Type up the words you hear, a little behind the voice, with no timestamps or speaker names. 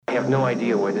I have no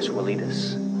idea where this will lead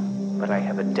us, but I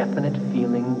have a definite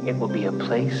feeling it will be a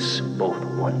place both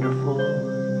wonderful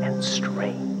and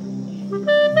strange.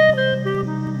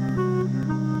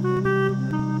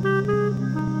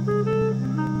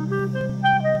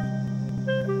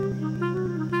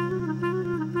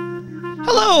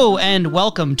 Hello, and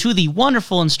welcome to the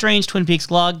wonderful and strange Twin Peaks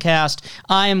Vlogcast.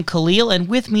 I am Khalil, and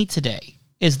with me today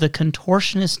is the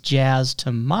contortionist jazz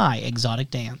to my exotic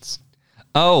dance.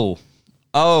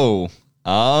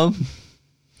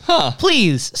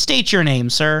 Please, state your name,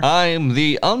 sir. I'm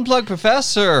the Unplugged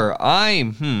Professor.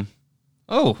 I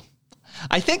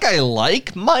think I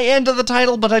like my end of the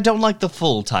title, but I don't like the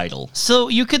full title. So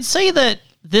you could say that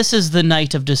this is the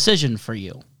night of decision for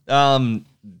you.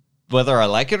 Whether I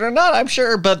like it or not, I'm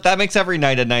sure, but that makes every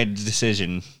night a night of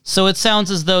decision. So it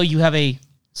sounds as though you have a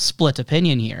split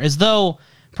opinion here, as though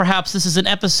perhaps this is an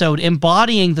episode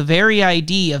embodying the very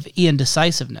idea of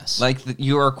indecisiveness. Like,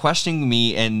 you are questioning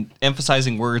me and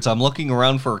emphasizing words. I'm looking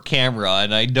around for a camera,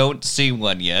 and I don't see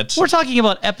one yet. We're talking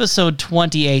about episode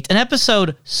 28, an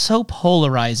episode so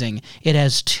polarizing, it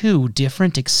has two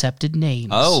different accepted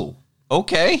names. Oh,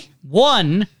 okay.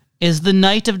 One is The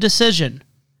Night of Decision.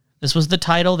 This was the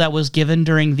title that was given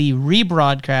during the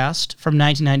rebroadcast from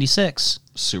 1996.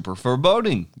 Super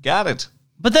foreboding. Got it.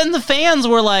 But then the fans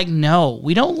were like, no,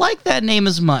 we don't like that name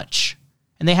as much.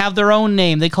 And they have their own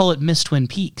name. They call it Miss Twin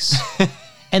Peaks.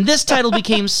 And this title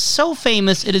became so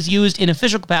famous, it is used in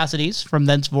official capacities from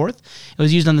thenceforth. It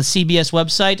was used on the CBS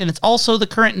website, and it's also the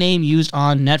current name used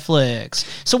on Netflix.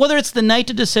 So whether it's The Night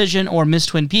of Decision or Miss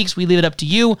Twin Peaks, we leave it up to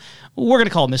you. We're going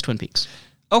to call it Miss Twin Peaks.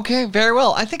 Okay, very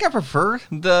well. I think I prefer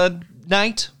the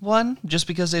night one, just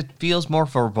because it feels more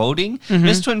foreboding.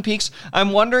 Miss Twin Peaks,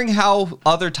 I'm wondering how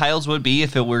other titles would be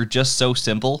if it were just so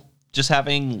simple. Just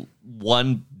having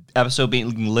one episode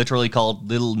being literally called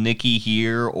Little Nicky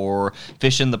here or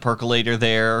Fish in the Percolator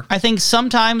there. I think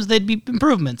sometimes they'd be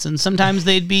improvements, and sometimes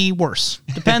they'd be worse.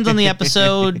 Depends on the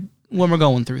episode when we're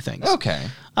going through things. Okay.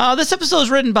 This episode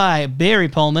is written by Barry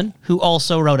Pullman, who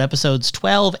also wrote episodes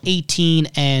 12, 18,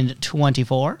 and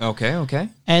 24. Okay.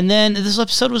 And then this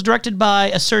episode was directed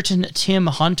by a certain Tim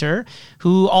Hunter,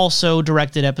 who also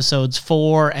directed episodes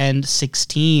 4 and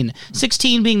 16.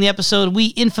 16 being the episode we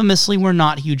infamously were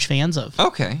not huge fans of.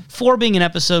 Okay. 4 being an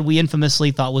episode we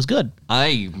infamously thought was good.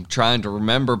 I'm trying to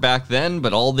remember back then,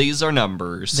 but all these are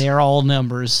numbers. They're all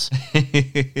numbers.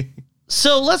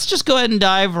 So let's just go ahead and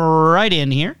dive right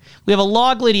in here. We have a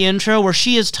log lady intro where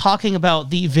she is talking about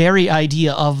the very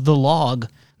idea of the log.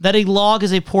 That a log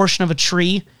is a portion of a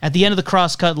tree. At the end of the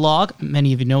crosscut log,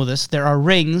 many of you know this, there are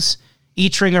rings.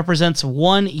 Each ring represents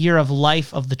 1 year of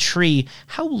life of the tree.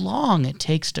 How long it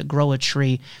takes to grow a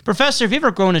tree. Professor, have you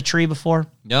ever grown a tree before?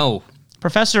 No.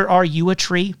 Professor, are you a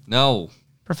tree? No.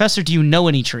 Professor, do you know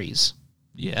any trees?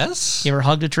 Yes. You ever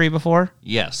hugged a tree before?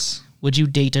 Yes. Would you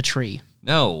date a tree?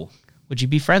 No. Would you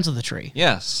be friends with a tree?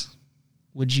 Yes.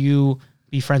 Would you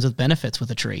be friends with benefits with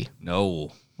a tree?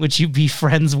 No. Would you be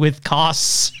friends with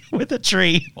costs with a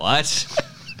tree? What?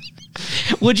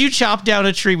 Would you chop down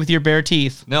a tree with your bare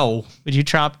teeth? No. Would you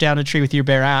chop down a tree with your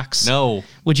bare axe? No.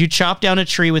 Would you chop down a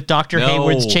tree with Dr.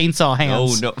 Hayward's chainsaw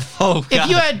hands? No. Oh, God. If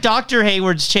you had Dr.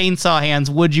 Hayward's chainsaw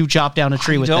hands, would you chop down a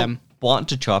tree with them? I don't want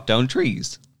to chop down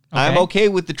trees. Okay. I'm okay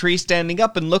with the tree standing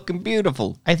up and looking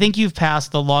beautiful. I think you've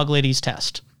passed the log lady's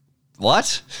test.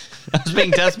 What? I was being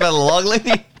tested by the log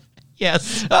lady?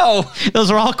 Yes. Oh.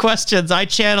 Those are all questions. I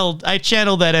channeled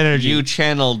that energy. You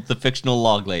channeled the fictional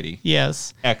log lady.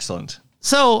 Yes. Excellent.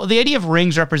 So the idea of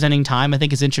rings representing time, I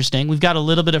think, is interesting. We've got a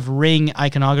little bit of ring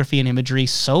iconography and imagery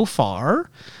so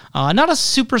far. Not a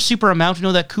super amount. We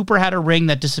know that Cooper had a ring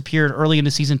that disappeared early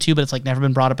into season 2, but it's like never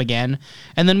been brought up again.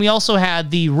 And then we also had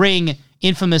the ring,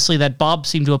 infamously, that Bob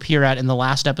seemed to appear at in the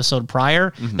last episode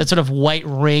prior. That sort of white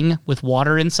ring with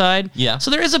water inside. Yeah. So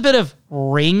there is a bit of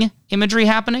ring imagery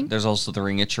happening. There's also the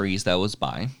ring of trees that was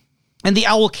by. And the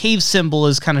owl cave symbol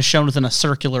is kind of shown within a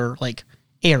circular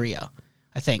area.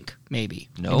 I think, maybe.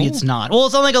 No. Maybe it's not. Well,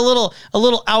 it's on like a little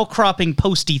outcropping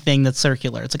posty thing that's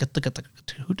circular. It's like a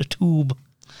tube.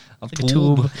 A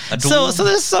tube. So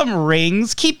there's some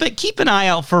rings. Keep an eye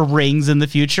out for rings in the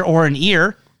future, or an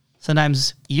ear.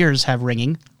 Sometimes ears have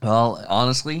ringing. Well,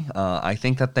 honestly, I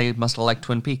think that they must have liked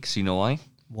Twin Peaks. You know why?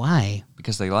 Why?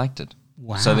 Because they liked it.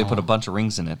 Wow. So they put a bunch of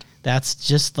rings in it. That's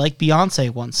just like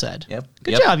Beyonce once said. Yep.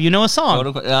 Good job. You know a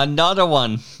song. Another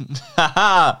one.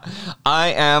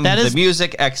 I am the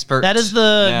music expert. That is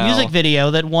the music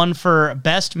video that won for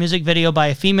Best Music Video by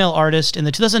a Female Artist in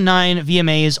the 2009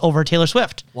 VMAs over Taylor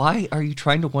Swift. Why are you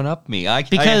trying to one-up me? I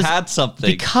had something.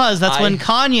 Because that's when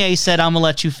Kanye said, I'm going to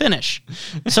let you finish.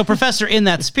 So, Professor, in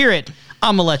that spirit,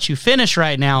 I'm going to let you finish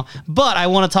right now, but I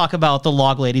want to talk about the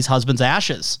log lady's husband's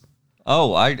ashes.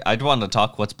 Oh, I'd want to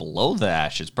talk what's below the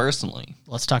ashes, personally.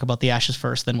 Let's talk about the ashes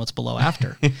first, then what's below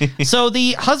after. So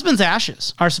the husband's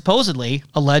ashes are supposedly,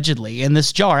 allegedly, in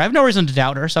this jar. I have no reason to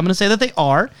doubt her, so I'm going to say that they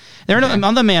are. They're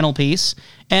on the mantelpiece,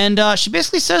 and she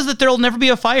basically says that there'll never be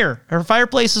a fire. Her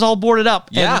fireplace is all boarded up.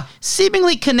 Yeah. And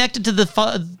seemingly connected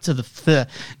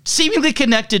seemingly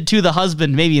connected to the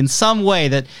husband, maybe in some way,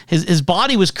 that his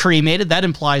body was cremated. That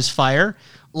implies fire.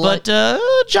 But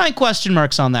giant question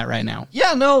marks on that right now.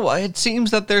 Yeah, no, it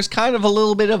seems that there's kind of a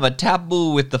little bit of a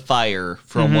taboo with the fire,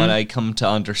 from what I come to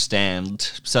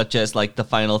understand, such as like the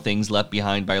final things left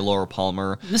behind by Laura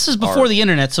Palmer. This is before the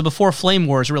internet, so before Flame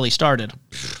Wars really started.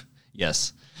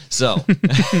 Yes. So,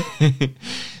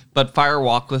 but Fire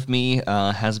Walk With Me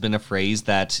has been a phrase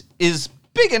that is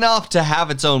big enough to have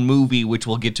its own movie, which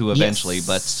we'll get to eventually,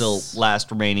 but still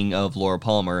last remaining of Laura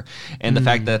Palmer. And the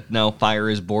fact that now fire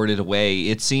is boarded away,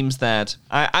 it seems that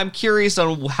I'm curious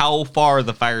on how far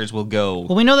the fires will go.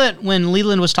 Well, we know that when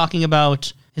Leland was talking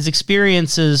about his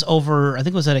experiences over, I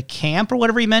think it was at a camp or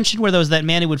whatever he mentioned, where there was that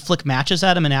man who would flick matches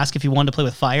at him and ask if he wanted to play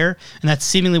with fire, and that's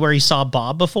seemingly where he saw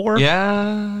Bob before.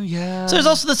 Yeah. So there's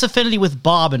also this affinity with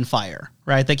Bob and fire,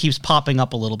 right? That keeps popping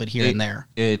up a little bit here and there.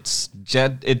 It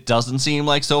doesn't seem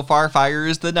like so far fire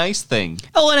is the nice thing.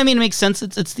 Oh, and I mean, it makes sense.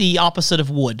 It's the opposite of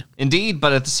wood. Indeed,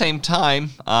 but at the same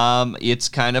time, it's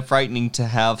kind of frightening to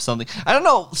have something. I don't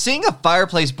know, seeing a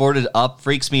fireplace boarded up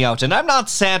freaks me out, and I'm not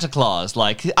Santa Claus.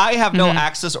 Like, I have no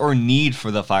access or need for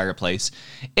the fireplace.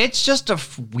 It's just a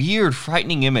weird,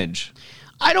 frightening image.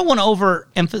 I don't want to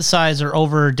overemphasize or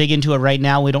over dig into it right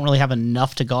now. We don't really have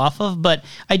enough to go off of, but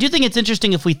I do think it's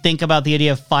interesting if we think about the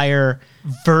idea of fire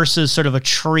versus sort of a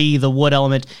tree, the wood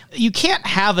element. You can't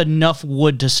have enough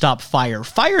wood to stop fire.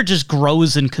 Fire just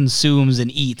grows and consumes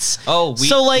and eats. Oh,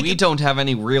 we don't have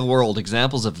any real world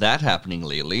examples of that happening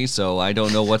lately, so I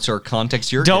don't know what sort of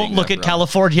context you're Don't look at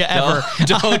California ever.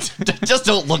 Just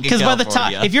don't look at California. Because by the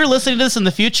time, if you're listening to this in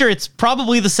the future, it's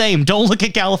probably the same. Don't look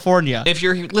at California. If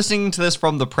you're listening to this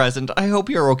from the present, I hope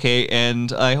you're okay,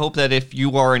 and I hope that if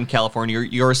you are in California,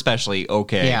 you're especially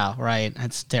okay. Yeah, right.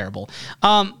 That's terrible.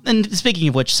 And speaking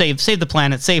of which, save the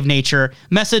planet, save nature.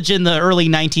 Message in the early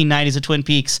 1990s at Twin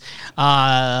Peaks.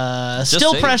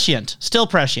 Still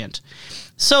prescient.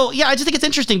 So, yeah, I just think it's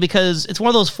interesting because it's one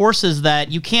of those forces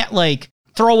that you can't, like,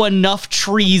 throw enough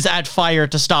trees at fire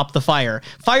to stop the fire.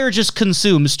 Fire just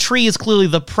consumes. Tree is clearly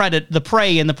the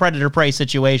prey in the predator-prey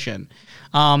situation.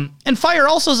 And fire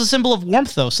also is a symbol of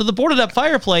warmth, though. So the boarded up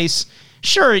fireplace,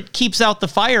 sure, it keeps out the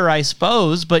fire, I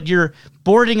suppose, but you're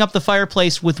boarding up the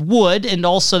fireplace with wood, and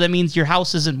also that means your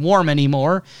house isn't warm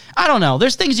anymore. I don't know.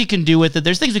 There's things you can do with it.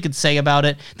 There's things we could say about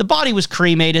it. The body was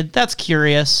cremated. That's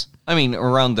curious. I mean,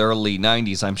 around the early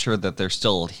 90s, I'm sure that there's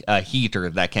still a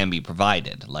heater that can be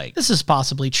provided. Like, this is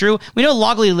possibly true. We know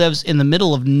Logley lives in the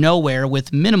middle of nowhere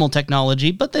with minimal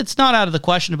technology, but it's not out of the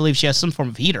question to believe she has some form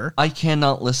of heater. I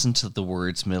cannot listen to the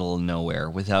words middle of nowhere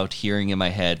without hearing in my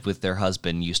head with their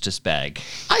husband, Eustace Bagg.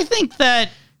 I think that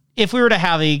if we were to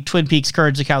have a Twin Peaks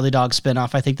Courage the Cowardly Dog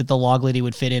spinoff, I think that the Log Lady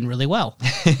would fit in really well.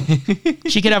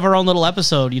 She could have her own little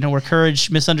episode, where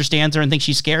Courage misunderstands her and thinks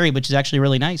she's scary, but she's actually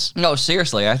really nice. No,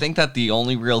 seriously, I think that the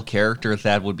only real character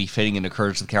that would be fitting in a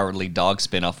Courage the Cowardly Dog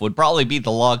spinoff would probably be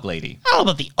the Log Lady. I don't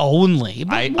know about the only,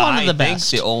 but one of the best.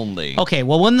 I think the only. Okay,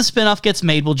 well, when the spinoff gets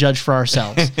made, we'll judge for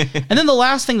ourselves. And then the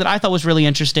last thing that I thought was really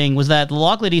interesting was that the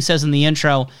Log Lady says in the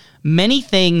intro, many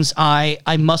things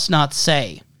I must not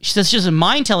say. She says she doesn't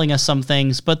mind telling us some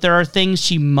things, but there are things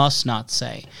she must not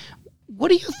say. What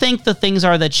do you think the things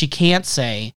are that she can't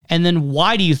say? And then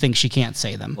why do you think she can't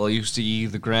say them? Well, you see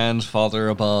the grandfather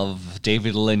above,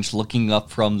 David Lynch, looking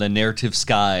up from the narrative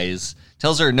skies,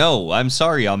 tells her, no, I'm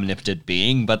sorry, omnipotent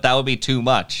being, but that would be too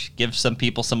much. Give some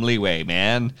people some leeway,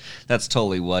 man. That's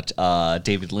totally what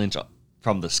David Lynch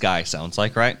from the sky sounds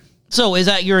like, right? So is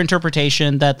that your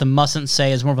interpretation, that the mustn't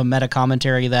say is more of a meta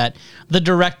commentary, that the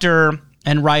director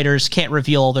and writers can't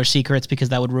reveal all their secrets because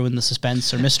that would ruin the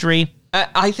suspense or mystery?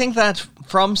 I think that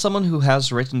from someone who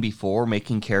has written before,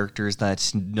 making characters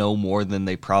that know more than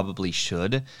they probably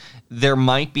should, there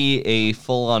might be a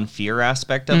full-on fear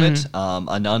aspect of it,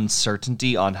 an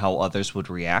uncertainty on how others would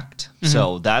react.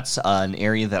 So that's an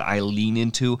area that I lean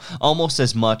into almost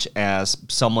as much as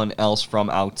someone else from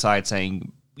outside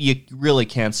saying, you really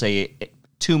can't say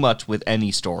too much with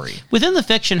any story. Within the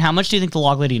fiction, how much do you think the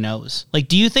Log Lady knows? Like,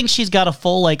 do you think she's got a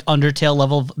full, like, Undertale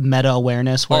level of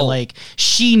meta-awareness where, like,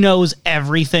 she knows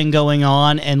everything going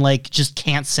on and, like, just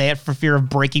can't say it for fear of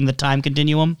breaking the time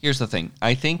continuum? Here's the thing.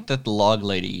 I think that the Log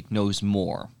Lady knows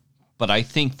more, but I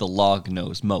think the Log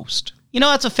knows most.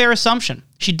 That's a fair assumption.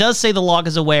 She does say the log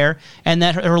is aware, and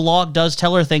that her log does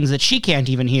tell her things that she can't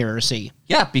even hear or see.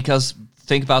 Yeah, because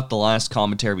think about the last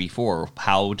commentary before.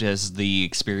 How does the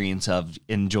experience of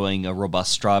enjoying a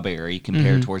robust strawberry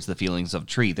compare towards the feelings of a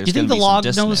tree? There's Do you think the gonna be some log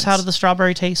knows dissonance. how the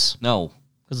strawberry tastes? No.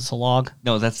 Because it's a log?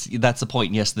 No, that's the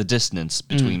point. Yes, the dissonance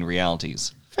between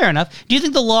realities. Fair enough. Do you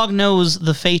think the log knows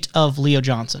the fate of Leo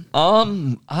Johnson?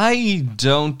 I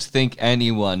don't think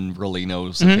anyone really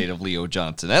knows the fate of Leo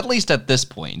Johnson, at least at this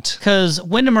point. Because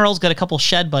Wyndham Earle's got a couple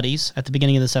shed buddies at the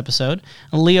beginning of this episode.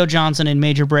 Leo Johnson and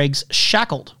Major Briggs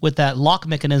shackled with that lock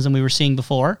mechanism we were seeing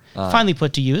before, finally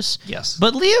put to use. Yes.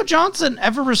 But Leo Johnson,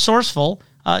 ever resourceful,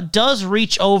 does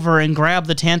reach over and grab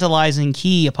the tantalizing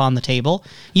key upon the table,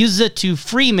 uses it to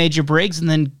free Major Briggs, and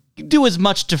then do as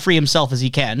much to free himself as he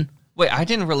can. Wait, I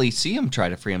didn't really see him try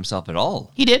to free himself at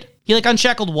all. He did. He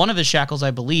unshackled one of his shackles,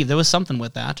 I believe. There was something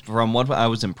with that. From what I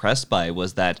was impressed by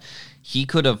was that he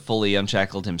could have fully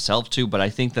unshackled himself too, but I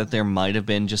think that there might have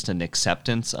been just an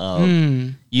acceptance of,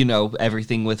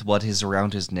 everything with what is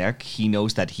around his neck. He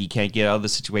knows that he can't get out of the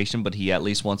situation, but he at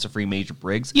least wants to free Major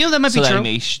Briggs. That might be so true. that he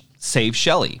may save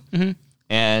Shelley.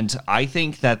 And I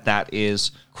think that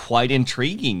is quite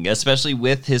intriguing, especially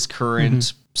with his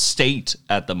current state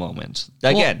at the moment.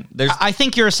 Again, I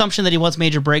think your assumption that he wants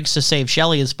Major Briggs to save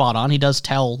Shelley is spot on. He does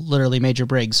tell literally Major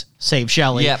Briggs, save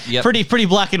Shelley. Yep. Pretty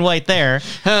black and white there.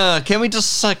 Can we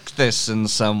just suck this in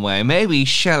some way? Maybe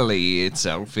Shelley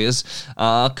itself is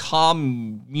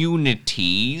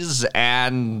communities,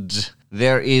 and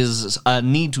there is a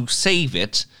need to save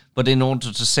it, but in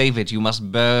order to save it, you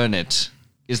must burn it.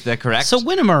 Is that correct? So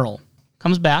Wyndham Earle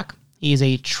comes back. He's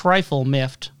a trifle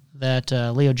miffed that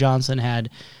Leo Johnson had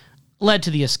led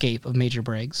to the escape of Major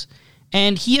Briggs.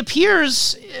 And he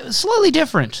appears slightly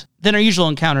different than our usual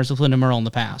encounters with Wyndham Earle in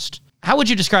the past. How would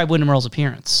you describe Wyndham Earle's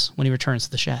appearance when he returns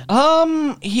to the shed?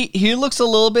 He looks a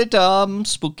little bit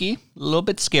spooky, a little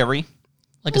bit scary.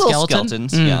 Like a skeleton?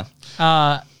 Skeletons,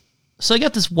 yeah. So he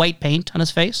got this white paint on his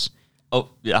face. Oh,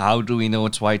 how do we know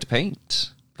it's white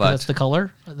paint? That's the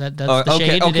color. That's the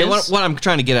shade it is. What I'm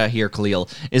trying to get at here, Khalil,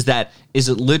 is it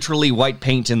literally white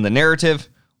paint in the narrative,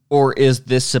 or is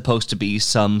this supposed to be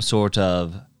some sort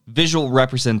of visual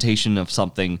representation of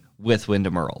something with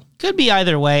Wyndham Earle? Could be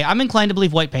either way. I'm inclined to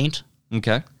believe white paint.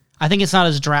 Okay. I think it's not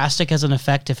as drastic as an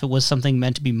effect if it was something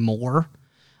meant to be more.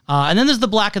 And then there's the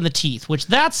black in the teeth, which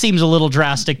that seems a little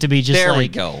drastic to be just there like we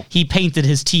go. He painted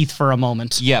his teeth for a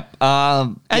moment. Yep.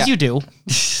 As you do.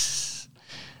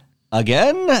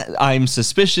 Again, I'm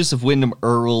suspicious of Wyndham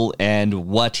Earle and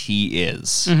what he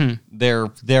is.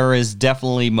 There is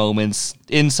definitely moments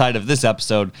inside of this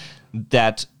episode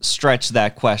that stretch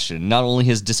that question. Not only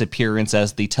his disappearance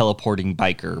as the teleporting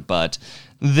biker, but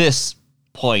this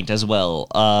point as well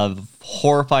of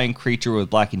horrifying creature with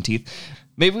blackened teeth.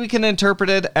 Maybe we can interpret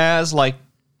it as like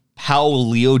how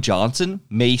Leo Johnson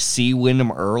may see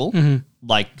Wyndham Earle,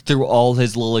 like through all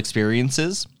his little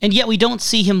experiences. And yet we don't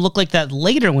see him look like that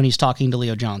later when he's talking to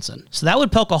Leo Johnson. So that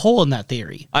would poke a hole in that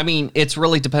theory. I mean, it's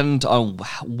really dependent on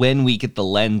when we get the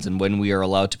lens and when we are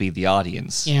allowed to be the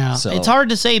audience. Yeah, So it's hard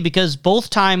to say because both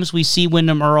times we see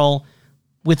Wyndham Earle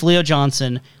with Leo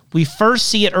Johnson, we first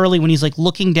see it early when he's like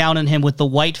looking down at him with the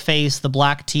white face, the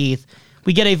black teeth.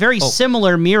 We get a very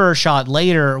similar mirror shot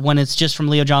later when it's just from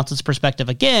Leo Johnson's perspective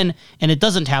again, and it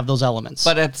doesn't have those elements.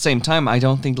 But at the same time, I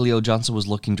don't think Leo Johnson was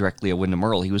looking directly at Wyndham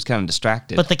Earle. He was kind of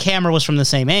distracted. But the camera was from the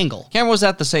same angle. Camera was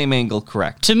at the same angle,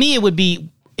 correct. To me, it would be,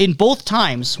 in both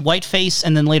times, white face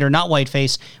and then later not white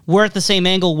face, we're at the same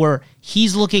angle where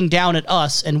he's looking down at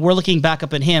us and we're looking back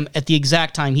up at him at the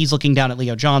exact time he's looking down at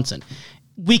Leo Johnson.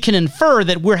 We can infer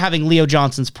that we're having Leo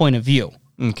Johnson's point of view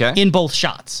Okay. in both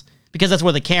shots because that's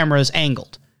where the camera is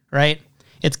angled, right?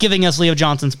 It's giving us Leo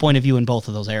Johnson's point of view in both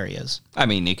of those areas. I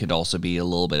mean, it could also be a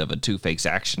little bit of a two-face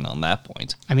action on that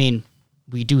point. I mean,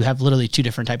 we do have literally two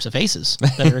different types of faces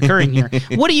that are occurring here.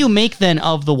 What do you make then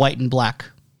of the white and black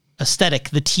aesthetic,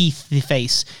 the teeth, the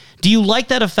face? Do you like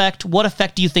that effect? What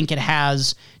effect do you think it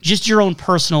has? Just your own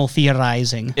personal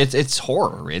theorizing. It's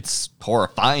horror. It's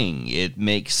horrifying. It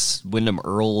makes Wyndham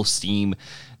Earle seem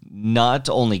not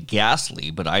only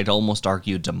ghastly, but I'd almost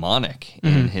argue demonic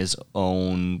in his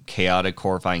own chaotic,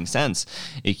 horrifying sense.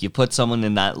 If you put someone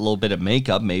in that little bit of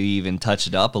makeup, maybe even touch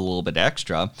it up a little bit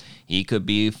extra, he could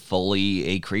be fully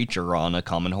a creature on a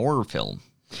common horror film.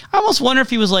 I almost wonder if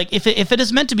he was like, if it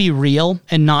is meant to be real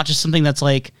and not just something that's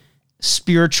like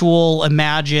spiritual,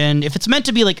 imagined. If it's meant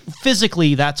to be like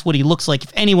physically, that's what he looks like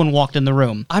if anyone walked in the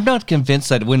room. I'm not convinced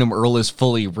that Wyndham Earl is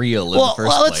fully real in the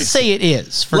first place. Let's just say it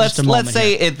is for just a moment. Let's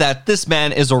say that this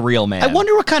man is a real man. I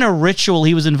wonder what kind of ritual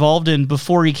he was involved in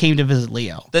before he came to visit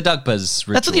Leo. The Dugbuzz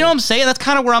ritual. That's what, you know what I'm saying? That's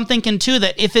kind of where I'm thinking too,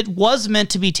 that if it was meant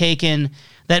to be taken,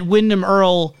 that Wyndham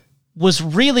Earl was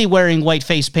really wearing white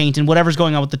face paint and whatever's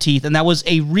going on with the teeth, and that was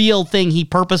a real thing he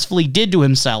purposefully did to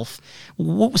himself.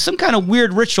 Some kind of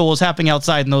weird ritual was happening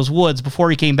outside in those woods before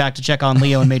he came back to check on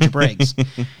Leo and Major Briggs.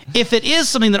 If it is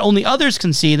something that only others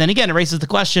can see, then again, it raises the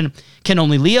question, can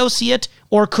only Leo see it?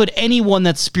 Or could anyone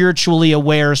that's spiritually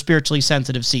aware, spiritually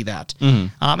sensitive see that?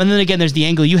 And then again, there's the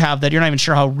angle you have that you're not even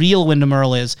sure how real Wyndham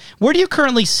Earl is. Where do you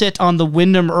currently sit on the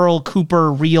Wyndham Earl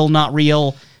Cooper real, not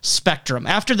real spectrum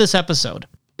after this episode?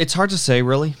 It's hard to say,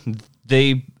 really.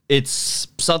 It's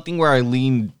something where I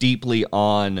lean deeply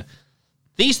on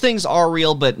these things are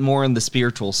real, but more in the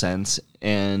spiritual sense,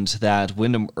 and that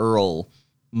Wyndham Earl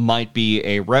might be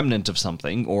a remnant of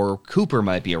something, or Cooper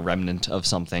might be a remnant of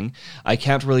something. I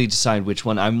can't really decide which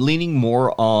one. I'm leaning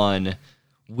more on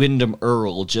Wyndham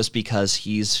Earl just because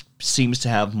he seems to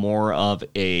have more of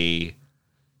a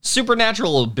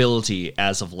supernatural ability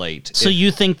as of late. So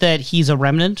you think that he's a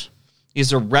remnant?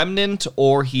 He's a remnant,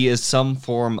 or he is some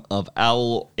form of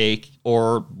owl,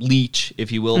 or leech,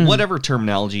 if you will, whatever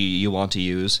terminology you want to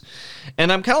use. And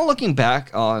I'm kind of looking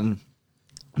back on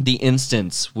the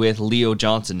instance with Leo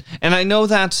Johnson. And I know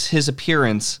that his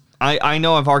appearance, I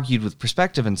know I've argued with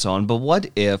perspective and so on, but what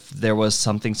if there was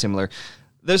something similar?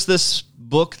 There's this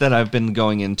book that I've been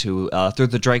going into through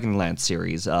the Dragonlance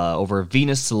series over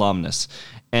Venus Solemnis.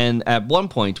 And at one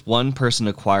point, one person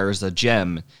acquires a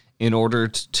gem in order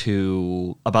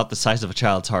to, about the size of a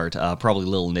child's heart, probably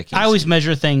little Nicky. I always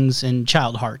measure things in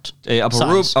child heart. A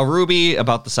ruby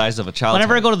about the size of a child's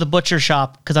Whenever heart. I go to the butcher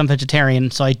shop, because I'm vegetarian,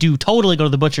 so I do totally go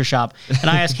to the butcher shop, and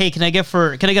I ask, hey, can I get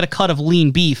a cut of lean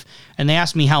beef? And they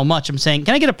ask me how much. I'm saying,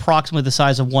 can I get approximately the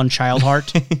size of one child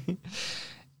heart?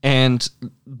 And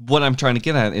what I'm trying to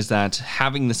get at is that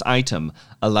having this item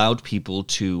allowed people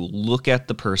to look at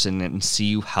the person and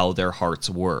see how their hearts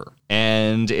were.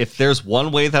 And if there's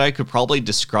one way that I could probably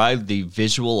describe the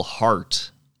visual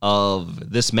heart of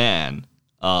this man,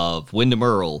 of Wyndham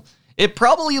Earl, it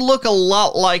probably looked a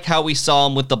lot like how we saw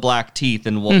him with the black teeth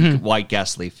and white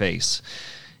ghastly face.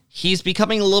 He's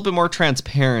becoming a little bit more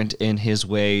transparent in his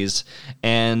ways,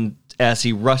 and as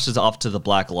he rushes off to the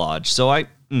Black Lodge. So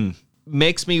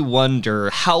makes me wonder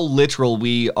how literal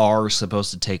we are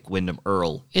supposed to take Wyndham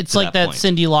Earl. It's like that point.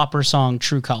 Cyndi Lauper song,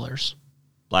 True Colors.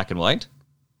 Black and white?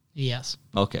 Yes.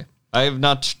 Okay. I have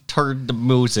not heard the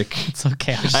music. It's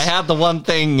okay. I had the one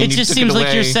thing. And It you just took seems it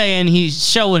like you're away. saying he's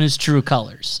showing his true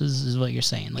colors. This is what you're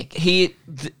saying. Like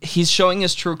He's showing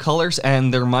his true colors,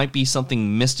 and there might be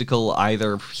something mystical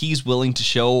either he's willing to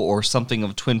show or something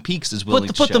of Twin Peaks is willing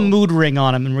to show. put the mood ring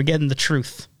on him, and we're getting the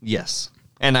truth. Yes.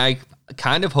 And I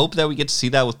kind of hope that we get to see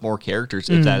that with more characters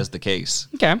if that is the case.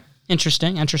 Okay.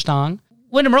 Interesting.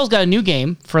 Wyndham Earl's got a new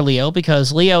game for Leo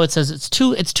because Leo, it says it's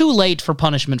too late for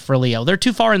punishment for Leo. They're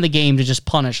too far in the game to just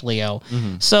punish Leo.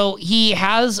 So he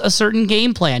has a certain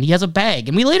game plan. He has a bag.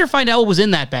 And we later find out what was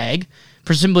in that bag.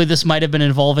 Presumably this might have been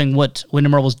involving what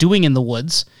Wyndham Earl was doing in the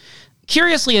woods.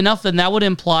 Curiously enough, then that would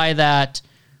imply that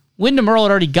Wyndham Earl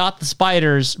had already got the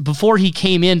spiders before he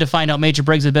came in to find out Major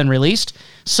Briggs had been released.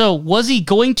 So was he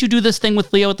going to do this thing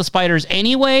with Leo with the spiders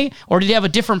anyway? Or did he have a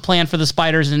different plan for the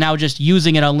spiders and now just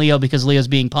using it on Leo because Leo's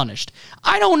being punished?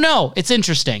 I don't know. It's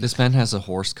interesting. This man has a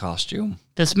horse costume.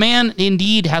 This man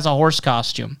indeed has a horse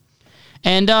costume.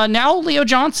 And now Leo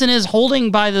Johnson is holding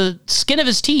by the skin of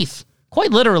his teeth, quite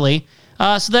literally,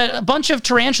 so that a bunch of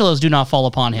tarantulas do not fall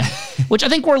upon him. Which I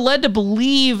think we're led to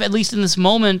believe, at least in this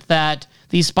moment, that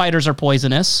these spiders are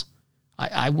poisonous.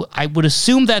 I would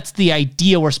assume that's the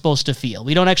idea we're supposed to feel.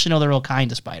 We don't actually know the real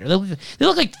kind of spider. They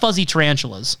look like fuzzy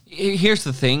tarantulas. Here's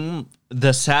the thing.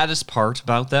 The saddest part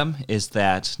about them is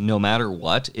that no matter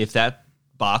what, if that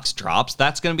box drops,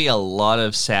 that's going to be a lot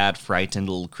of sad, frightened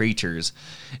little creatures.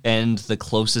 And the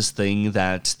closest thing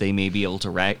that they may be able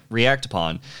to react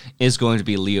upon is going to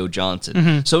be Leo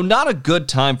Johnson. So not a good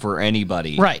time for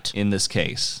anybody in this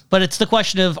case. But it's the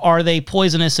question of, are they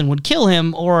poisonous and would kill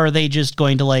him, or are they just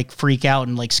going to like freak out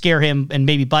and like scare him and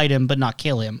maybe bite him but not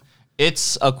kill him?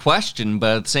 It's a question,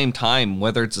 but at the same time,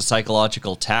 whether it's a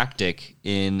psychological tactic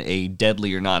in a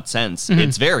deadly or not sense,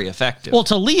 it's very effective. Well,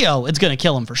 to Leo, it's going to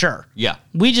kill him for sure. Yeah.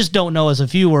 We just don't know as a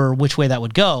viewer which way that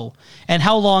would go. And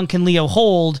how long can Leo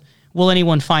hold? Will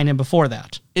anyone find him before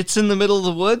that? It's in the middle of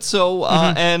the woods, so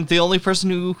and the only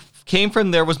person who came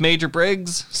from there was Major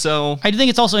Briggs, so... I think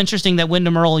it's also interesting that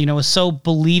Wyndham Earl, is so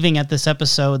believing at this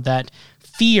episode that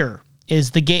fear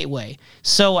is the gateway.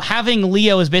 So having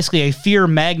Leo as basically a fear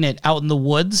magnet out in the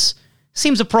woods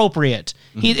seems appropriate.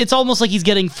 It's almost like he's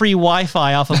getting free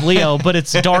Wi-Fi off of Leo, but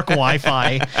it's dark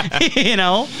Wi-Fi. It's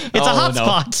a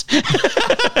hotspot.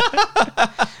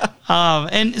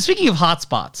 And speaking of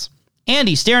hotspots,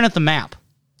 Andy staring at the map,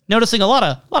 noticing a lot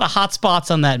of hot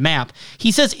spots on that map.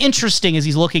 He says interesting as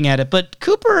he's looking at it, but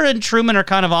Cooper and Truman are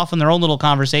kind of off in their own little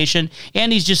conversation.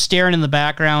 Andy's just staring in the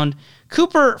background.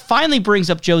 Cooper finally brings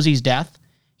up Josie's death.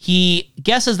 He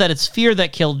guesses that it's fear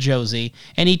that killed Josie,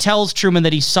 and he tells Truman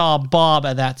that he saw Bob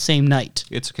at that same night.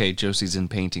 It's okay, Josie's in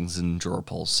paintings and drawer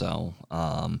pulls, so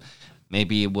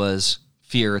maybe it was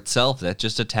fear itself that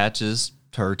just attaches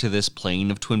her to this plane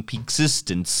of Twin Peaks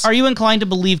existence. Are you inclined to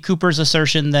believe Cooper's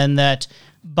assertion, then, that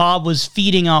Bob was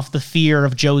feeding off the fear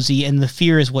of Josie, and the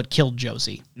fear is what killed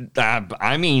Josie?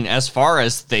 I mean, as far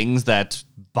as things that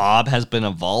Bob has been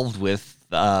involved with,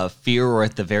 fear, or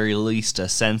at the very least a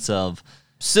sense of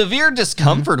severe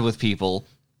discomfort with people,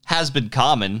 has been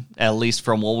common, at least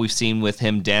from what we've seen with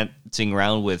him dancing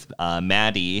around with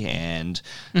Maddie and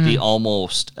the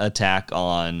almost attack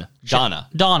on Donna.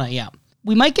 Donna, yeah.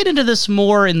 We might get into this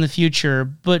more in the future,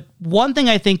 but one thing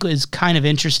I think is kind of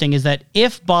interesting is that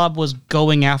if Bob was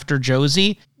going after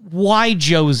Josie, why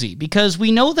Josie? Because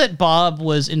we know that Bob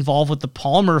was involved with the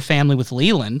Palmer family with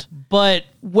Leland, but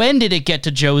when did it get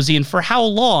to Josie and for how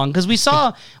long? Because we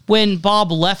saw when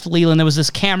Bob left Leland, there was this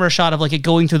camera shot of like it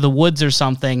going through the woods or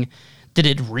something. Did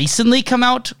it recently come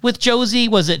out with Josie?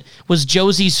 Was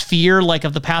Josie's fear like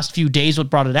of the past few days what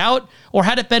brought it out? Or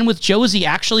had it been with Josie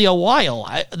actually a while?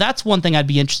 That's one thing I'd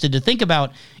be interested to think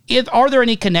about. Are there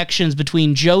any connections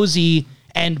between Josie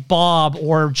and Bob,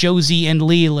 or Josie and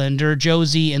Leland, or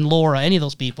Josie and Laura, any of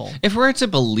those people? If we're to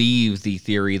believe the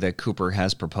theory that Cooper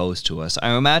has proposed to us,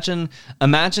 I imagine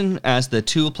as the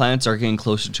two planets are getting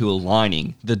closer to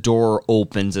aligning, the door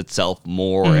opens itself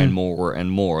more and more and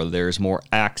more. There's more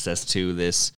access to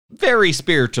this very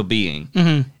spiritual being.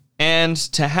 And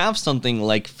to have something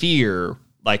like fear,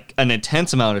 like an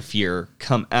intense amount of fear,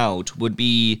 come out would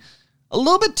be a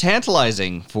little bit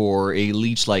tantalizing for a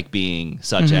leech-like being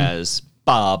such as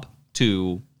Bob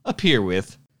to appear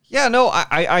with. Yeah, no,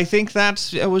 I think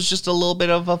that it was just a little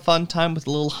bit of a fun time with a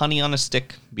little honey on a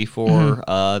stick before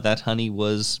that honey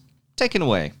was taken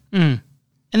away. And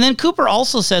then Cooper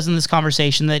also says in this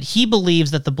conversation that he believes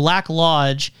that the Black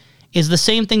Lodge is the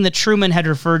same thing that Truman had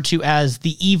referred to as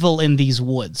the evil in these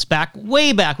woods.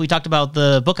 Way back, we talked about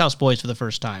the Bookhouse Boys for the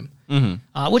first time,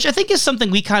 which I think is something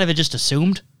we kind of had just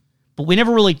assumed, but we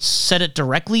never really said it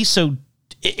directly, so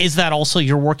is that also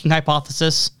your working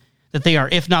hypothesis? That they are,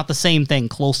 if not the same thing,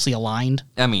 closely aligned?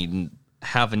 I mean,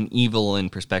 having evil in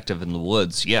perspective in the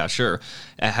woods, yeah, sure.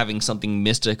 Having something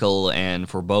mystical and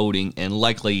foreboding and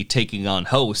likely taking on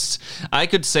hosts, I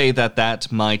could say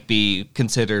that might be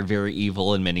considered very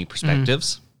evil in many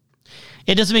perspectives.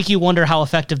 It does make you wonder how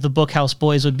effective the Bookhouse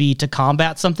Boys would be to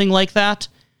combat something like that,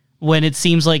 when it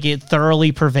seems like it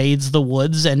thoroughly pervades the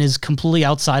woods and is completely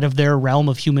outside of their realm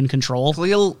of human control.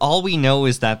 All we know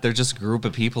is that they're just a group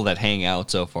of people that hang out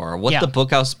so far. What the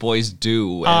Bookhouse Boys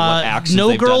do and what actions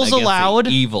they've done against the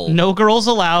evil. No girls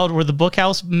allowed. We're the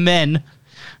Bookhouse men.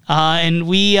 And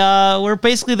we're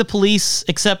basically the police,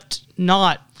 except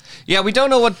not. Yeah, we don't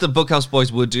know what the Bookhouse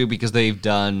Boys would do because they've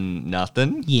done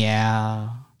nothing. Yeah.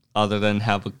 Other than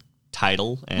have a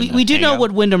title. And we do know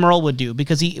what Wyndham Earl would do,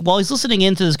 because while he's listening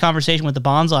into this conversation with the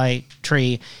bonsai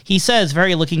tree, he says,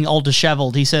 very looking all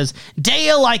disheveled, he says,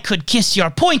 "Dale, I could kiss your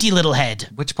pointy little head."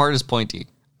 Which part is pointy?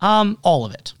 All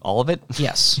of it. All of it?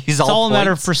 Yes. It's all a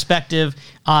matter of perspective.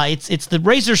 It's the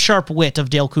razor sharp wit of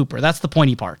Dale Cooper. That's the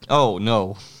pointy part. Oh,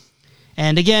 no.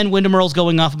 And again, Wyndham Earl's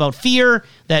going off about fear,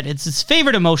 that it's his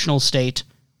favorite emotional state.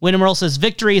 Wyndham Earl says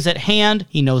victory is at hand.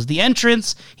 He knows the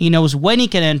entrance. He knows when he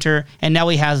can enter. And now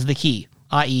he has the key,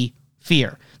 i.e.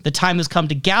 fear. The time has come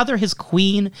to gather his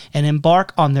queen and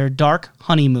embark on their dark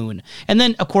honeymoon. And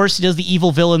then, of course, he does the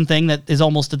evil villain thing that is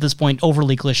almost at this point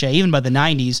overly cliche, even by the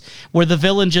 90s, where the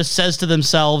villain just says to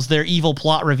themselves their evil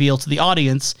plot reveal to the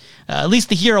audience. At least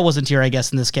the hero wasn't here, I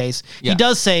guess, in this case. Yeah. He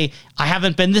does say, "I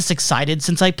haven't been this excited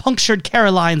since I punctured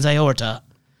Caroline's aorta."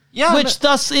 Yeah, which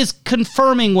thus is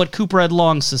confirming what Cooper had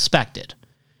long suspected,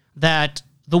 that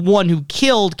the one who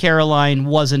killed Caroline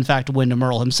was in fact Wyndham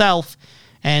Earl himself,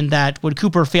 and that when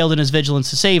Cooper failed in his vigilance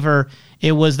to save her,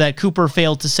 it was that Cooper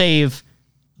failed to save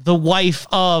the wife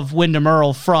of Wyndham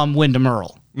Earl from Wyndham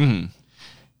Earl.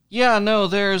 Yeah, no,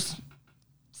 there's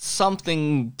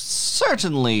something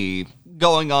certainly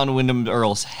going on in Wyndham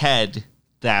Earl's head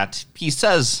that he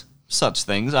says such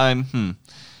things.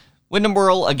 Wyndham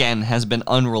Whirl, again, has been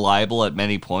unreliable at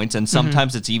many points, and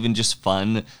sometimes it's even just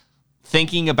fun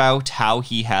thinking about how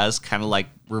he has kind of like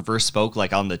reverse spoke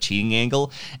like on the cheating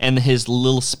angle, and his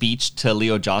little speech to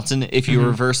Leo Johnson. If you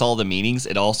reverse all the meanings,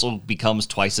 it also becomes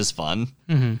twice as fun.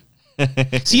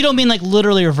 So you don't mean like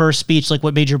literally reverse speech like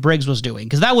what Major Briggs was doing?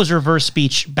 Because that was reverse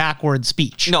speech, backward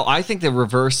speech. No, I think the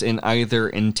reverse in either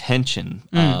intention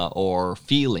or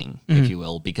feeling, if you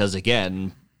will, because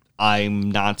again,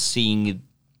 I'm not seeing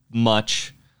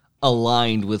much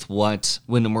aligned with what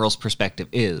Wyndham Earl's perspective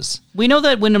is. We know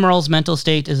that Wyndham Earl's mental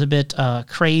state is a bit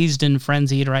crazed and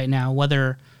frenzied right now.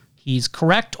 Whether he's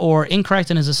correct or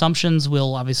incorrect in his assumptions,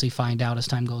 we'll obviously find out as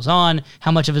time goes on.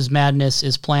 How much of his madness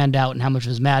is planned out and how much of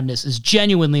his madness is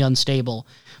genuinely unstable.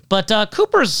 But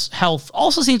Cooper's health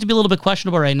also seems to be a little bit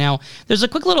questionable right now. There's a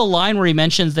quick little line where he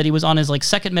mentions that he was on his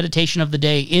second meditation of the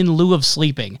day in lieu of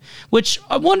sleeping, which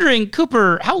I'm wondering,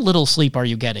 Cooper, how little sleep are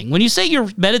you getting? When you say you're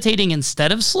meditating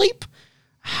instead of sleep,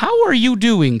 how are you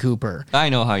doing, Cooper? I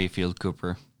know how you feel,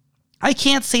 Cooper. I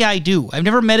can't say I do. I've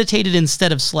never meditated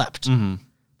instead of slept.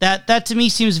 That to me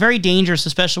seems very dangerous,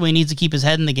 especially when he needs to keep his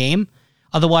head in the game.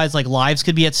 Otherwise, lives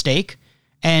could be at stake.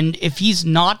 And if he's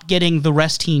not getting the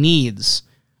rest he needs,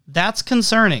 that's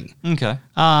concerning. Okay.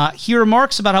 He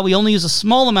remarks about how we only use a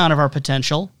small amount of our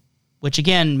potential, which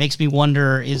again makes me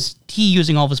wonder, is he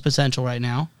using all of his potential right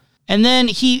now? And then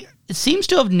he seems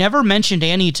to have never mentioned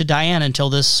Annie to Diane until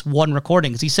this one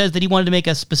recording, because he says that he wanted to make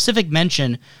a specific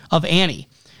mention of Annie,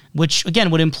 which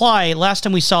again would imply last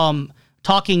time we saw him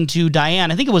talking to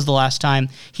Diane, I think it was the last time,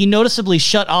 he noticeably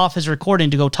shut off his recording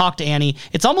to go talk to Annie.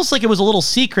 It's almost like it was a little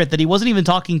secret that he wasn't even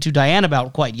talking to Diane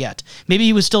about quite yet. Maybe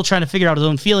he was still trying to figure out his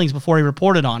own feelings before he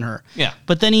reported on her. Yeah.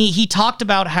 But then he talked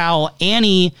about how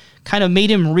Annie kind of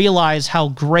made him realize how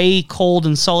gray, cold,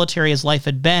 and solitary his life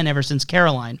had been ever since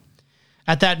Caroline.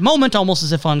 At that moment, almost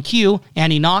as if on cue,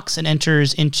 Annie knocks and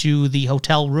enters into the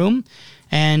hotel room.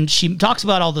 And she talks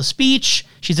about all the speech.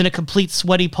 She's in a complete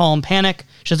sweaty palm panic.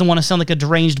 She doesn't want to sound like a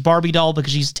deranged Barbie doll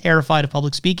because she's terrified of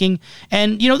public speaking.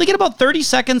 And, they get about 30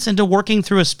 seconds into working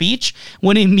through a speech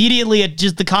when immediately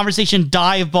the conversation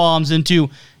dive bombs into,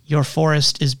 your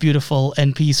forest is beautiful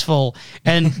and peaceful.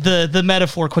 And the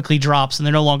metaphor quickly drops and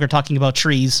they're no longer talking about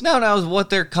trees. No, what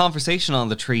their conversation on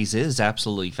the trees is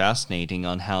absolutely fascinating,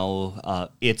 on how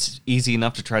it's easy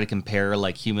enough to try to compare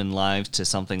human lives to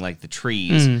something like the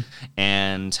trees,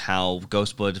 and how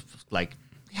Ghostwood,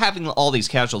 having all these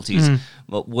casualties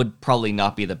would probably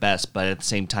not be the best, but at the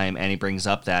same time, Annie brings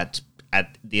up that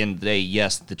at the end of the day,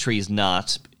 yes, the tree is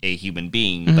not a human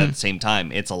being, but at the same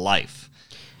time, it's a life.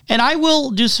 And I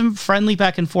will do some friendly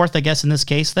back and forth, I guess, in this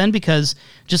case then, because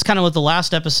just kind of with the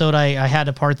last episode, I had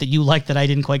a part that you liked that I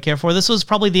didn't quite care for. This was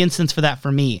probably the instance for that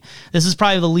for me. This is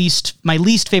probably my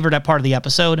least favorite part of the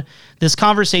episode. This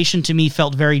conversation to me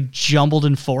felt very jumbled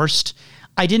and forced.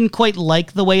 I didn't quite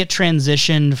like the way it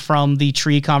transitioned from the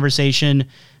tree conversation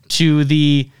to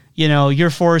the, your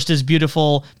forest is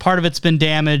beautiful, part of it's been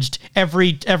damaged,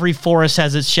 every forest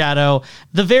has its shadow.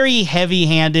 The very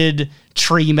heavy-handed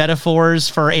tree metaphors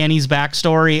for Annie's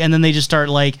backstory, and then they just start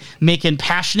making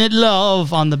passionate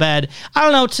love on the bed. I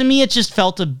don't know, to me it just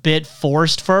felt a bit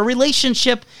forced for a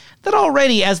relationship that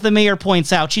already, as the mayor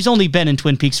points out, she's only been in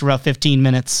Twin Peaks for about 15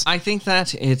 minutes. I think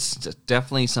that it's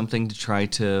definitely something to try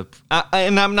to...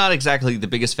 and I'm not exactly the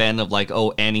biggest fan of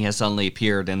Annie has suddenly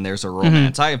appeared and there's a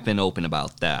romance. I have been open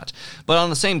about that. But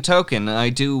on the same token, I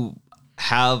do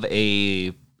have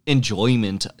a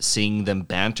enjoyment seeing them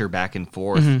banter back and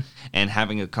forth and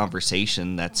having a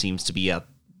conversation that seems to be at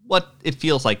what it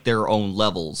feels like their own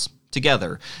levels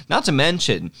together. Not to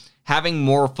mention, having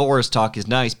more forest talk is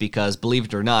nice because, believe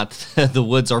it or not, the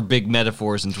woods are big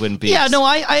metaphors in Twin Peaks. Yeah, no,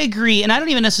 I agree. And I don't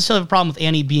even necessarily have a problem with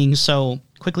Annie being so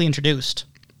quickly introduced.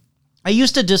 I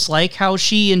used to dislike how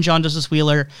she and John Justice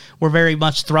Wheeler were very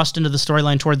much thrust into the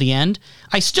storyline toward the end.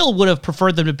 I still would have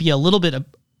preferred them to be a little bit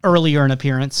earlier in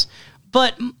appearance.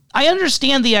 But I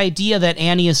understand the idea that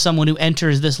Annie is someone who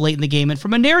enters this late in the game, and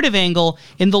from a narrative angle,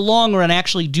 in the long run, I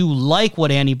actually do like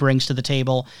what Annie brings to the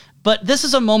table. But this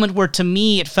is a moment where, to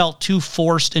me, it felt too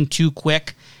forced and too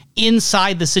quick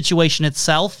inside the situation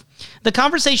itself. The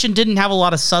conversation didn't have a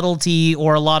lot of subtlety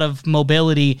or a lot of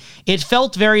mobility. It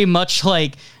felt very much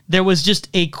like there was just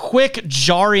a quick,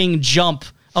 jarring jump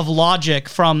of logic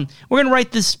from, we're going to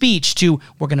write this speech, to,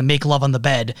 we're going to make love on the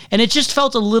bed. And it just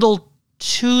felt a little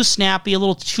too snappy, a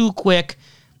little too quick,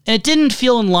 and it didn't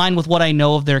feel in line with what I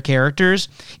know of their characters.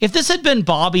 If this had been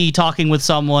Bobby talking with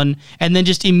someone and then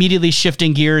just immediately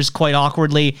shifting gears quite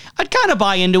awkwardly, I'd kind of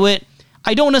buy into it.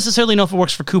 I don't necessarily know if it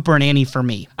works for Cooper and Annie for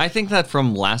me. I think that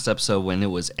from last episode when it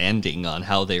was ending on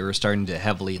how they were starting to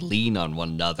heavily lean on one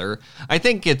another, I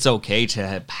think it's okay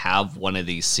to have one of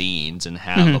these scenes and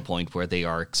have a point where they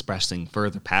are expressing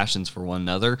further passions for one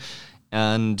another.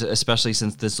 And especially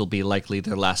since this will be likely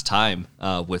their last time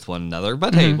with one another.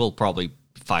 But hey, we'll probably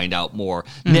find out more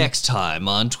next time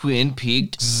on Twin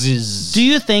Peaks. Do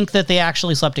you think that they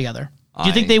actually slept together? Do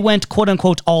you think they went, quote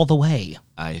unquote, all the way?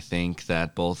 I think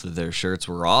that both of their shirts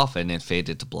were off and it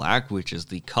faded to black, which is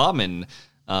the common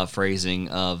phrasing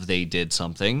of they did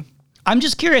something. I'm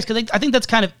just curious because I think that's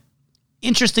kind of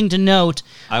interesting to note.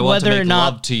 I want to make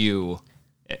love to you.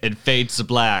 It fades to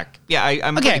black. Yeah,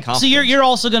 I'm pretty confident. So you're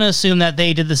also going to assume that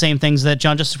they did the same things that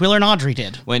John Justice Wheeler and Audrey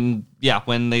did. When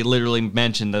they literally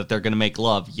mentioned that they're going to make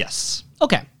love, yes.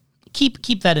 Okay.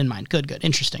 Keep that in mind. Good.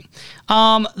 Interesting.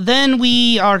 Then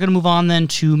we are going to move on then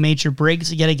to Major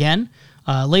Briggs yet again.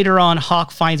 Later on,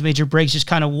 Hawk finds Major Briggs just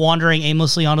kind of wandering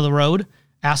aimlessly onto the road,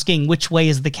 asking which way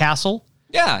is the castle.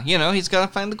 Yeah, he's got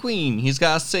to find the queen. He's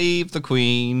got to save the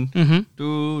queen.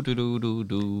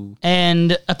 Do.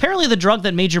 And apparently the drug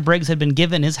that Major Briggs had been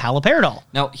given is haloperidol.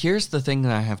 Now, here's the thing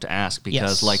that I have to ask,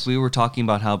 because like we were talking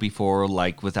about how before,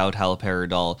 like without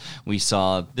haloperidol, we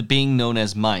saw the being known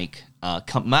as Mike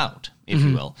come out, if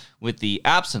you will, with the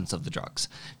absence of the drugs.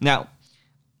 Now,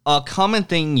 a common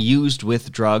thing used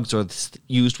with drugs or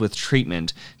used with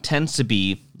treatment tends to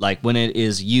be, like when it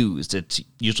is used, it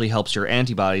usually helps your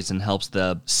antibodies and helps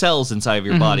the cells inside of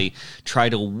your body try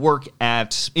to work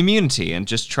at immunity and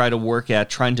just try to work at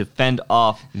trying to fend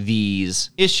off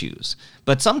these issues.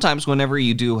 But sometimes whenever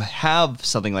you do have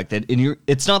something like that,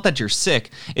 it's not that you're sick,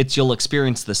 it's you'll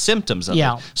experience the symptoms of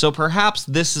it. So perhaps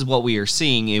this is what we are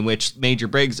seeing, in which Major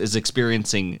Briggs is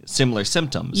experiencing similar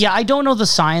symptoms. Yeah, I don't know the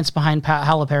science behind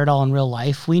haloperidol in real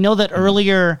life. We know that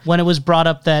earlier, when it was brought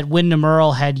up that Wyndham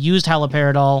Earle had used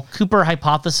haloperidol, Cooper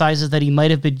hypothesizes that he might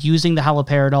have been using the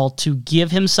haloperidol to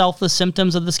give himself the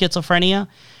symptoms of the schizophrenia,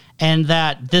 and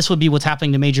that this would be what's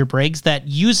happening to Major Briggs, that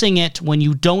using it when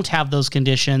you don't have those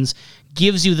conditions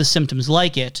gives you the symptoms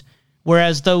like it,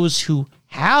 whereas those who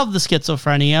have the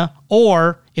schizophrenia,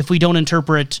 or if we don't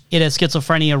interpret it as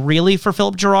schizophrenia really for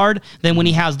Philip Gerard, then when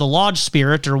he has the lodge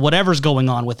spirit or whatever's going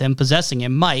on with him, possessing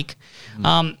him, Mike,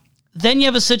 then you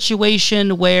have a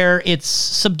situation where it's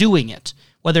subduing it,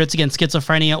 whether it's against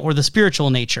schizophrenia or the spiritual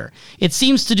nature. It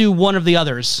seems to do one of the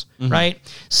others, right?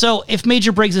 So if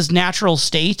Major Briggs' natural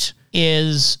state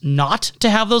is not to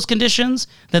have those conditions,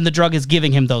 then the drug is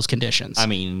giving him those conditions. I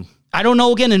mean, I don't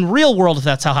know, again, in real world if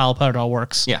that's how haloperidol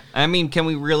works. Yeah. I mean, can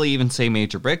we really even say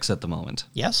Major Briggs at the moment?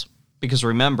 Yes. Because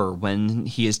remember, when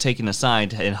he is taken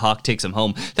aside and Hawk takes him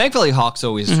home, thankfully Hawk's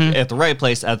always at the right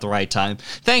place at the right time.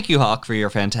 Thank you, Hawk, for your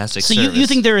fantastic service. So you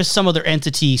think there is some other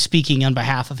entity speaking on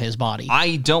behalf of his body?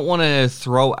 I don't want to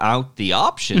throw out the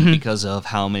option because of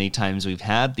how many times we've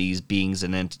had these beings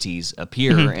and entities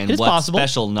appear and what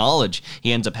special knowledge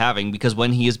he ends up having. Because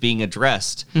when he is being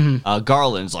addressed,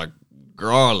 Garland's like,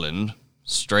 Garland,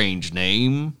 strange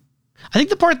name. I think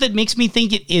the part that makes me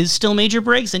think it is still Major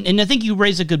Briggs, and I think you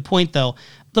raise a good point, though,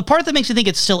 the part that makes me think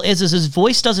it still is his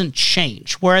voice doesn't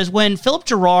change. Whereas when Philip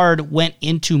Gerard went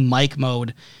into Mike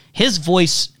mode, his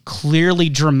voice clearly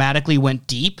dramatically went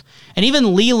deep. And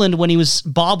even Leland, when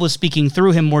Bob was speaking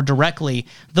through him more directly,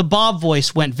 the Bob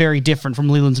voice went very different from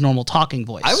Leland's normal talking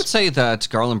voice. I would say that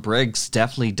Garland Briggs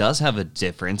definitely does have a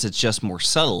difference. It's just more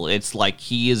subtle. It's like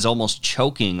he is almost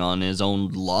choking on his own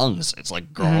lungs. It's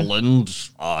like Garland,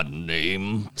 odd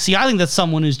name. See, I think that's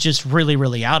someone who's just really,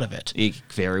 really out of it. It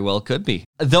very well could be.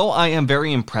 Though I am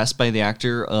very impressed by the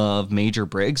actor of Major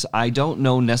Briggs, I don't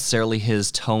know necessarily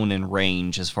his tone and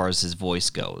range as far as his voice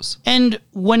goes. And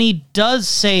when he does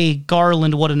say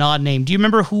Garland, what an odd name, do you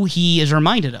remember who he is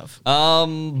reminded of?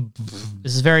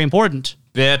 This is very important.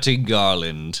 Betty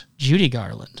Garland. Judy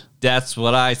Garland. That's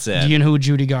what I said. Do you know who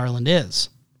Judy Garland is?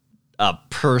 A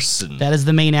person. That is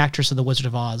the main actress of The Wizard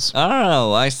of Oz.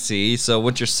 Oh, I see. So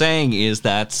what you're saying is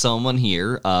that someone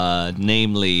here,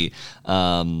 namely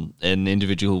an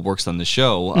individual who works on the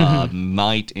show,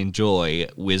 might enjoy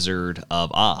Wizard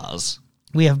of Oz.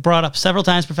 We have brought up several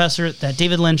times, Professor, that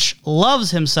David Lynch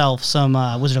loves himself some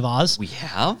Wizard of Oz. We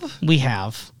have? We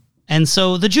have. And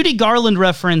so the Judy Garland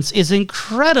reference is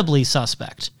incredibly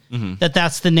suspect,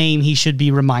 that's the name he should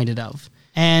be reminded of.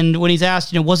 And when he's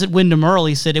asked, was it Wyndham Earle,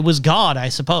 he said, it was God, I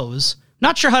suppose.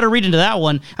 Not sure how to read into that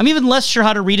one. I'm even less sure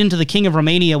how to read into the King of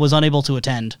Romania was unable to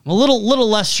attend. A little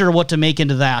less sure what to make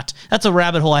into that. That's a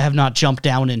rabbit hole I have not jumped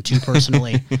down into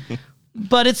personally.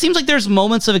 But it seems like there's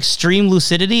moments of extreme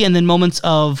lucidity and then moments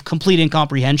of complete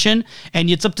incomprehension. And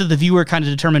it's up to the viewer kind of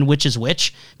determine which is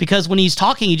which. Because when he's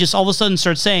talking, he just all of a sudden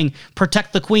starts saying,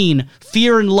 protect the queen,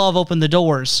 fear and love open the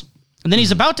doors. And then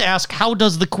he's about to ask, how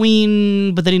does the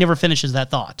queen, but then he never finishes that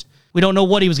thought. We don't know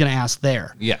what he was going to ask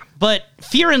there. Yeah. But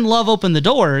fear and love open the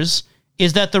doors.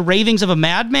 Is that the ravings of a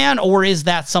madman, or is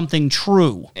that something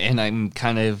true? And I'm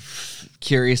kind of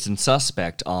curious and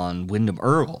suspect on Wyndham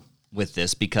Earl with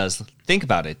this, because think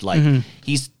about it, like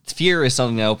fear is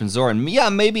something that opens the door, and yeah,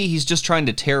 maybe he's just trying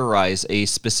to terrorize a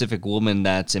specific woman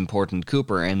that's important to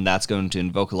Cooper, and that's going to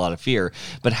invoke a lot of fear.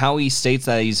 But how he states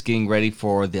that he's getting ready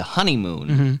for the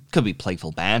honeymoon could be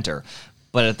playful banter,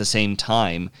 but at the same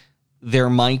time,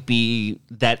 there might be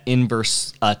that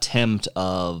inverse attempt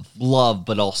of love,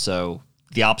 but also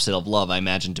the opposite of love, I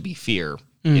imagine, to be fear.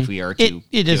 If we are to,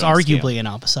 it is arguably an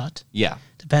opposite. Yeah,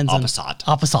 Depends opposite. on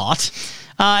opposite.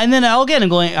 And then again, I'm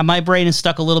going. My brain is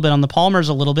stuck a little bit on the Palmers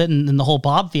a little bit, and the whole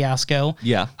Bob fiasco.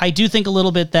 Yeah, I do think a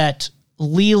little bit that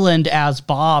Leland as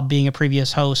Bob, being a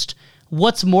previous host,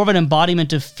 what's more of an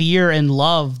embodiment of fear and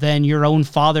love than your own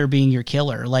father being your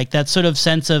killer? Like that sort of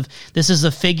sense of this is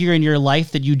a figure in your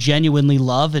life that you genuinely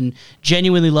love and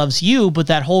genuinely loves you, but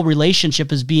that whole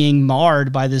relationship is being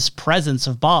marred by this presence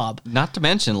of Bob. Not to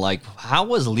mention, like, how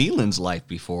was Leland's life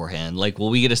beforehand? Like, will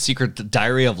we get a secret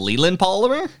diary of Leland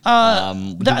Palmer?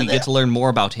 Do we get to learn more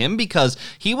about him? Because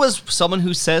he was someone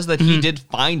who says that he did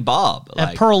find Bob.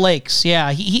 At Pearl Lakes, yeah.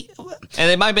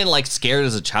 And it might have been, like, scared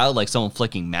as a child, like someone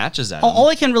flicking matches at him. All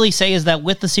I can really say is that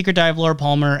with The Secret Diary of Laura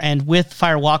Palmer and with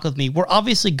Fire Walk With Me, we're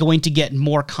obviously going to get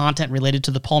more content related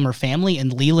to the Palmer family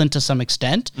and Leland to some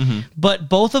extent, but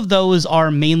both of those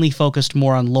are mainly focused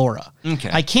more on Laura.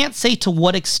 Okay. I can't say to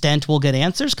what extent we'll get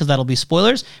answers because that'll be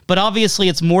spoilers, but obviously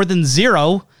it's more than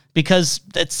zero because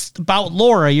it's about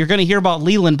Laura. You're going to hear about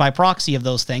Leland by proxy of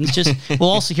those things. Just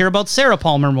we'll also hear about Sarah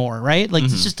Palmer more, right? Like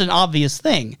it's just an obvious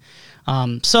thing.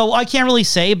 So I can't really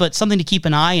say, but something to keep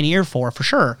an eye and ear for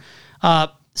sure.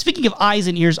 Speaking of eyes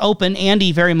and ears open,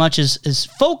 Andy very much is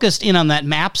focused in on that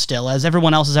map still, as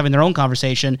everyone else is having their own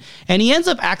conversation, and he ends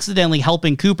up accidentally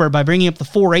helping Cooper by bringing up the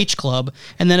 4-H Club,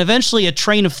 and then eventually a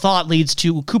train of thought leads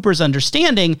to Cooper's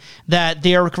understanding that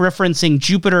they are referencing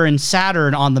Jupiter and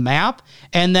Saturn on the map,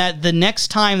 and that the next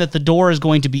time that the door is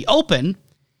going to be open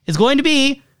is going to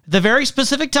be the very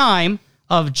specific time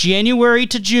of January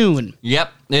to June.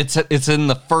 Yep, it's in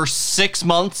the first 6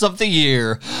 months of the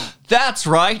year. That's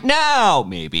right now,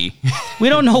 maybe. We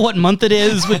don't know what month it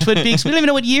is with Twin Peaks. We don't even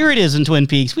know what year it is in Twin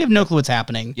Peaks. We have no clue what's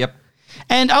happening. Yep.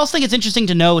 And I also think it's interesting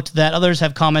to note that others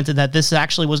have commented that this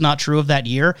actually was not true of that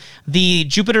year. The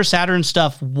Jupiter-Saturn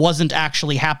stuff wasn't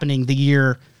actually happening the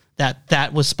year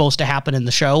that was supposed to happen in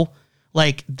the show.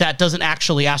 Like, that doesn't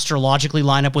actually astrologically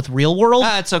line up with real world.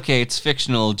 It's okay. It's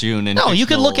fictional June and no, you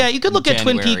could look at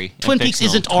Twin Peaks. Twin Peaks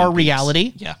isn't our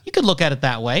reality. Yeah. You could look at it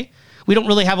that way. We don't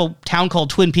really have a town called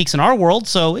Twin Peaks in our world,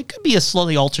 so it could be a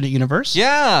slightly alternate universe.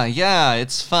 Yeah,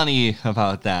 it's funny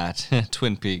about that.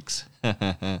 Twin Peaks.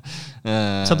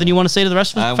 Something you want to say to the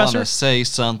rest of us, Professor? I want to say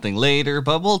something later,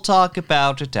 but we'll talk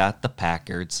about it at the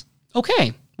Packards.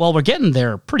 Okay, well, we're getting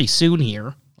there pretty soon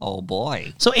here. Oh,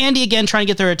 boy. So Andy, again, trying to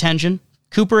get their attention.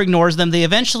 Cooper ignores them. They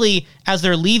eventually, as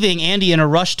they're leaving, Andy, in a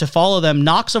rush to follow them,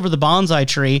 knocks over the bonsai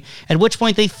tree, at which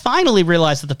point they finally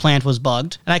realize that the plant was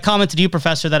bugged. And I commented to you,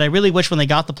 Professor, that I really wish when they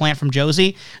got the plant from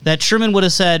Josie, that Truman would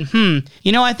have said,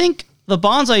 I think the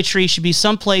bonsai tree should be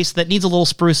someplace that needs a little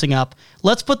sprucing up.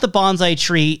 Let's put the bonsai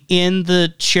tree in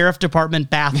the sheriff department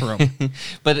bathroom.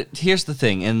 But here's the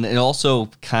thing, and it also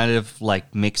kind of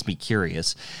like makes me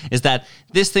curious, is that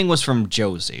this thing was from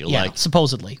Josie. Yeah, like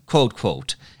supposedly.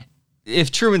 Quote.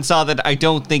 If Truman saw that, I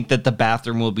don't think that the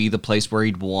bathroom will be the place where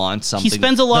he'd want something. He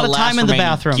spends a lot of time in the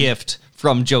bathroom. Gift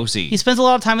from Josie. He spends a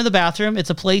lot of time in the bathroom.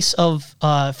 It's a place of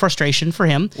frustration for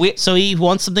him. So he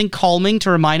wants something calming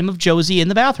to remind him of Josie in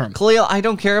the bathroom. Khalil, I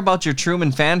don't care about your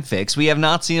Truman fanfics. We have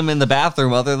not seen him in the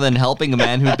bathroom other than helping a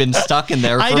man who'd been stuck in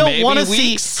there for maybe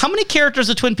weeks. See. How many characters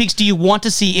of Twin Peaks do you want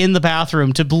to see in the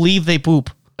bathroom to believe they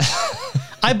poop?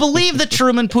 I believe that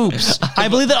Truman poops. I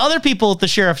believe that other people at the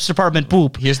sheriff's department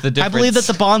poop. Here's the difference. I believe that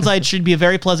the bonsai should be a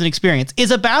very pleasant experience. Is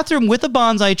a bathroom with a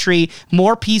bonsai tree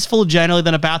more peaceful generally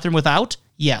than a bathroom without?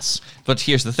 Yes. But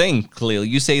here's the thing, Khalil.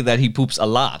 You say that he poops a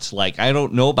lot. Like, I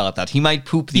don't know about that. He might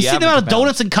poop the average You see the amount of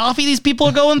donuts and coffee these people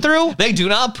are going through? They do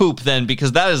not poop then,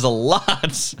 because that is a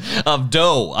lot of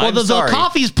dough. Well, the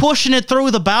coffee's pushing it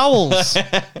through the bowels.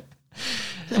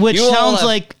 Which sounds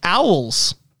like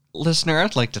owls. Listener,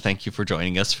 I'd like to thank you for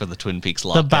joining us for the Twin Peaks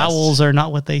Logcast. The bowels are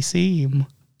not what they seem.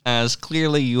 As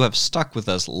clearly you have stuck with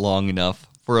us long enough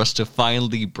for us to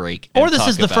finally break. Or this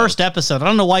is the first episode. I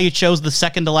don't know why you chose the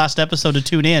second to last episode to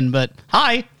tune in, but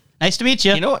hi. Nice to meet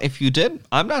you. You know what? If you did,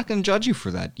 I'm not going to judge you for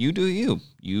that. You do you.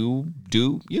 You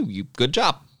do you. You good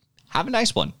job. Have a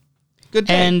nice one. Good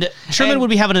day. And Sherman would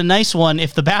be having a nice one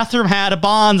if the bathroom had a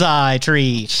bonsai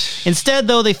tree. Instead,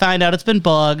 though, they find out it's been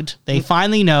bugged. They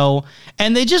finally know.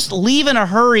 And they just leave in a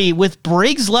hurry with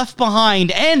Briggs left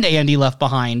behind and Andy left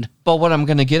behind. But what I'm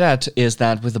going to get at is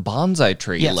that with the bonsai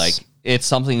tree, Yes. like, it's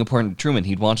something important to Truman.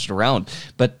 He'd want it around.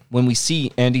 But when we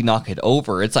see Andy knock it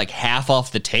over, it's like half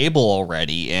off the table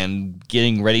already and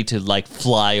getting ready to, like,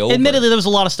 fly over. Admittedly, there was a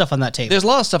lot of stuff on that table. There's a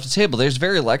lot of stuff at the table. There's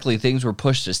very likely things were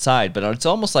pushed aside, but it's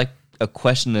almost like a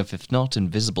question of if not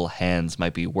invisible hands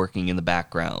might be working in the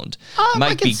background. I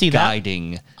Might can be see that.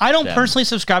 guiding. I don't them. personally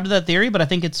subscribe to that theory, but I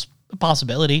think it's a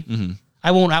possibility. Mm-hmm. I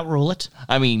won't outrule it.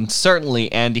 I mean,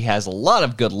 certainly Andy has a lot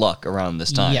of good luck around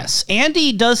this time. Yes.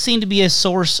 Andy does seem to be a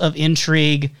source of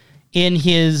intrigue in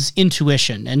his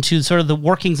intuition and to sort of the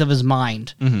workings of his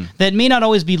mind that may not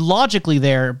always be logically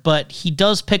there, but he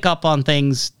does pick up on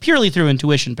things purely through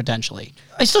intuition, potentially.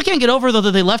 I still can't get over, though,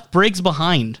 that they left Briggs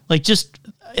behind. Like, just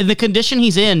in the condition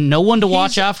he's in, no one to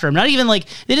watch after him. Not even like,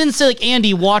 they didn't say, like,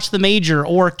 Andy, watch the Major,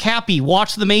 or Cappy,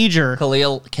 watch the Major.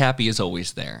 Khalil, Cappy is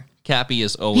always there. Cappy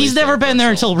is always He's never been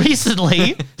there Russell. until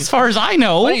recently, as far as I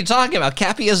know. What are you talking about?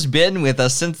 Cappy has been with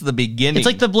us since the beginning. It's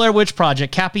like the Blair Witch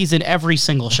Project. Cappy's in every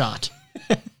single shot.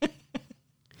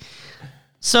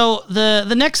 So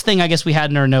the next thing I guess we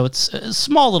had in our notes,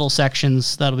 small little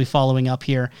sections that'll be following up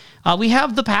here. We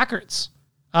have the Packards.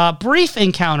 Brief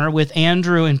encounter with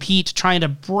Andrew and Pete trying to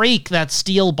break that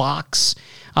steel box.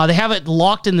 They have it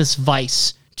locked in this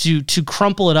vise to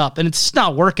crumple it up, and it's just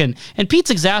not working. And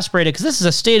Pete's exasperated because this is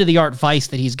a state-of-the-art vise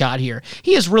that he's got here.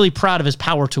 He is really proud of his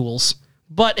power tools,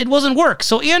 but it wasn't work.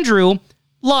 So Andrew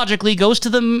logically goes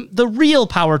to the real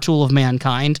power tool of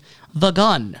mankind, the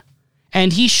gun,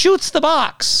 and he shoots the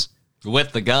box.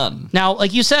 with the gun. Now,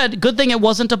 like you said, good thing it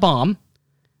wasn't a bomb.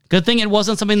 Good thing it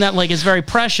wasn't something that like is very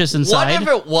precious inside. What if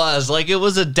it was? Like, it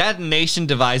was a detonation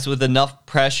device with enough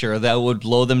pressure that would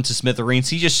blow them to smithereens.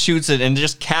 He just shoots it, and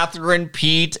just Catherine,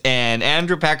 Pete, and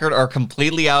Andrew Packard are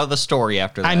completely out of the story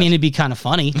after that. I mean, it'd be kind of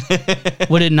funny.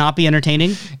 Would it not be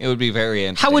entertaining? it would be very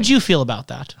interesting. How would you feel about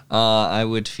that? I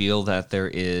would feel that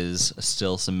there is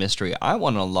still some mystery. I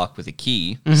want to unlock with a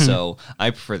key, so I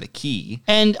prefer the key.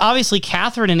 And obviously,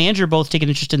 Catherine and Andrew both take an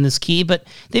interest in this key, but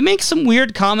they make some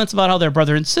weird comments about how they're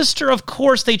brother and sister. Of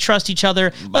course, they trust each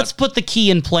other. Let's put the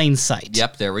key in plain sight.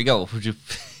 Yep, there we go.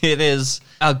 It is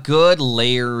a good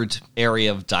layered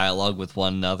area of dialogue with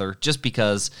one another, just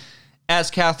because,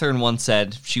 as Catherine once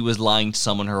said, she was lying to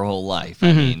someone her whole life.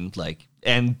 I mean, like,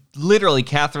 and literally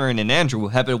Catherine and Andrew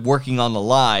have been working on the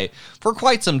lie for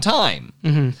quite some time.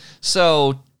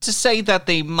 So to say that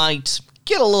they might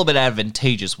get a little bit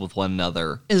advantageous with one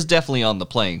another is definitely on the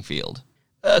playing field.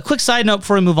 A quick side note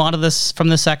before we move on to this from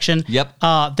this section. Yep.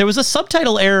 There was a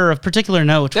subtitle error of particular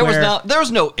note. There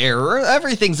was no error.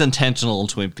 Everything's intentional in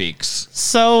Twin Peaks.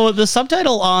 So the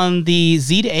subtitle on the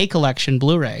Z to A collection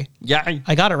Blu-ray, Yeah.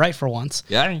 I got it right for once.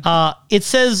 Yeah. It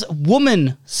says,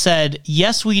 "Woman said,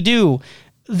 yes, we do."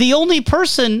 The only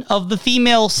person of the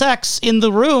female sex in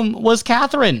the room was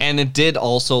Catherine. And it did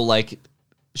also, like,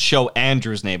 show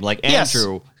Andrew's name. Like, Yes.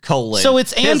 Andrew, colon. So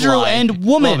it's his Andrew line, and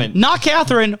woman, not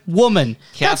Catherine, woman.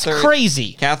 That's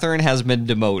crazy. Catherine has been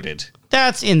demoted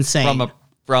That's insane.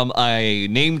 from a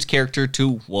named character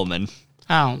to woman.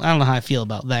 I don't know how I feel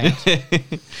about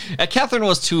that. Catherine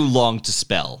was too long to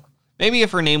spell. Maybe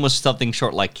if her name was something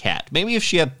short like Cat. Maybe if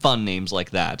she had fun names like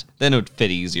that, then it would fit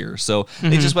easier. So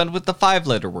they just went with the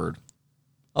 5-letter word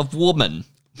of woman.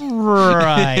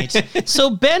 Right.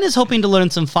 So Ben is hoping to learn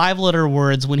some 5-letter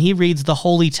words when he reads the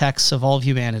holy texts of all of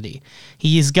humanity.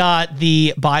 He's got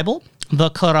the Bible, the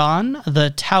Quran,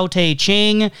 the Tao Te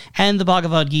Ching, and the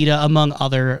Bhagavad Gita, among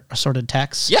other assorted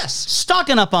texts. Yes.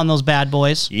 Stocking up on those bad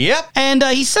boys. Yep. And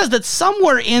he says that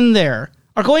somewhere in there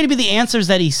are going to be the answers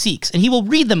that he seeks, and he will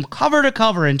read them cover to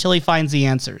cover until he finds the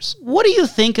answers. What do you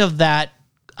think of that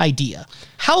idea?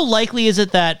 How likely is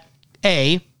it that,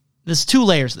 A, there's 2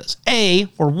 layers of this, A,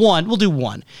 or 1, we'll do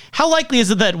 1. How likely is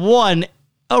it that 1,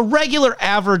 a regular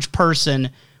average person,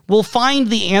 will find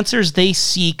the answers they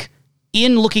seek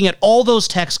in looking at all those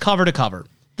texts cover to cover?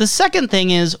 The second thing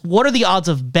is, what are the odds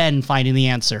of Ben finding the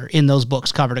answer in those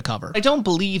books cover to cover? I don't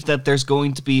believe that there's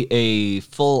going to be a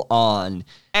full-on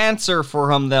answer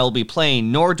for him that'll be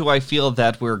plain, nor do I feel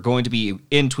that we're going to be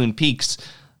in Twin Peaks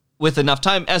with enough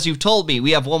time. As you've told me,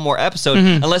 we have one more episode,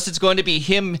 unless it's going to be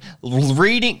him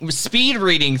speed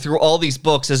reading through all these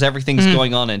books as everything's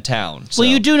going on in town. So. Well,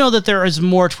 you do know that there is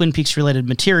more Twin Peaks related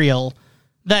material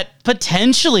that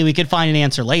potentially we could find an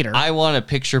answer later. I want a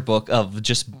picture book of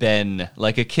just Ben,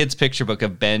 like a kid's picture book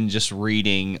of Ben just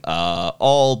reading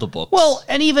all the books. Well,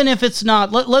 and even if it's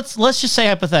not, let's just say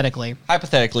hypothetically,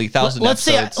 1,000 let's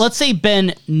episodes. say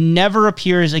Ben never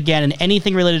appears again in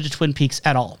anything related to Twin Peaks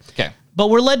at all. Okay.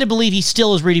 But we're led to believe he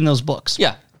still is reading those books.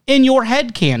 Yeah. In your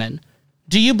head canon,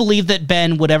 do you believe that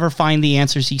Ben would ever find the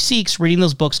answers he seeks reading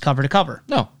those books cover to cover?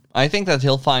 No. I think that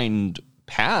he'll find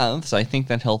paths. I think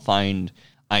that he'll find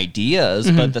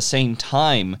ideas, but at the same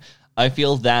time, I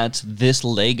feel that this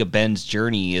leg of Ben's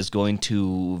journey is going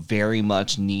to very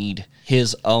much need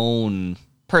his own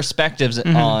perspectives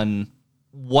on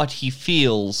what he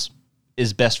feels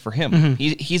is best for him.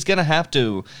 He's going to have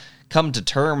to come to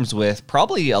terms with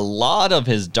probably a lot of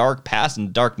his dark past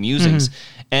and dark musings.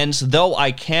 And though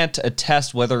I can't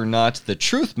attest whether or not the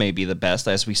truth may be the best,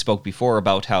 as we spoke before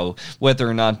about how whether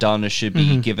or not Donna should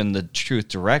be given the truth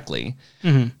directly,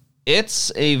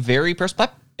 it's a very personal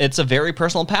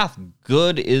path.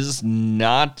 Good is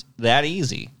not that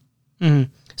easy.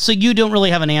 So you don't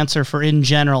really have an answer for, in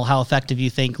general, how effective you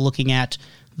think looking at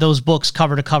those books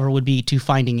cover to cover would be to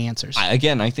finding answers. I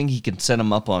think he can set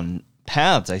them up on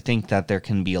paths. I think that there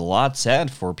can be a lot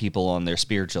said for people on their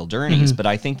spiritual journeys, but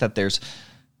I think that there's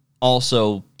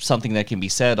also something that can be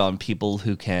said on people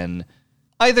who can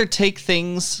either take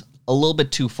things a little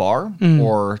bit too far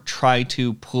or try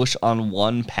to push on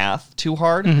one path too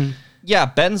hard. Yeah,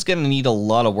 Ben's going to need a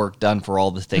lot of work done for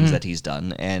all the things that he's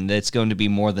done, and it's going to be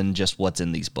more than just what's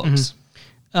in these books.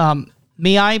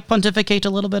 May I pontificate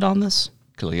a little bit on this?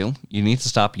 Khalil, you need to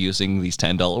stop using these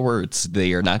 $10 words.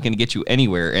 They are not going to get you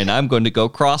anywhere, and I'm going to go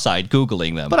cross-eyed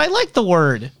Googling them. But I like the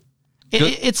word.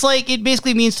 It's like, it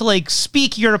basically means to like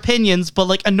speak your opinions, but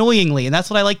like annoyingly, and that's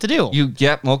what I like to do.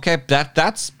 Okay,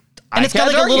 that's... And it's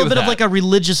got like a little bit of like a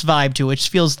religious vibe to it, which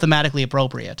feels thematically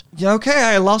appropriate. Yeah, okay,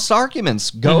 I lost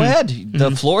arguments. Go ahead.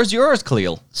 The floor is yours,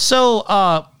 Khalil.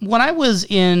 So when I was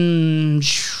in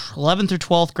 11th or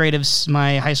 12th grade of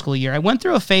my high school year, I went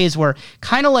through a phase where,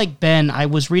 kind of like Ben, I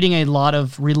was reading a lot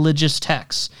of religious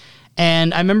texts.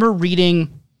 And I remember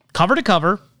reading cover to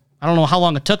cover, I don't know how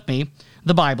long it took me,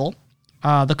 the Bible,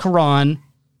 the Quran,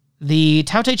 the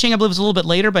Tao Te Ching, I believe, was a little bit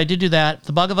later, but I did do that,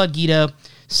 the Bhagavad Gita,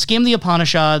 skimmed the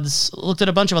Upanishads, looked at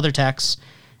a bunch of other texts,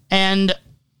 and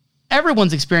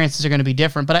everyone's experiences are going to be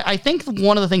different. But I think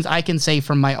one of the things I can say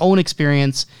from my own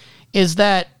experience is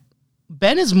that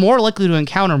Ben is more likely to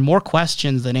encounter more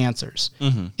questions than answers,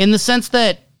 in the sense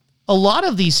that a lot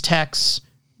of these texts,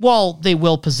 while they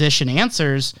will position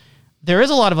answers, there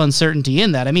is a lot of uncertainty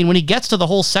in that. I mean, when he gets to the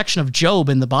whole section of Job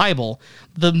in the Bible,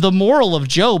 the moral of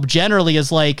Job generally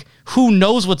is like, who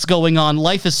knows what's going on?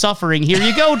 Life is suffering. Here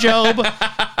you go, Job.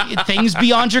 Things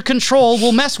beyond your control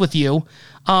will mess with you.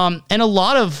 And a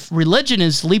lot of religion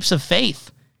is leaps of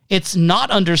faith. It's not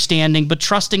understanding, but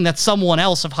trusting that someone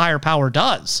else of higher power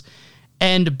does.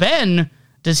 And Ben,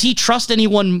 does he trust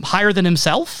anyone higher than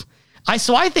himself?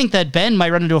 So I think that Ben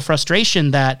might run into a frustration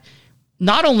that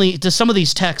not only do some of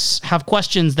these texts have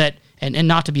questions that, and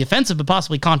not to be offensive, but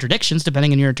possibly contradictions,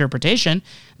 depending on your interpretation,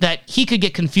 that he could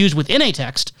get confused within a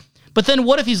text. But then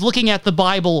what if he's looking at the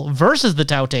Bible versus the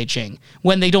Tao Te Ching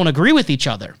when they don't agree with each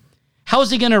other? How is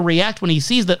he going to react when he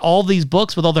sees that all these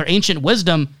books with all their ancient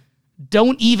wisdom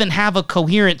don't even have a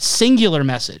coherent singular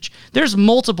message? There's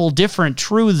multiple different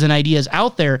truths and ideas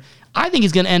out there. I think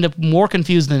he's going to end up more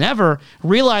confused than ever,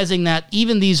 realizing that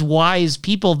even these wise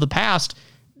people of the past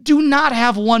do not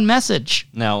have one message.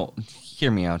 Now,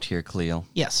 hear me out here, Khalil.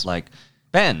 Yes. Like,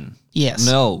 Ben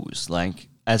knows, like,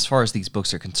 as far as these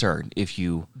books are concerned, if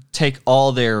you take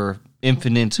all their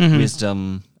infinite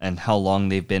wisdom and how long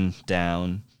they've been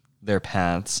down their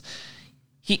paths,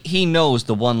 he knows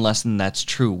the one lesson that's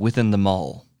true within them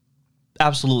all.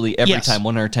 Absolutely every time,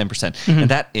 110%. And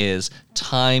that is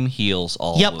time heals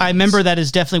all wounds. I remember that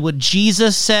is definitely what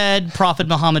Jesus said, Prophet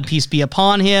Muhammad, peace be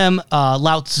upon him,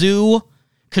 Lao Tzu,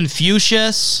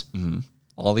 Confucius.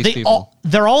 All these people.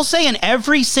 They're all saying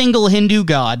every single Hindu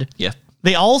god. Yeah.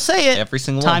 They all say it. Every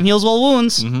single Time one. heals all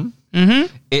wounds.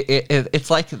 It's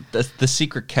like the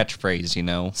secret catchphrase, you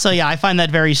know? So yeah, I find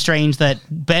that very strange that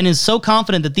Ben is so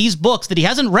confident that these books that he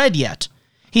hasn't read yet,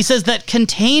 he says that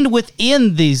contained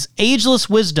within these ageless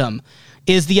wisdom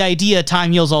is the idea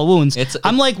time heals all wounds.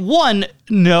 I'm like, one,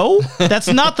 no, that's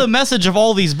not the message of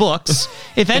all these books.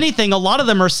 If anything, a lot of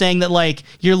them are saying that like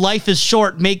your life is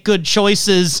short, make good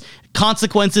choices,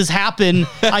 consequences happen.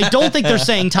 I don't think they're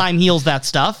saying time heals that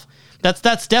stuff.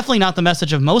 That's definitely not the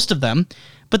message of most of them.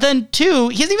 But then, two,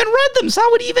 he hasn't even read them, so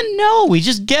how would he even know? He's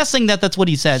just guessing that that's what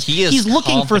he says. He's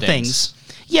looking for confident. things.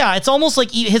 Yeah, it's almost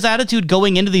like his attitude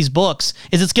going into these books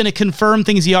is it's going to confirm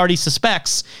things he already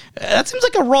suspects. That seems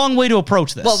like a wrong way to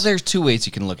approach this. Well, there's two ways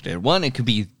you can look at it. One, it could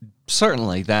be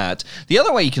certainly that. The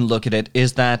other way you can look at it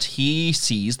is that he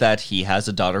sees that he has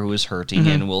a daughter who is hurting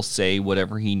and will say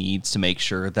whatever he needs to make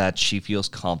sure that she feels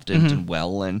confident and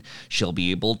well, and she'll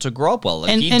be able to grow up well.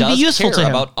 And he be does useful to care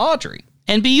him. about Audrey.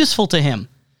 And be useful to him.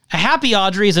 A happy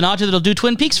Audrey is an Audrey that'll do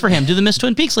Twin Peaks for him, do the Miss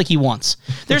Twin Peaks like he wants.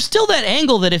 There's still that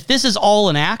angle that if this is all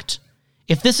an act,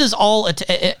 if this is all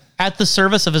at the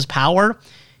service of his power,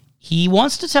 he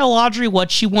wants to tell Audrey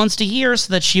what she wants to hear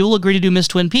so that she will agree to do Miss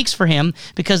Twin Peaks for him,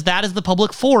 because that is the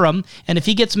public forum. And if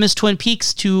he gets Miss Twin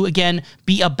Peaks to, again,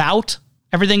 be about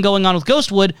everything going on with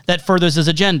Ghostwood, that furthers his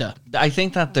agenda. I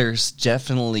think that there's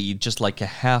definitely just like a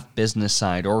half business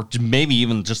side, or maybe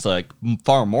even just like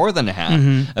far more than a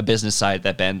half, a business side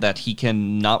that he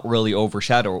can not really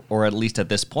overshadow, or at least at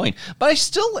this point. But I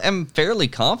still am fairly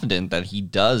confident that he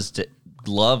does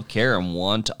love, care, and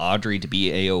want Audrey to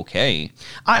be A-okay.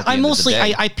 I mostly,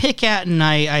 I pick at and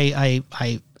I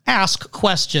ask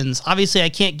questions. Obviously, I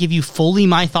can't give you fully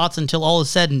my thoughts until all is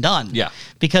said and done. Yeah.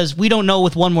 Because we don't know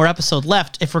with one more episode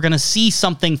left if we're going to see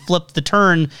something flip the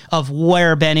turn of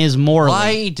where Ben is morally.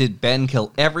 Why did Ben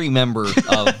kill every member of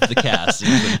the cast in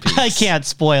Twin Peaks? I can't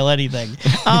spoil anything.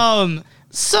 But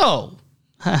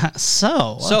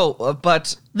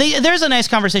there's a nice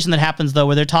conversation that happens, though,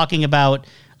 where they're talking about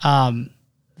the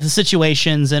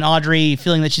situations and Audrey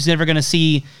feeling that she's never going to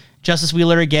see Justice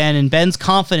Wheeler again, and Ben's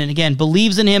confident, again,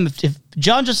 believes in him. If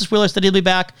John Justice Wheeler said he'll be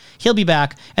back, he'll be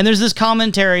back. And there's this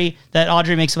commentary that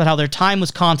Audrey makes about how their time was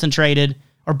concentrated,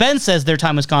 or Ben says their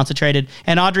time was concentrated,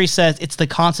 and Audrey says it's the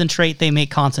concentrate they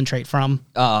make concentrate from.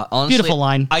 Honestly, beautiful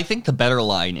line. I think the better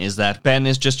line is that Ben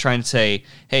is just trying to say,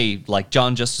 hey, like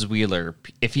John Justice Wheeler,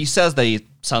 if he says that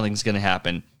something's going to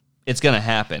happen, it's going to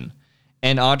happen.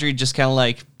 And Audrey just kind of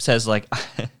like says like,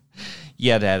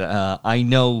 yeah, Dad, I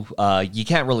know you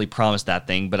can't really promise that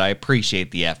thing, but I appreciate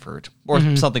the effort, or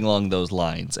something along those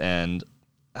lines. And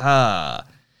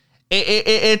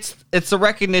it's the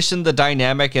recognition, the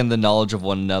dynamic, and the knowledge of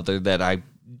one another that I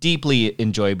deeply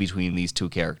enjoy between these two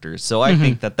characters. So I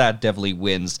think that definitely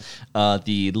wins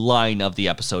the line of the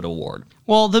episode award.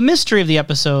 Well, the mystery of the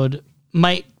episode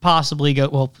might possibly go,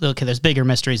 well, okay, there's bigger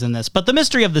mysteries than this, but the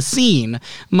mystery of the scene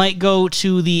might go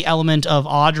to the element of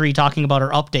Audrey talking about her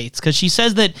updates, because she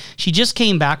says that she just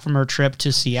came back from her trip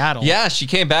to Seattle. Yeah, she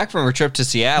came back from her trip to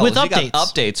Seattle. With she updates. got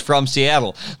updates from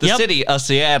Seattle, the city of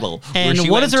Seattle. And where she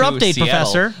what went is her to update, Seattle.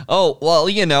 Professor? Oh, well,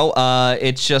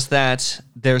 it's just that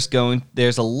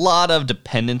there's a lot of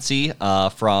dependency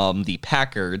from the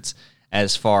Packards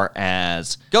as far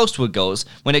as Ghostwood goes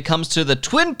when it comes to the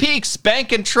Twin Peaks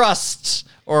Bank and Trust,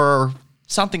 or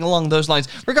something along those lines.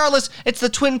 Regardless, it's the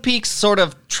Twin Peaks sort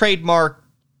of trademark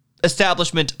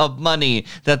establishment of money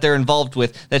that they're involved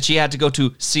with, that she had to go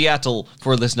to Seattle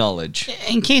for this knowledge.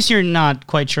 In case you're not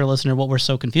quite sure, listener, what we're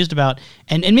so confused about,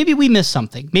 and maybe we missed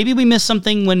something. Maybe we missed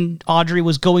something when Audrey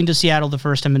was going to Seattle the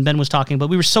first time and Ben was talking, but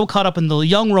we were so caught up in the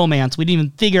young romance, we didn't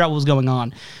even figure out what was going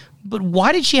on. But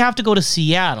why did she have to go to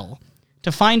Seattle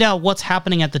to find out what's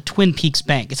happening at the Twin Peaks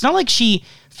Bank? It's not like she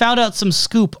found out some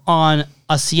scoop on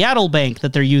a Seattle bank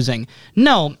that they're using.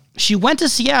 No, she went to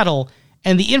Seattle,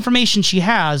 and the information she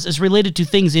has is related to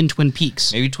things in Twin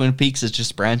Peaks. Maybe Twin Peaks is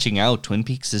just branching out. Twin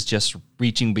Peaks is just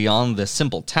reaching beyond the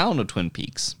simple town of Twin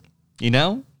Peaks. You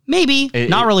know? Maybe.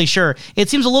 Not really sure. It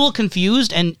seems a little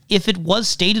confused, and if it was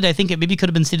stated, I think it maybe could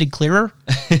have been stated clearer.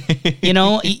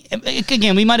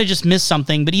 Again, we might have just missed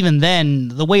something, but even then,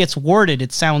 the way it's worded,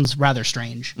 it sounds rather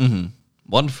strange.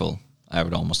 Wonderful, I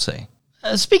would almost say.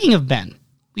 Speaking of Ben,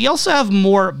 we also have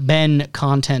more Ben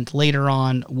content later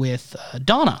on with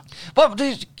Donna. But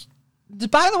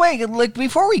by the way, like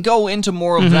before we go into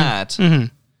more of that,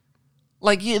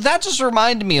 like that just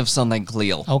reminded me of something,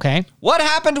 Cleo. Okay. What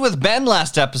happened with Ben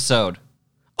last episode?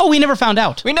 Oh, we never found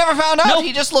out. We never found out. Nope.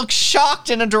 He just looked shocked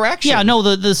in a direction. Yeah,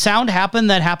 no, the sound happened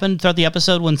throughout the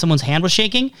episode when someone's hand was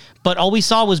shaking, but all we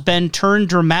saw was Ben turn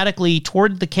dramatically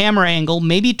toward the camera angle,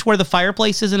 maybe to where the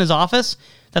fireplace is in his office.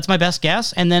 That's my best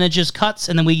guess. And then it just cuts,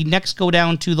 and then we next go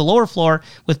down to the lower floor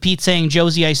with Pete saying,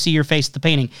 "Josie, I see your face at the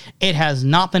painting." It has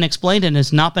not been explained and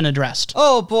has not been addressed.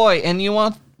 Oh, boy. And you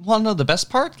want to know the best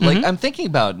part? Like, I'm thinking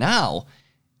about it now,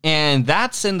 and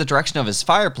that's in the direction of his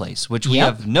fireplace, which we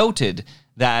have noted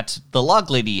that the log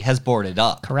lady has boarded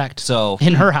up. Correct. So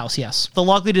in her house, yes. The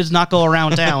log lady does not go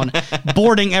around town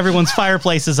boarding everyone's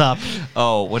fireplaces up.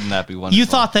 oh, wouldn't that be wonderful? You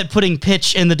thought that putting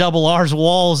pitch in the double R's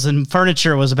walls and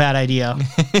furniture was a bad idea.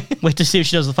 Wait to see if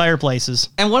she does the fireplaces.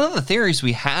 And one of the theories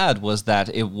we had was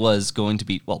that it was going to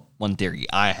be, well, one theory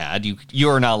I had. You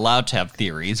are not allowed to have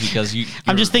theories because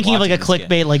I'm just thinking of like a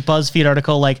clickbait, like BuzzFeed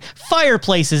article, like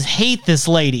fireplaces hate this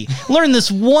lady. Learn this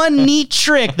one neat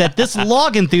trick that this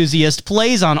log enthusiast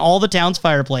plays on all the town's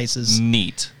fireplaces.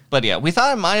 Neat. But yeah, we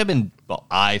thought it might have been, well,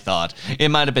 I thought it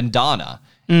might have been Donna.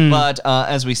 But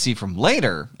as we see from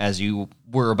later, as you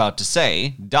were about to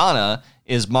say, Donna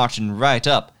is marching right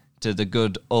up to the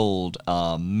good old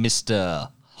Mr.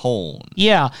 Hone.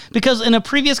 Yeah, because in a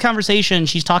previous conversation,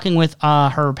 she's talking with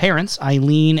her parents,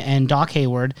 Eileen and Doc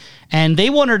Hayward, and they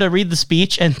want her to read the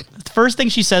speech. And the first thing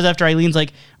she says after Eileen's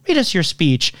like, read us your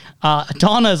speech,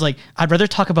 Donna is like, I'd rather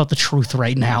talk about the truth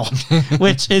right now,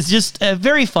 which is just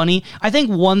very funny. I think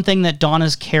one thing that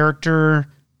Donna's character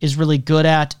is really good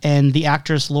at, and the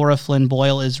actress Laura Flynn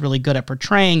Boyle is really good at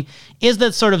portraying, is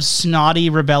that sort of snotty,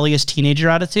 rebellious teenager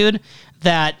attitude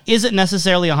that isn't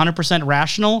necessarily 100%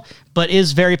 rational, but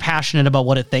is very passionate about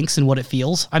what it thinks and what it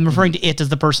feels. I'm referring to it as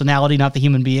the personality, not the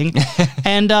human being.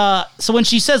 And so when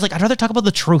she says, like, I'd rather talk about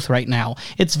the truth right now,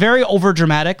 it's very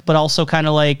overdramatic, but also kind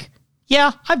of like,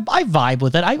 yeah, I vibe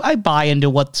with it. I buy into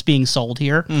what's being sold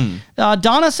here.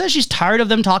 Donna says she's tired of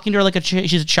them talking to her like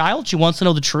she's a child. She wants to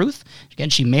know the truth. Again,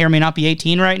 she may or may not be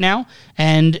 18 right now.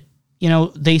 And, you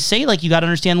know, they say, like, you got to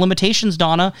understand limitations,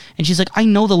 Donna. And she's like, I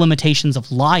know the limitations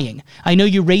of lying. I know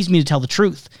you raised me to tell the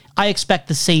truth. I expect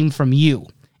the same from you.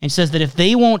 And says that if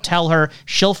they won't tell her,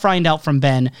 she'll find out from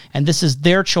Ben. And this is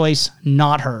their choice,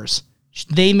 not hers.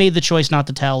 They made the choice not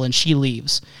to tell, and she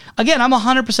leaves. Again, I'm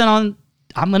 100% on...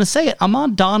 I'm going to say it. I'm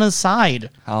on Donna's side.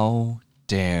 How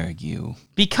dare you?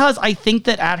 Because I think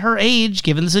that at her age,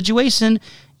 given the situation,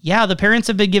 yeah, the parents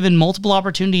have been given multiple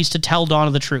opportunities to tell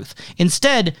Donna the truth.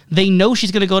 Instead, they know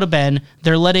she's going to go to Ben.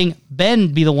 They're letting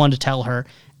Ben be the one to tell her.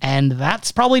 And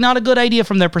that's probably not a good idea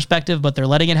from their perspective, but they're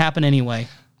letting it happen anyway.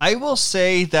 I will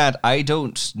say that I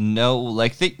don't know.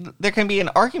 Like, there can be an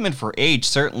argument for age,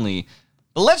 certainly.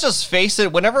 But let's just face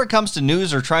it, whenever it comes to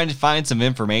news or trying to find some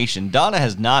information, Donna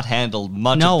has not handled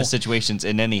much of the situations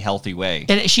in any healthy way.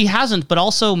 And she hasn't, but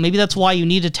also maybe that's why you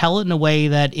need to tell it in a way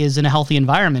that is in a healthy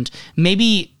environment.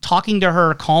 Maybe talking to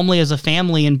her calmly as a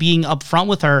family and being upfront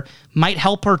with her might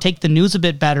help her take the news a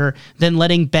bit better than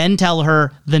letting Ben tell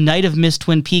her the night of Miss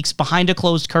Twin Peaks behind a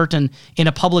closed curtain in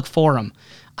a public forum.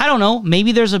 I don't know,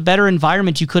 maybe there's a better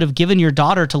environment you could have given your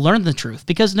daughter to learn the truth,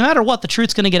 because no matter what, the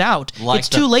truth's going to get out. It's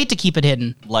too late to keep it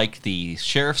hidden. Like the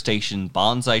sheriff station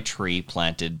bonsai tree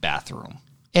planted bathroom.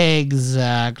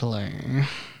 Exactly.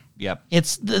 Yep.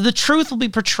 It's the truth will be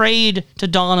portrayed to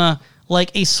Donna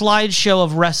like a slideshow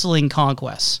of wrestling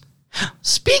conquests.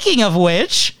 Speaking of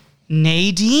which,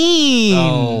 Nadine.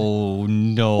 Oh,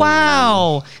 no.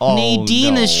 Wow. Oh,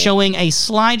 Nadine no. is showing a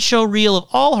slideshow reel of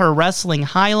all her wrestling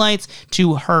highlights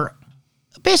to her,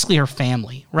 basically her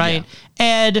family, right? Yeah.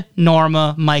 Ed,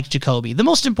 Norma, Mike Jacoby, the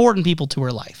most important people to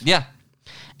her life. Yeah.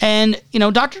 And, you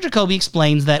know, Dr. Jacoby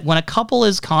explains that when a couple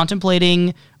is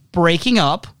contemplating breaking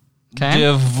up,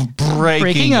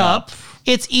 breaking up,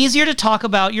 it's easier to talk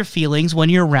about your feelings when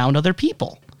you're around other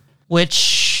people, which,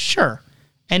 sure.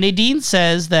 And Nadine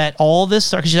says that all this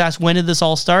started, because she asked, when did this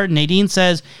all start? And Nadine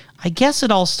says, I guess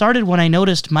it all started when I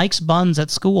noticed Mike's buns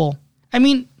at school. I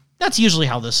mean, that's usually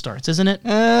how this starts, isn't it?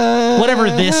 Whatever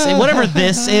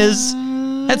this is,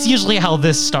 that's usually how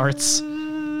this starts.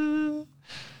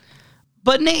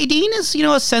 But Nadine is, you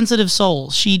know, a sensitive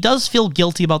soul. She does feel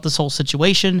guilty about this whole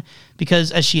situation because,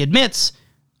 as she admits,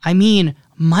 I mean,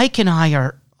 Mike and I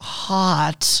are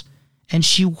hot, and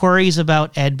she worries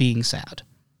about Ed being sad.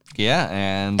 Yeah,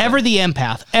 and... Ever the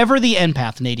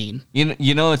empath, Nadine.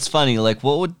 You know, it's funny, like,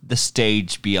 what would the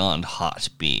stage beyond hot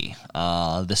be?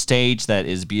 The stage that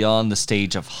is beyond the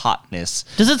stage of hotness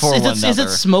Is it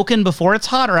smoking before it's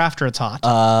hot or after it's hot?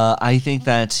 I think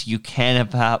that you can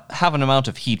have an amount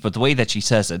of heat, but the way that she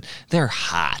says it, they're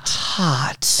hot.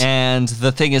 Hot. And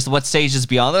the thing is, what stage is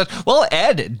beyond that? Well,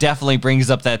 Ed definitely brings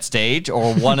up that stage,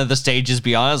 or one of the stages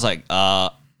beyond is like,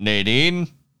 Nadine,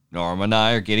 Norma and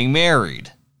I are getting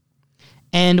married.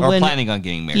 And or planning on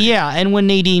getting married. Yeah, and when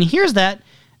Nadine hears that,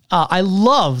 I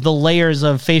love the layers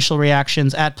of facial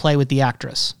reactions at play with the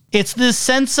actress. It's this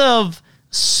sense of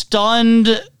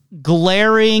stunned,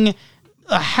 glaring,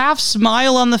 a half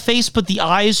smile on the face, but the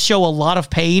eyes show a lot of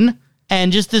pain,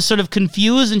 and just this sort of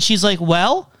confused, and she's like,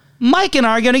 well, Mike and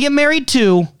I are going to get married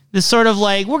too. This sort of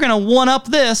like, we're going to one-up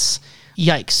this.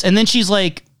 Yikes. And then she's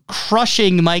like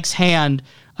crushing Mike's hand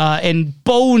and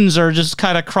bones are just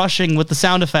kind of crushing with the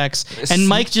sound effects. And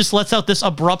Mike just lets out this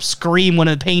abrupt scream when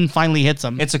the pain finally hits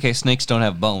him. It's okay. Snakes don't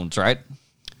have bones, right?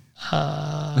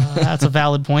 That's a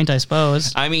valid point, I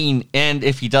suppose. I mean, and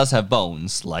if he does have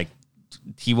bones, like,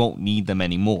 he won't need them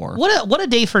anymore. What a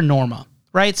day for Norma,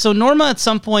 right? So Norma at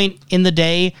some point in the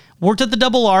day worked at the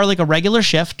Double R like a regular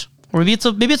shift, or maybe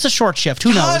it's a short shift. Who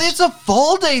knows? God, it's a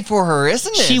full day for her,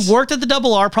 isn't it? She worked at the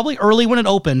Double R probably early when it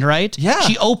opened, right? Yeah.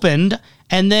 She opened,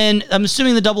 and then I'm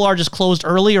assuming the Double R just closed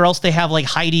early, or else they have like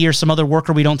Heidi or some other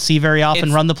worker we don't see very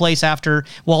often run the place after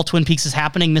while Twin Peaks is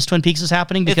happening, Miss Twin Peaks is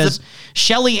happening, because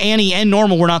Shelley, Annie, and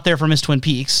Norma were not there for Miss Twin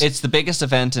Peaks. It's the biggest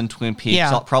event in Twin Peaks.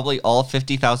 Yeah. Probably all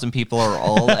 50,000 people are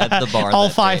all at the bar. All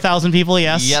 5,000 people,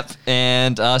 yes. Yep.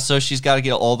 And so she's got to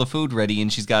get all the food ready,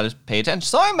 and she's got to pay attention.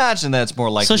 So I imagine that's more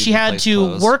likely. So she had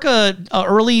to work a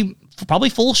early, probably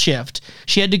full shift.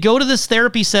 She had to go to this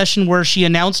therapy session where she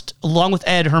announced, along with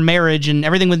Ed, her marriage and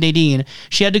everything with Nadine.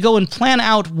 She had to go and plan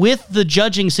out with the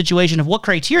judging situation of what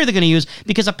criteria they're going to use,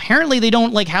 because apparently they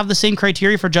don't like have the same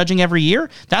criteria for judging every year.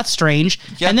 That's strange.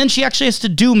 Yeah. And then she actually has to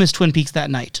do Miss Twin Peaks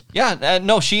that night. Yeah,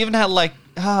 no, she even had like,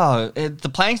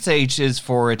 the plank stage is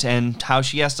for it, and how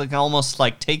she has to almost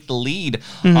like take the lead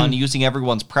on using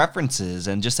everyone's preferences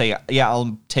and just say, yeah,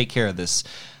 I'll take care of this.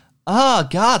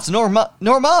 God, so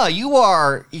Norma, you're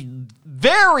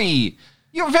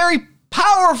very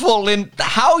powerful in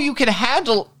how you can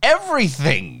handle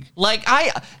everything. Like,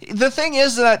 the thing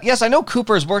is that, yes, I know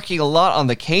Cooper's working a lot on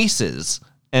the cases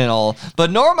and all,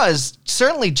 but Norma is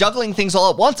certainly juggling things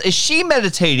all at once. Is she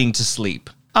meditating to sleep?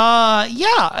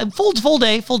 Yeah, full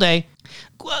day.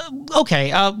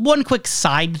 Okay, one quick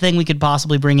side thing we could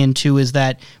possibly bring in too is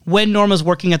that when Norma's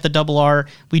working at the Double R,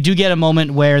 we do get a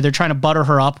moment where they're trying to butter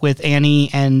her up with Annie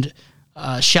and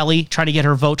Shelley, trying to get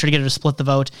her vote, trying to get her to split the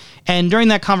vote. And during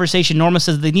that conversation, Norma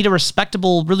says they need a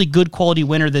respectable, really good quality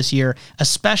winner this year,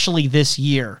 especially this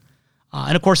year.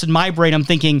 And of course, in my brain, I'm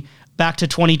thinking back to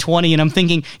 2020, and I'm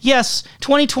thinking, yes,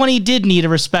 2020 did need a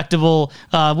respectable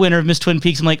winner of Miss Twin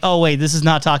Peaks. I'm like, oh, wait, this is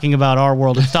not talking about our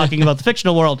world. It's talking about the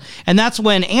fictional world. And that's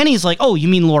when Annie's like, oh, you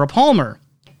mean Laura Palmer?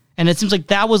 And it seems like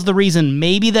that was the reason.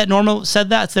 Maybe that Norma said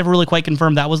that. It's never really quite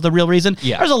confirmed that was the real reason.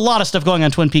 Yeah. There's a lot of stuff going on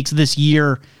Twin Peaks this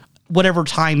year, whatever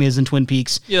time is in Twin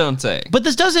Peaks. You don't say. But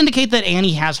this does indicate that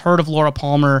Annie has heard of Laura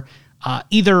Palmer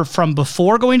either from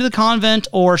before going to the convent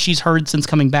or she's heard since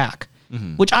coming back.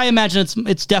 Which I imagine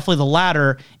it's definitely the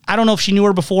latter. I don't know if she knew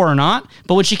her before or not,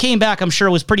 but when she came back, I'm sure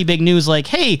it was pretty big news. Like,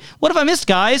 hey, what have I missed,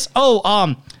 guys?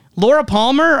 Oh, Laura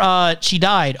Palmer, she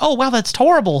died. Oh, wow, that's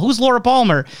horrible. Who's Laura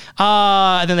Palmer?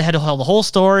 And then they had to tell the whole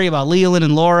story about Leland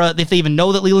and Laura. If they even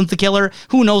know that Leland's the killer,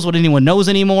 who knows what anyone knows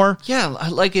anymore? Yeah,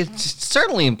 like it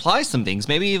certainly implies some things.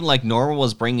 Maybe even like Norma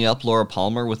was bringing up Laura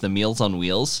Palmer with the Meals on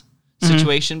Wheels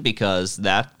situation, because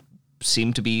that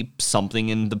seemed to be something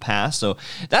in the past, so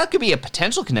that could be a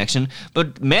potential connection.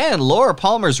 But man, Laura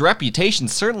Palmer's reputation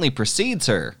certainly precedes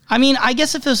her. I mean, I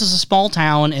guess if this is a small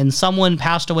town and someone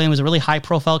passed away and was a really high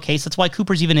profile case, that's why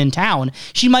Cooper's even in town.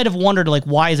 She might have wondered, like,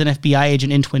 why is an FBI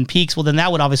agent in Twin Peaks? Well, then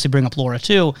that would obviously bring up Laura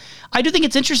too. I do think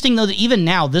it's interesting though that even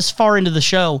now, this far into the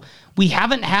show, we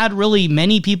haven't had really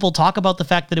many people talk about the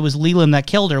fact that it was Leland that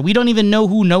killed her. We don't even know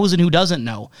who knows and who doesn't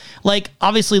know. Like,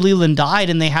 obviously Leland died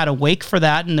and they had a wake for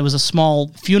that, and there was a small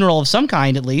funeral of some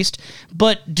kind at least.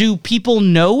 But do people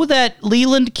know that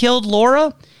Leland killed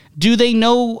Laura? Do they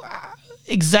know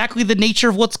exactly the nature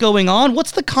of what's going on?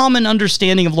 What's the common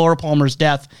understanding of Laura Palmer's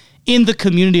death in the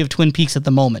community of Twin Peaks at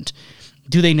the moment?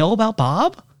 Do they know about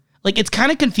Bob? Like, it's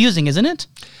kind of confusing, isn't it?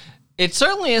 It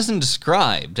certainly isn't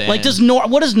described. Like,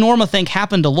 what does Norma think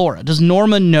happened to Laura? Does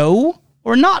Norma know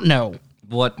or not know?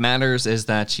 What matters is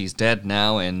that she's dead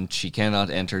now and she cannot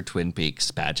enter Twin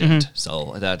Peaks pageant.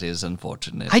 So that is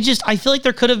unfortunate. I feel like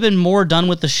there could have been more done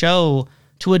with the show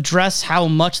to address how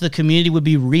much the community would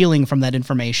be reeling from that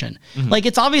information. Like,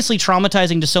 it's obviously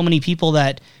traumatizing to so many people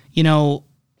that, you know,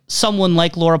 someone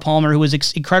like Laura Palmer, who was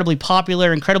incredibly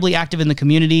popular, incredibly active in the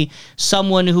community,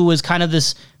 someone who was kind of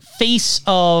this face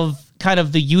of kind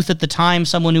of the youth at the time,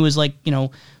 someone who was like, you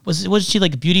know, was she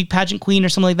like a beauty pageant queen or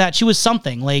something like that? She was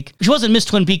something. Like, she wasn't Miss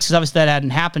Twin Peaks because obviously that hadn't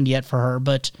happened yet for her,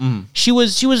 but she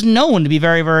was known to be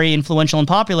very, very influential and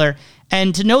popular.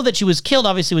 And to know that she was killed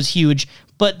obviously was huge,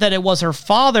 but that it was her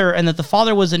father and that the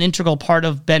father was an integral part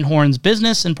of Ben Horn's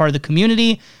business and part of the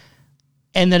community,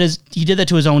 and that he did that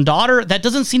to his own daughter, that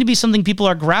doesn't seem to be something people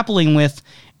are grappling with,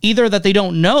 either that they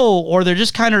don't know or they're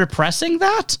just kind of repressing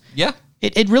that. Yeah.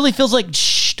 It really feels like,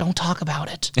 shh, don't talk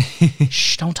about it.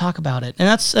 Shh, don't talk about it. And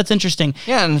that's interesting.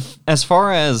 Yeah, and as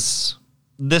far as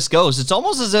this goes, it's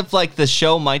almost as if like the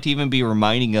show might even be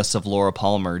reminding us of Laura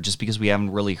Palmer just because we haven't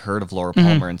really heard of Laura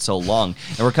Palmer in so long.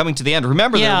 And we're coming to the end.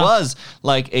 Remember, there was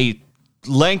like a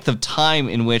length of time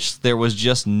in which there was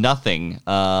just nothing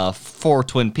for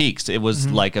Twin Peaks. It was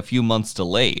like a few months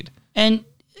delayed. And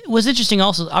it was interesting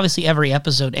also, obviously every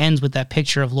episode ends with that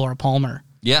picture of Laura Palmer.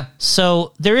 Yeah.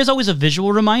 So there is always a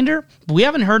visual reminder, but we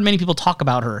haven't heard many people talk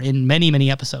about her in many,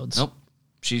 many episodes. Nope.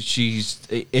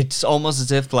 It's almost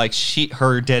as if like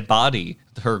her dead body,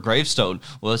 her gravestone,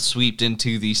 was swept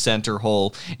into the center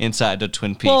hole inside of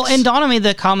Twin Peaks. Well, and Donna made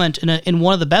that comment in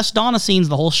one of the best Donna scenes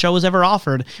the whole show has ever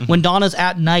offered, when Donna's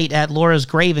at night at Laura's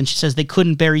grave and she says they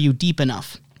couldn't bury you deep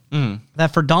enough.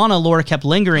 That for Donna, Laura kept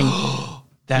lingering.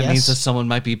 That means that someone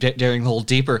might be daring the hole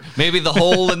deeper. Maybe the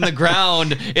hole in the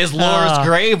ground is Laura's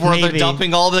grave where they're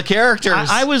dumping all the characters.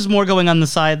 I was more going on the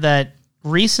side that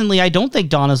recently, I don't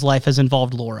think Donna's life has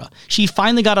involved Laura. She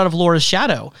finally got out of Laura's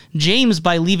shadow. James,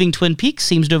 by leaving Twin Peaks,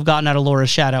 seems to have gotten out of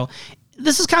Laura's shadow.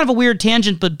 This is kind of a weird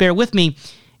tangent, but bear with me.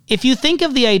 If you think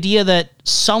of the idea that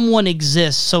someone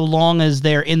exists so long as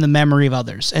they're in the memory of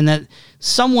others, and that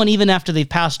someone, even after they've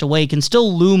passed away, can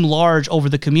still loom large over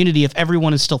the community if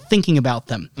everyone is still thinking about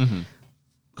them,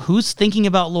 who's thinking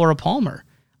about Laura Palmer?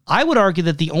 I would argue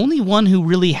that the only one who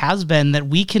really has been that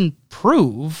we can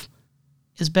prove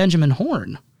is Benjamin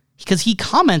Horne, because he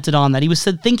commented on that. He was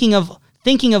said thinking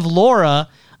of Laura,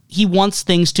 he wants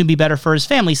things to be better for his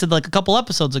family. He said like a couple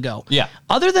episodes ago. Yeah.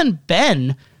 Other than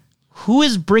Ben, who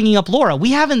is bringing up Laura?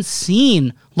 We haven't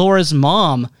seen Laura's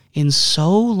mom in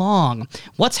so long.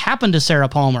 What's happened to Sarah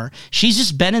Palmer? She's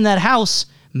just been in that house.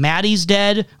 Maddie's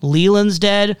dead. Leland's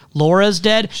dead. Laura's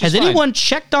dead. Has anyone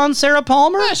checked on Sarah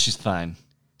Palmer? Yeah, she's fine.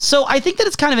 So I think that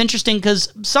it's kind of interesting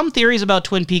because some theories about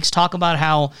Twin Peaks talk about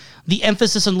how the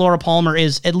emphasis on Laura Palmer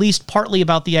is at least partly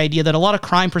about the idea that a lot of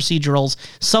crime procedurals,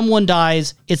 someone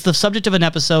dies, it's the subject of an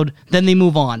episode, then they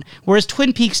move on. Whereas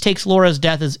Twin Peaks takes Laura's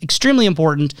death as extremely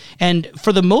important, and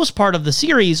for the most part of the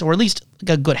series, or at least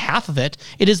a good half of it,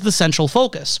 it is the central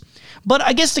focus. But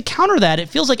I guess to counter that, it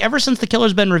feels like ever since the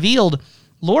killer's been revealed,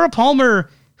 Laura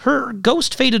Palmer, her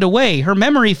ghost faded away, her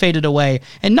memory faded away,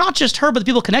 and not just her, but the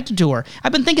people connected to her.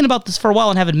 I've been thinking about this for a while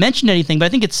and haven't mentioned anything, but I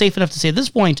think it's safe enough to say at this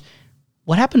point,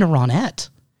 what happened to Ronette?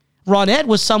 Ronette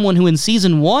was someone who in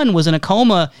season 1 was in a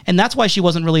coma, and that's why she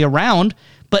wasn't really around,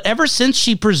 but ever since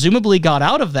she presumably got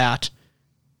out of that,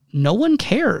 no one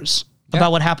cares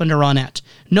about what happened to Ronette.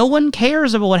 No one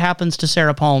cares about what happens to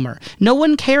Sarah Palmer. No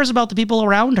one cares about the people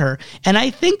around her. And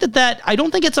I think that I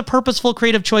don't think it's a purposeful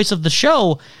creative choice of the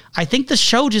show. I think the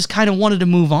show just kind of wanted to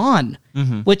move on,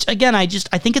 which again, I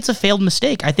think it's a failed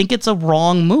mistake. I think it's a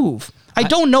wrong move. I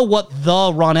don't know what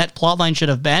the Ronette plotline should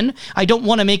have been. I don't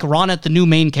want to make Ronette the new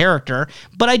main character,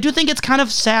 but I do think it's kind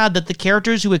of sad that the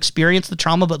characters who experience the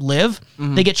trauma but live,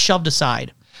 they get shoved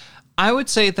aside. I would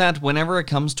say that whenever it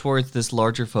comes towards this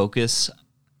larger focus,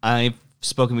 I've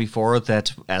spoken before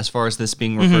that as far as this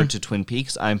being referred to Twin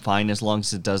Peaks, I'm fine as long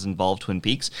as it does involve Twin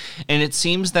Peaks. And it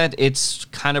seems that it's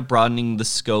kind of broadening the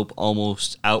scope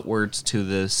almost outwards to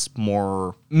this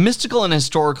more mystical and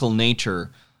historical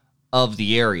nature of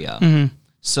the area.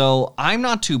 So I'm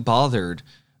not too bothered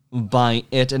by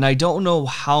it, and I don't know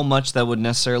how much that would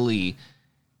necessarily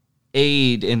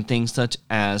aid in things such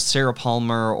as Sarah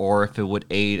Palmer, or if it would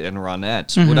aid in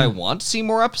Ronette. Would I want to see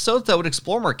more episodes that would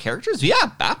explore more characters?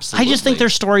 Yeah, absolutely. I just think their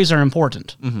stories are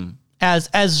important.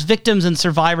 As victims and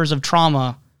survivors of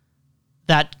trauma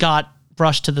that got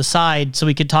brushed to the side, so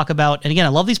we could talk about, and again, I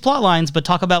love these plot lines, but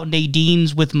talk about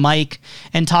Nadine's with Mike,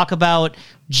 and talk about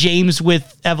James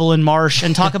with Evelyn Marsh,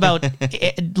 and talk about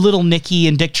little Nicky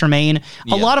and Dick Tremaine.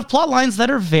 A lot of plot lines that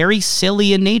are very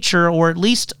silly in nature, or at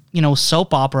least,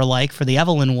 soap opera-like for the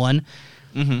Evelyn one.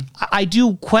 I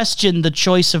do question the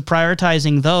choice of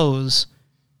prioritizing those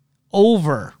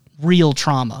over real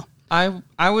trauma.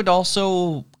 I would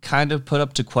also kind of put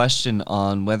up to question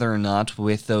on whether or not,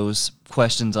 with those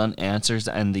questions unanswered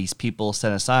and these people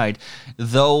set aside,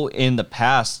 though in the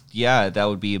past, that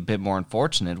would be a bit more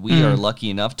unfortunate. We are lucky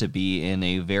enough to be in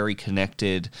a very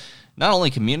connected, not only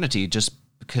community, just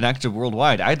connected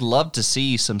worldwide. I'd love to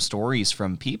see some stories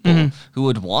from people who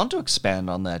would want to expand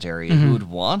on that area, who would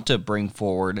want to bring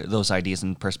forward those ideas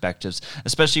and perspectives,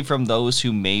 especially from those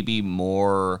who may be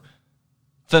more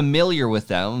familiar with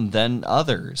them than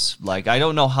others. Like, I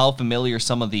don't know how familiar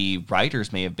some of the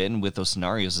writers may have been with those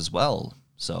scenarios as well.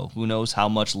 So who knows how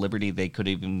much liberty they could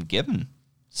have even given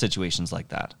situations like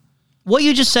that. what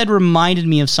you just said reminded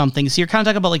me of something. So you're kind of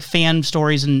talking about like fan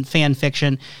stories and fan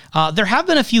fiction. There have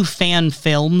been a few fan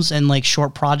films and like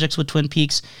short projects with Twin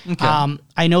Peaks. Okay.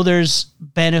 I know there's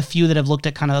been a few that have looked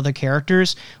at kind of other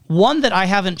characters. One that I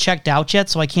haven't checked out yet,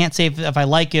 so I can't say if I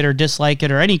like it or dislike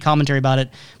it or any commentary about it.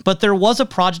 But there was a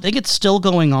project, I think it's still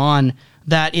going on,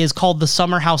 that is called The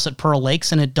Summer House at Pearl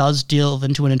Lakes, and it does delve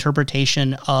into an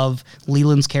interpretation of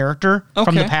Leland's character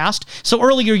from the past. So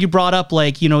earlier you brought up,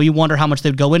 like, you know, you wonder how much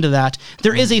they'd go into that.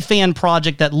 There is a fan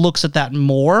project that looks at that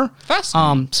more.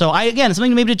 Fascinating. So again,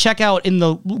 something maybe to check out in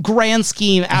the grand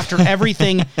scheme after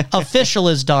everything official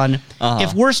is done.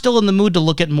 If we're still in the mood to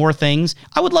look at more things,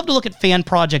 I would love to look at fan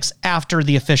projects after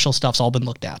the official stuff's all been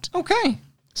looked at. Okay.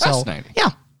 So, Fascinating. yeah.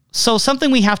 So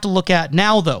something we have to look at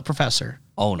now, though, Professor.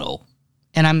 Oh, no.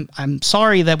 And I'm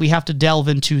sorry that we have to delve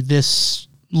into this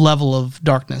level of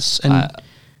darkness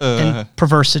and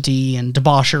perversity and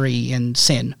debauchery and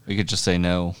sin. We could just say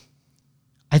no.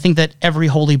 I think that every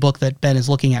holy book that Ben is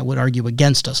looking at would argue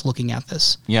against us looking at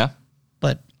this. Yeah?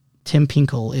 But Tim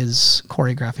Pinkle is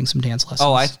choreographing some dance lessons.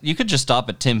 Oh, you could just stop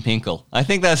at Tim Pinkle. I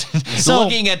think that's So-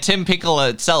 looking at Tim Pinkle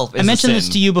itself is I mentioned a this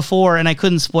sin. to you before, and I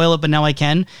couldn't spoil it, but now I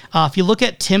can. If you look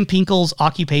at Tim Pinkle's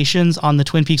occupations on the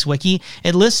Twin Peaks wiki,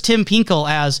 it lists Tim Pinkle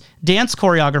as dance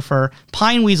choreographer,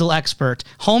 pine weasel expert,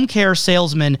 home care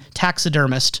salesman,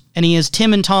 taxidermist, and he is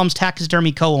Tim and Tom's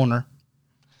taxidermy co-owner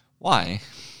Why?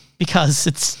 because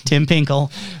it's Tim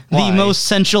Pinkle, Why? the most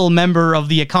central member of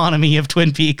the economy of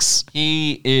Twin Peaks.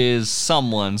 He is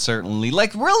someone, certainly.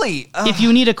 Like, really? If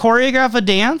you need to choreograph a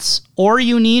dance or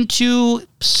you need to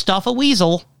stuff a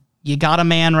weasel, you got a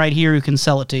man right here who can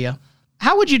sell it to you.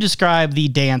 How would you describe the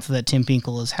dance that Tim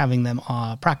Pinkle is having them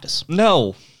practice?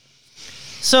 No.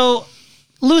 So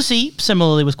Lucy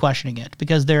similarly was questioning it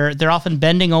because they're often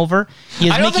bending over.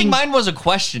 I don't think mine was a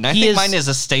question. I think mine is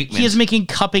a statement. He is making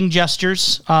cupping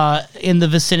gestures in the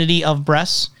vicinity of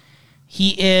breasts.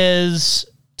 He is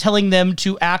telling them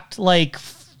to act like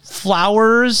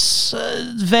flowers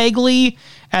vaguely,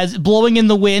 as blowing in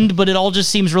the wind, but it all just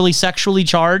seems really sexually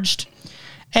charged.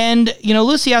 And, you know,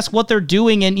 Lucy asks what they're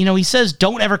doing, and, you know, he says,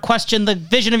 "Don't ever question the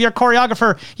vision of your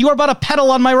choreographer. You are but a petal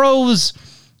on my rose."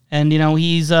 And, you know,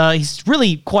 he's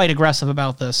really quite aggressive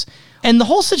about this. And the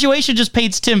whole situation just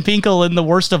paints Tim Pinkle in the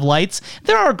worst of lights.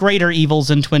 There are greater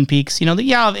evils in Twin Peaks. You know,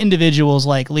 you have individuals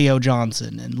like Leo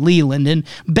Johnson and Leland and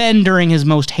Ben during his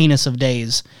most heinous of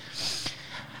days.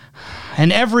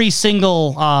 And every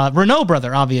single Renault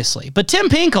brother, obviously. But Tim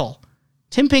Pinkle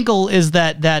is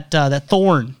that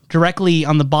thorn directly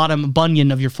on the bottom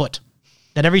bunion of your foot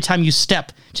that every time you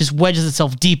step just wedges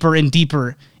itself deeper and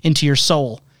deeper into your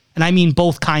soul. And I mean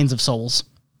both kinds of souls,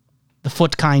 the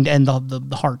foot kind and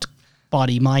the heart,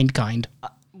 body, mind kind.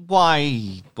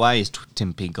 Why is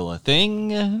Tim Pinkle a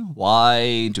thing?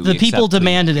 Why do The people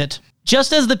demanded it.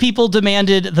 Just as the people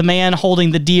demanded the man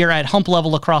holding the deer at hump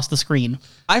level across the screen.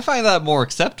 I find that more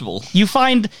acceptable. You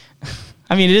find...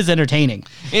 I mean, it is entertaining.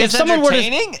 It's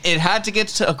entertaining. It had to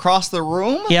get across the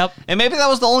room. Yep. And maybe that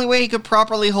was the only way he could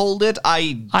properly hold it.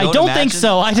 I don't think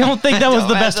so. I don't think that was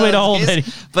the best way to hold it.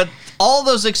 But all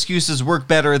those excuses work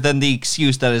better than the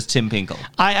excuse that is Tim Pinkle.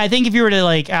 I think if you were to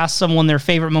like ask someone their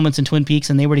favorite moments in Twin Peaks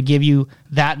and they were to give you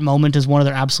that moment as one of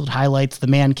their absolute highlights, the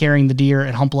man carrying the deer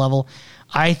at hump level,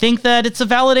 I think that it's a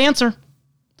valid answer.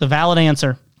 It's a valid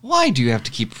answer. Why do you have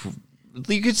to keep...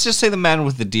 You could just say the man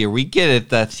with the deer. We get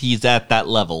it that he's at that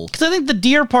level. Because I think the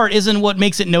deer part isn't what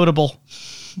makes it notable.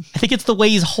 I think it's the way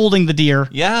he's holding the deer.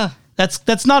 Yeah.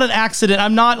 That's not an accident.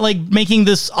 I'm not like making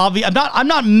this obvious. I'm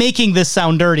not making this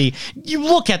sound dirty. You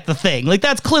look at the thing. Like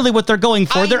that's clearly what they're going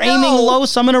for. They're aiming low,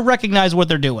 so I'm going to recognize what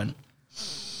they're doing.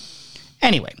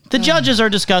 Anyway, the judges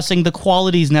are discussing the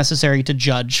qualities necessary to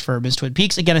judge for Miss Twin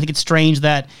Peaks. Again, I think it's strange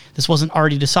that this wasn't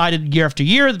already decided year after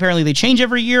year. Apparently, they change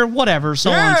every year, whatever,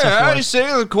 so on and so forth. I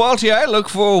say the quality I look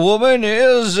for a woman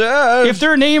is... if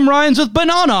their name rhymes with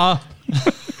banana.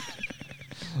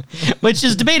 Which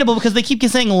is debatable because they keep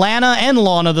saying Lana and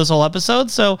Lana this whole episode,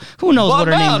 so who knows what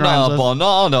her name rhymes with.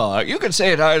 Banana. You can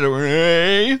say it either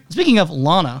way. Speaking of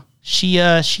Lana... She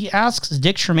asks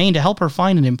Dick Tremaine to help her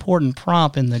find an important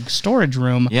prop in the storage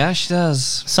room. Yeah, she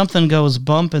does. Something goes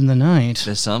bump in the night.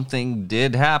 Something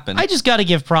did happen. I just got to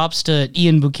give props to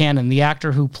Ian Buchanan, the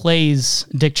actor who plays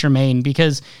Dick Tremaine,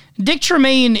 because Dick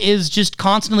Tremaine is just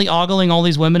constantly ogling all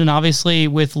these women, and obviously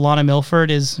with Lana Milford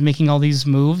is making all these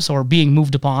moves or being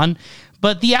moved upon.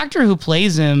 But the actor who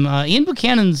plays him, Ian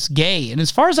Buchanan's gay, and as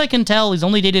far as I can tell, he's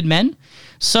only dated men.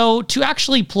 So to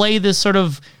actually play this sort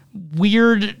of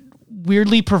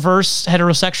weirdly perverse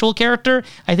heterosexual character,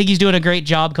 I think he's doing a great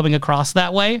job coming across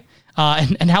that way.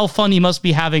 And how fun he must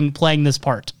be having playing this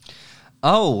part.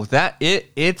 Oh,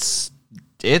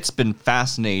 it's been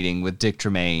fascinating with Dick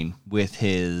Tremaine with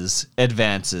his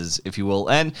advances, if you will,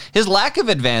 and his lack of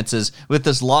advances with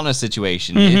this Lana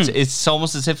situation. It's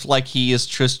almost as if like he is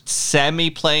just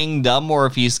semi-playing dumb, or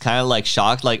if he's kind of like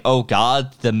shocked, like, oh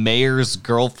God, the mayor's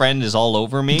girlfriend is all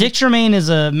over me. Dick Tremaine is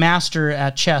a master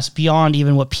at chess beyond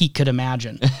even what Pete could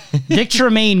imagine. Dick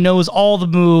Tremaine knows all the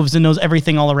moves and knows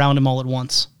everything all around him all at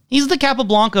once. He's the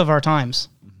Capablanca of our times.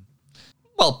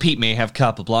 Well, Pete may have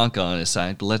Capablanca on his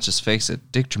side, but let's just face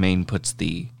it, Dick Tremaine puts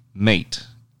the mate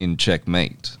in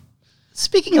checkmate.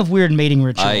 Speaking of weird mating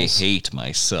rituals, I hate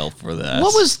myself for that.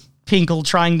 what was Pinkle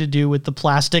trying to do with the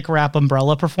plastic wrap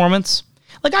umbrella performance?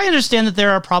 Like, I understand that there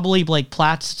are probably like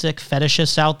plastic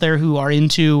fetishists out there who are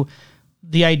into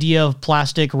the idea of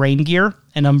plastic rain gear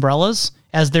and umbrellas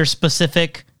as their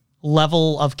specific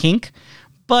level of kink,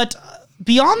 but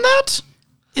beyond that,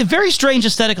 a very strange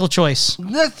aesthetical choice.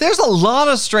 There's a lot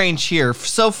of strange here.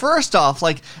 So first off,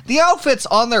 like, the outfits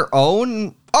on their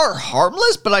own are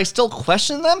harmless, but I still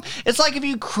question them. It's like if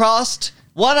you crossed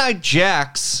One-Eyed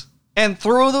Jacks and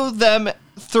threw them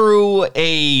through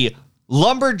a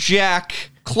lumberjack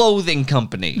clothing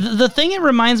company. The thing it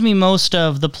reminds me most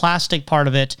of, the plastic part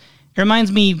of it, it reminds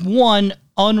me, one,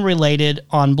 unrelated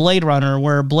on Blade Runner,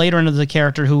 where Blade Runner is a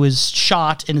character who is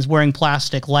shot and is wearing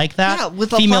plastic like that. Yeah,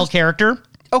 with a female character.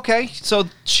 Okay, so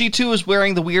she too is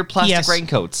wearing the weird plastic Yes.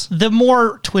 raincoats. The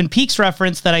more Twin Peaks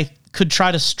reference that I could try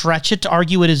to stretch it to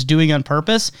argue it is doing on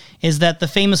purpose is that the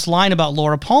famous line about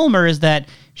Laura Palmer is that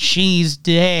she's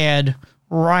dead,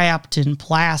 wrapped in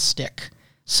plastic.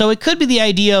 So it could be the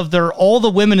idea of all the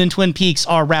women in Twin Peaks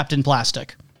are wrapped in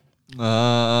plastic.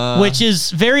 Which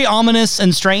is very ominous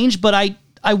and strange, but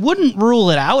I wouldn't rule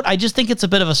it out. I just think it's a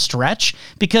bit of a stretch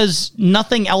because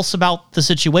nothing else about the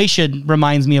situation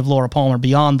reminds me of Laura Palmer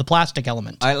beyond the plastic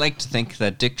element. I like to think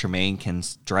that Dick Tremaine can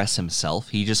dress himself.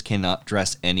 He just cannot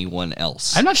dress anyone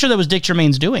else. I'm not sure that was Dick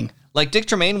Tremaine's doing. Like, Dick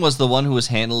Tremaine was the one who was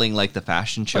handling, like, the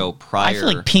fashion show prior. I feel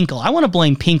like Pinkle. I want to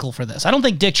blame Pinkle for this. I don't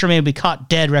think Dick Tremaine would be caught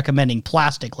dead recommending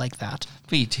plastic like that.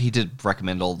 He did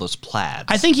recommend all those plaids.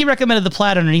 I think he recommended the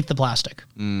plaid underneath the plastic.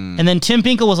 And then Tim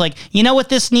Pinkle was like, you know what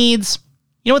this needs?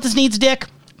 You know what this needs, Dick?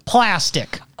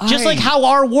 Plastic. Just like how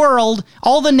our world,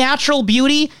 all the natural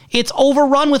beauty, it's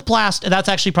overrun with plastic. That's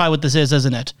actually probably what this is,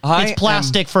 isn't it? It's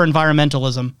plastic for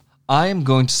environmentalism. I am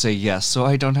going to say yes, so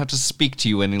I don't have to speak to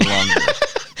you any longer.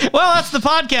 Well, that's the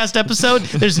podcast episode.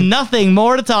 There's nothing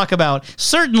more to talk about.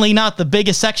 Certainly not the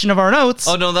biggest section of our notes.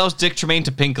 Oh, no, that was Dick Tremaine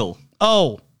to Pinkle.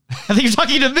 Oh, I think you're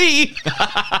talking to me.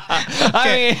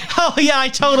 Okay. Oh, yeah, I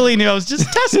totally knew. I was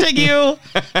just testing you.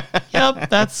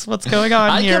 Yep, that's what's going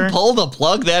on here. I can pull the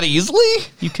plug that easily?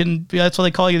 You can. That's why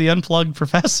they call you the unplugged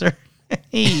professor.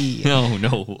 Hey.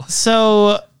 No.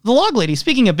 So the log lady,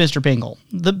 speaking of Mr. Pinkle,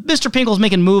 Mr. Pinkle's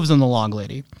making moves on the log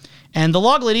lady. And the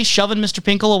log lady's shoving Mr.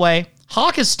 Pinkle away.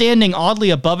 Hawk is standing oddly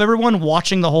above everyone,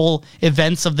 watching the whole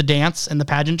events of the dance and the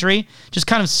pageantry, just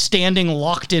kind of standing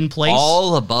locked in place.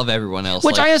 All above everyone else.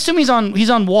 Which I assume he's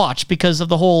on watch because of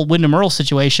the whole Windham Earle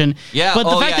situation. Yeah, but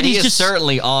the fact that he he's is just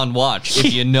certainly on watch,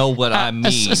 if you know what I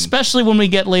mean. Especially when we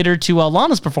get later to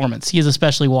Lana's performance. He is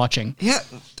especially watching. Yeah.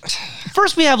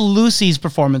 First, we have Lucy's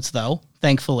performance, though,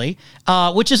 thankfully,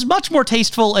 which is much more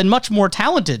tasteful and much more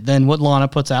talented than what Lana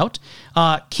puts out.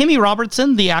 Kimmy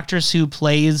Robertson, the actress who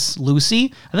plays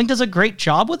Lucy, I think does a great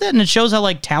job with it, and it shows how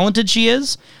talented she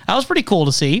is. That was pretty cool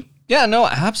to see. Yeah, no,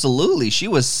 absolutely. She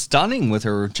was stunning with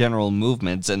her general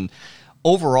movements, and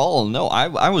overall, no,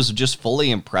 I was just fully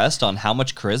impressed on how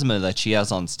much charisma that she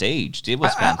has on stage. It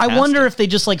was fantastic. I wonder if they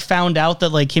just found out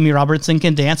that Kimmy Robertson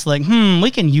can dance,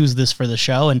 we can use this for the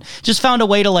show, and just found a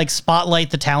way to spotlight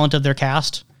the talent of their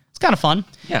cast. It's kind of fun.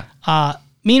 Yeah.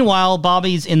 Meanwhile,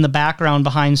 Bobby's in the background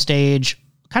behind stage,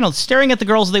 kind of staring at the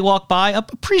girls as they walk by,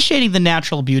 appreciating the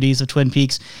natural beauties of Twin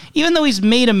Peaks. Even though he's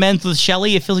made amends with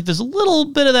Shelley, it feels like there's a little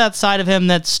bit of that side of him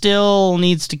that still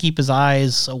needs to keep his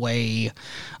eyes away.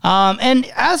 And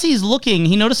as he's looking,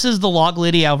 he notices the log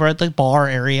lady over at the bar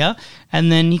area,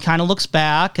 and then he kind of looks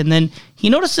back, and then he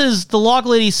notices the log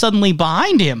lady suddenly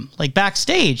behind him,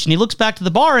 backstage, and he looks back to the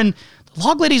bar, and the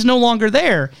log lady's no longer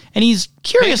there, and he's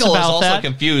curious Pinkle about that. is also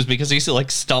confused because he's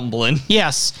stumbling.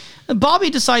 Yes. Bobby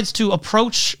decides to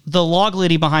approach the log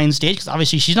lady behind stage, because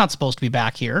obviously she's not supposed to be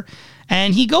back here,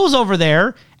 and he goes over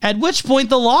there, at which point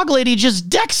the log lady just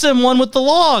decks him one with the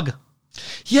log.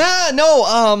 Yeah,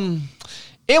 no,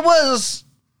 it was...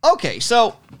 Okay,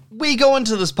 so we go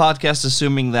into this podcast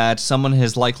assuming that someone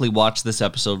has likely watched this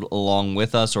episode along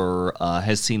with us or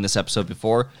has seen this episode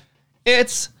before.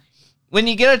 It's... When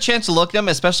you get a chance to look at him,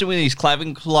 especially when he's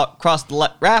climbing across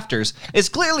the rafters, it's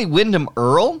clearly Windham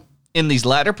Earle. in these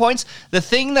latter points. The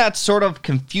thing that sort of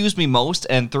confused me most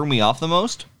and threw me off the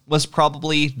most was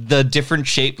probably the different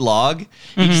shaped log.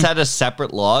 He just had a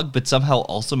separate log, but somehow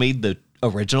also made the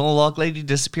original log lady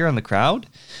disappear on the crowd.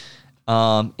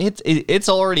 It's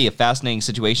already a fascinating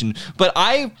situation, but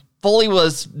I fully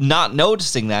was not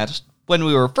noticing that when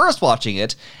we were first watching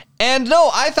it. And no,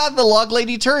 I thought the log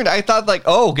lady turned. I thought like,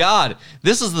 oh God,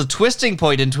 this is the twisting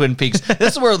point in Twin Peaks.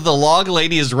 This is where the log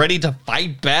lady is ready to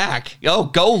fight back. Oh,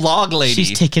 go log lady.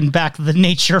 She's taken back the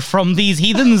nature from these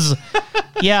heathens.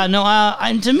 Yeah, no,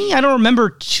 and to me, I don't remember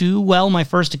too well my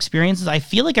first experiences. I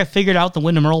feel like I figured out the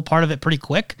Windham Earle part of it pretty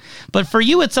quick. But for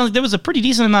you, it sounds like there was a pretty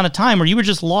decent amount of time where you were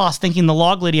just lost thinking the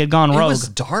log lady had gone rogue. It was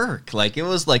dark. Like, it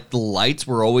was like the lights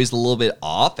were always a little bit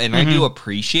off, and I do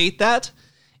appreciate that.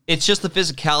 It's just the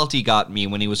physicality got me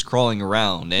when he was crawling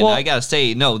around. And I gotta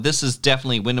say, no, this is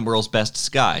definitely Windham Earle's best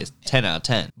disguise. 10 out of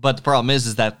 10. But the problem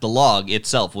is that the log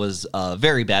itself was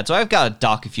very bad. So I've got to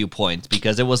dock a few points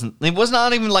because it was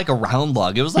not even like a round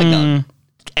log. It was like a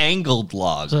angled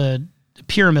log. It's a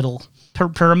pyramidal.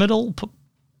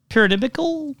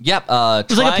 Pyramidical? Yep.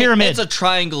 It's like a pyramid. It's a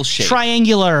triangle shape.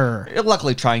 Triangular.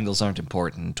 Luckily, triangles aren't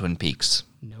important in Twin Peaks.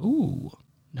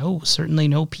 No, certainly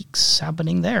no peaks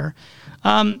happening there.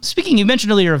 Speaking, you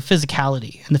mentioned earlier of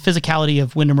physicality and the physicality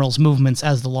of Windham Earle's movements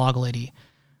as the log lady.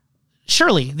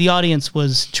 Surely the audience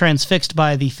was transfixed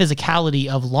by the physicality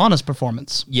of Lana's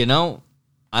performance. You know,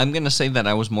 I'm going to say that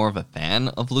I was more of a fan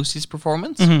of Lucy's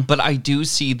performance, but I do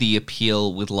see the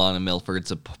appeal with Lana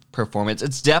Milford's performance.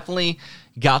 It's definitely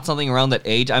got something around that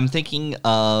age. I'm thinking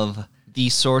of the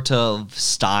sort of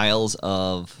styles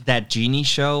of that Genie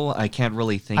show. I can't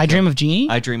really think I Dream of Jeannie?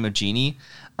 I Dream of Jeannie.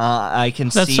 I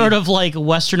can see... That's sort of like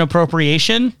Western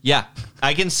appropriation? Yeah.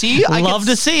 I can see... Love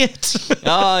to see it.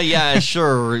 Oh, yeah,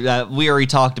 sure. We already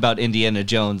talked about Indiana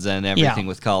Jones and everything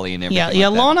with Collie and everything. Yeah,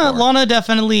 Lana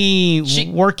definitely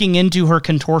working into her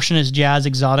contortionist jazz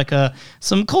exotica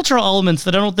some cultural elements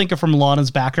that I don't think are from Lana's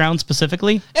background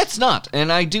specifically. It's not.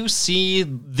 And I do see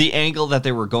the angle that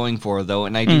they were going for, though.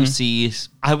 And I do see,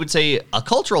 I would say, a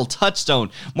cultural touchstone,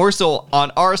 more so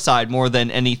on our side more than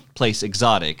any place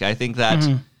exotic. I think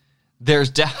that...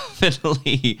 There's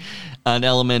definitely an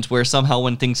element where somehow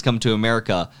when things come to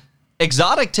America,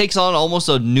 exotic takes on almost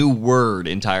a new word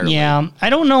entirely. Yeah,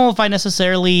 I don't know if I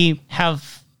necessarily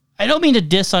have... I don't mean to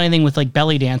diss on anything with like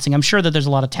belly dancing. I'm sure that there's a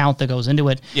lot of talent that goes into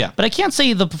it. Yeah. But I can't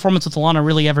say the performance with Lana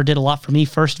really ever did a lot for me,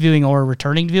 first viewing or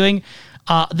returning viewing.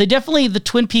 The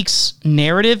Twin Peaks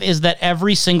narrative is that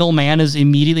every single man is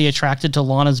immediately attracted to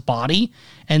Lana's body,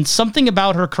 and something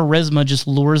about her charisma just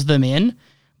lures them in.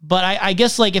 But I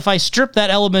guess, like, if I strip that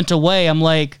element away, I'm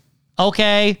like,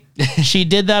 okay, she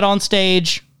did that on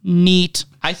stage. Neat.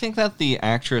 I think that the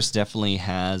actress definitely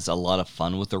has a lot of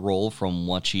fun with the role from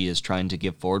what she is trying to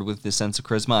give forward with this sense of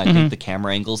charisma. I think the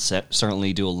camera angles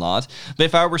certainly do a lot. But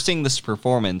if I were seeing this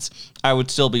performance, I would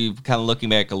still be kind of looking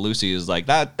back at Lucy as like,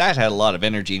 that had a lot of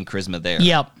energy and charisma there.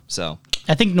 Yep. So...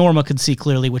 I think Norma could see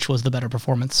clearly which was the better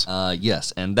performance.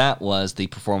 Yes, and that was the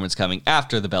performance coming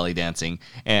after the belly dancing,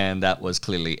 and that was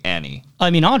clearly Annie. I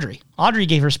mean, Audrey. Audrey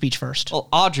gave her speech first. Well,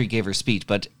 Audrey gave her speech,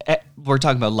 but we're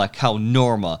talking about like how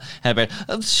Norma had been.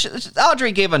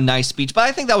 Audrey gave a nice speech, but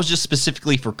I think that was just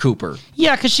specifically for Cooper.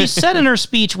 Yeah, because she said in her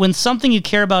speech, when something you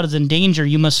care about is in danger,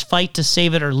 you must fight to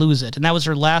save it or lose it. And that was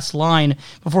her last line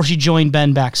before she joined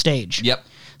Ben backstage. Yep.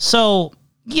 So,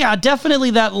 yeah, definitely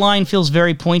that line feels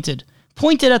very pointed.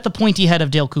 Pointed at the pointy head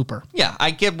of Dale Cooper. Yeah, I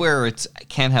get where it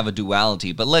can't have a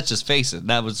duality, but let's just face it.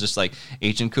 That was just like,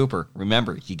 Agent Cooper,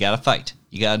 remember, you gotta fight.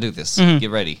 You gotta do this.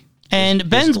 Get ready. And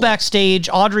Ben's backstage,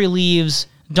 Audrey leaves,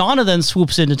 Donna then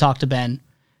swoops in to talk to Ben.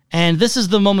 And this is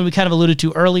the moment we kind of alluded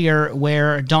to earlier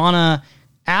where Donna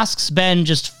asks Ben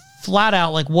just flat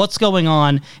out, like, what's going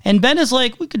on? And Ben is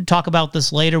like, we could talk about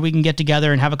this later. We can get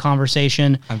together and have a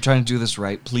conversation. I'm trying to do this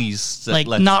right. Please. Like,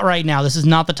 not right now. This is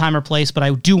not the time or place, but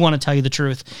I do want to tell you the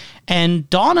truth. And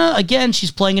Donna, again, she's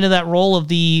playing into that role of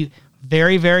the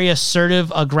very, very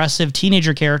assertive, aggressive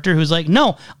teenager character who's like,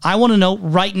 no, I want to know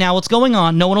right now what's going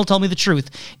on. No one will tell me the truth.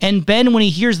 And Ben, when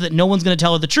he hears that no one's going to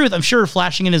tell her the truth, I'm sure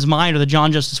flashing in his mind are the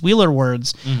John Justice Wheeler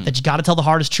words that you got to tell the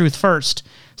hardest truth first.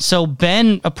 So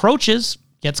Ben approaches,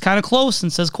 gets kind of close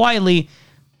and says quietly,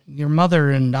 your mother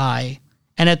and I.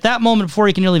 And at that moment, before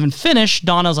he can really even finish,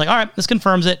 Donna's like, all right, this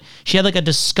confirms it. She had like a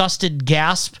disgusted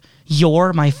gasp,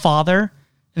 you're my father,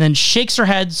 and then shakes her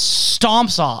head,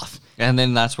 stomps off. And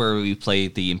then that's where we play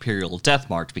the Imperial Death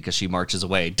March because she marches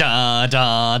away. Da,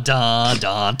 da, da,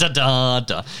 da, da, da,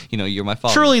 da. You know, you're my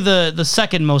father. Truly the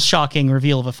second most shocking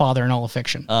reveal of a father in all of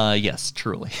fiction. Yes,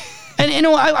 truly. And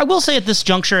I will say at this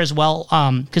juncture as well,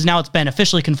 because now it's been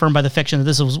officially confirmed by the fiction that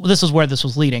this was where this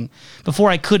was leading. Before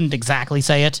I couldn't exactly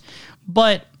say it,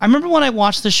 but I remember when I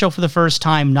watched this show for the first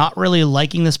time, not really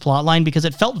liking this plotline because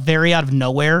it felt very out of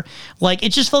nowhere. Like,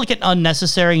 it just felt like an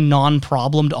unnecessary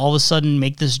non-problem to all of a sudden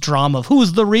make this drama of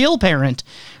who's the real parent.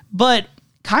 But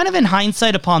kind of in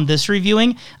hindsight upon this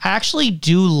reviewing, I actually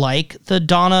do like the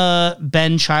Donna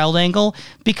Ben child angle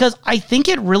because I think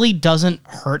it really doesn't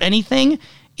hurt anything.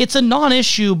 It's a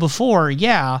non-issue before,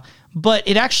 yeah, but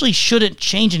it actually shouldn't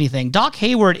change anything. Doc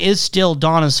Hayward is still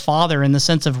Donna's father in the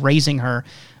sense of raising her.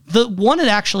 The one it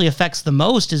actually affects the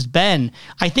most is Ben.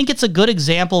 I think it's a good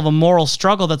example of a moral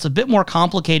struggle that's a bit more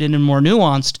complicated and more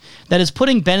nuanced, that is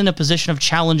putting Ben in a position of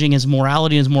challenging his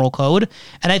morality and his moral code.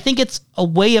 And I think it's a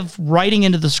way of writing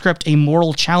into the script a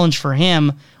moral challenge for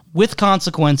him with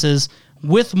consequences,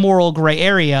 with moral gray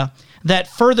area, that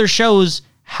further shows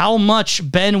how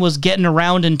much Ben was getting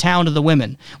around in town to the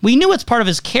women. We knew it's part of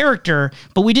his character,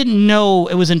 but we didn't know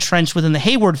it was entrenched within the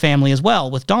Hayward family as well,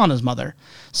 with Donna's mother.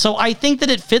 So I think that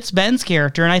it fits Ben's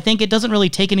character, and I think it doesn't really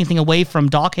take anything away from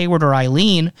Doc Hayward or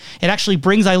Eileen. It actually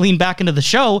brings Eileen back into the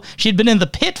show. She had been in the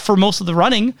pit for most of the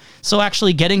running, so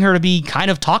actually getting her to be kind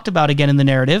of talked about again in the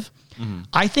narrative,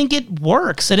 I think it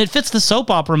works, and it fits the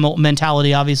soap opera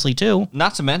mentality, obviously, too.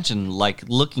 Not to mention, like,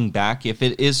 looking back, if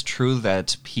it is true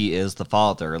that he is the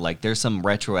father, like, there's some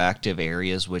retroactive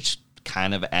areas which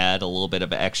kind of add a little bit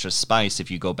of extra spice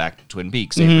if you go back to Twin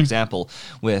Peaks. Say, for example,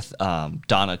 with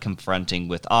Donna confronting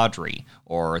with Audrey,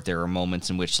 or there are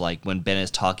moments in which, like, when Ben is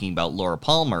talking about Laura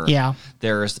Palmer,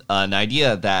 there's an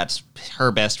idea that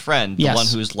her best friend, the one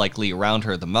who's likely around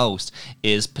her the most,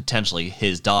 is potentially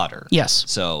his daughter. Yes.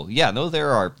 So, yeah, no, there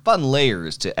are fun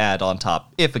layers to add on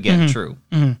top, if again true.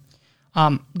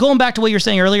 Going back to what you were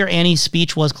saying earlier, Annie's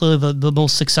speech was clearly the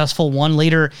most successful one.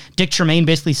 Later, Dick Tremaine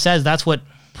basically says that's what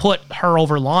put her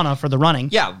over Lana for the running.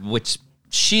 Yeah, which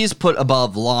she's put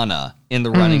above Lana in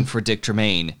the running for Dick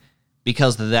Tremaine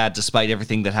because of that, despite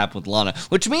everything that happened with Lana,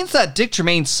 which means that Dick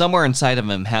Tremaine, somewhere inside of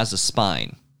him, has a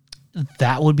spine.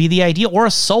 That would be the idea, or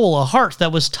a soul, a heart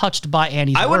that was touched by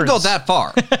Annie's words. I wouldn't go that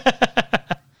far.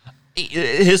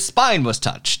 His spine was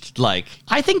touched. Like,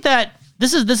 I think that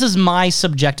this is my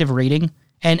subjective rating,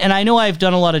 and I know I've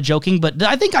done a lot of joking, but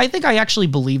I think I actually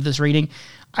believe this rating.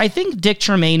 I think Dick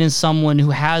Tremaine is someone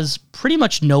who has pretty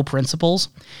much no principles,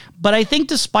 but I think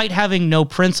despite having no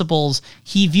principles,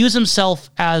 he views himself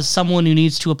as someone who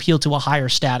needs to appeal to a higher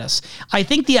status. I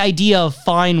think the idea of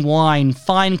fine wine,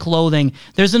 fine clothing,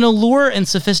 there's an allure and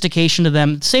sophistication to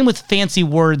them, same with fancy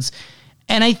words,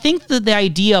 and I think that the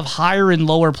idea of higher and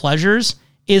lower pleasures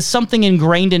is something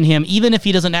ingrained in him, even if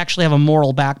he doesn't actually have a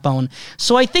moral backbone.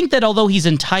 So I think that although he's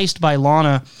enticed by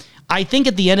Lana, I think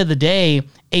at the end of the day,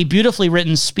 a beautifully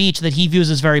written speech that he views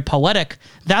as very poetic,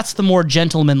 that's the more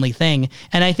gentlemanly thing.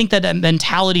 And I think that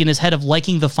mentality in his head of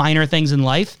liking the finer things in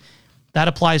life, that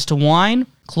applies to wine,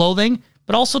 clothing,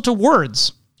 but also to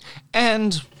words.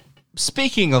 And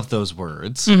speaking of those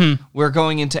words, we're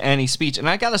going into Annie's speech. And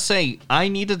I gotta say, I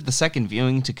needed the second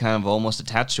viewing to kind of almost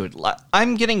attach to it.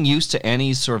 I'm getting used to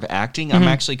Annie's sort of acting. I'm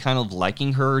actually kind of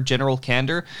liking her general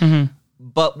candor.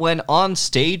 But when on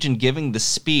stage and giving the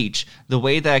speech, the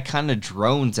way that it kind of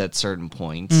drones at certain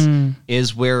points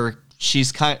is where she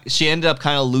ended up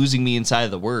kind of losing me inside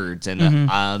of the words, and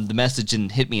the message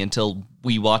didn't hit me until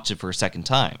we watched it for a second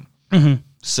time.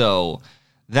 So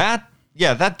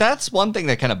that's one thing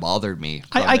that kind of bothered me.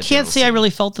 I can't say I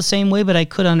really felt the same way, but I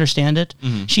could understand it.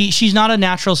 She's not a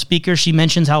natural speaker. She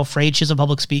mentions how afraid she is of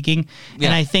public speaking,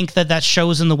 and I think that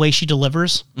shows in the way she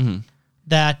delivers.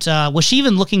 That was she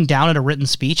even looking down at a written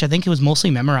speech? I think it was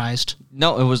mostly memorized.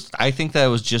 No, it was. I think that it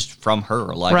was just from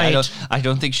her. Like, right. I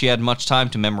don't think she had much time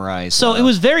to memorize. So it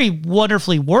was very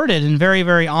wonderfully worded and very,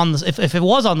 very on the. If it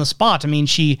was on the spot, I mean,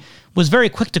 she was very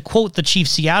quick to quote the Chief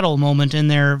Seattle moment in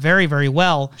there very, very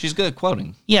well. She's good at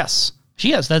quoting. Yes,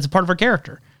 she is. That's a part of her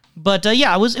character. But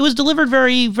it was delivered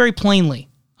very, very plainly,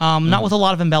 not with a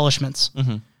lot of embellishments.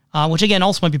 Which again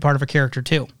also might be part of her character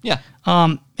too. Yeah.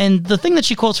 And the thing that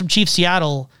she quotes from Chief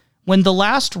Seattle, when the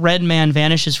last red man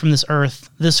vanishes from this earth,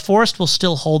 this forest will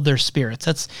still hold their spirits.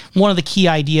 That's one of the key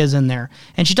ideas in there.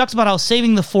 And she talks about how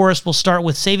saving the forest will start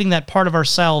with saving that part of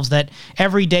ourselves that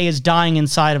every day is dying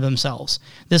inside of themselves.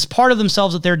 This part of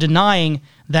themselves that they're denying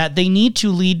that they need to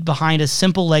lead behind a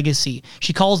simple legacy.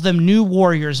 She calls them new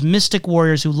warriors, mystic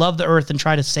warriors who love the earth and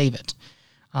try to save it.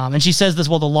 And she says this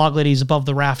while the log lady's above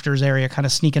the rafters area, kind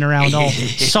of sneaking around all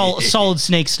solid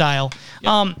snake style.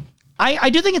 Yep.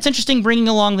 I do think it's interesting bringing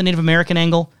along the Native American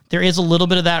angle. There is a little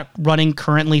bit of that running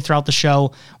currently throughout the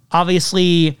show.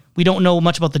 Obviously, we don't know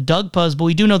much about the Dugpas, but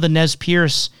we do know the Nez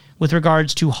Perce with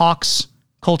regards to Hawks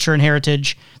culture and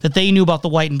heritage, that they knew about the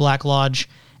White and Black Lodge,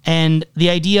 and the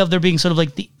idea of there being sort of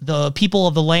like the people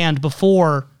of the land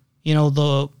before,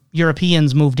 the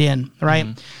Europeans moved in, right?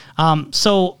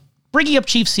 So bringing up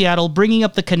Chief Seattle, bringing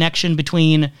up the connection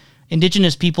between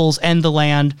indigenous peoples and the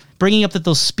land, bringing up that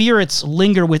those spirits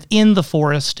linger within the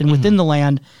forest and within the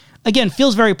land, again,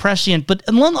 feels very prescient, but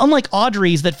unlike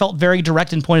Audrey's that felt very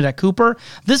direct and pointed at Cooper,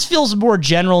 this feels more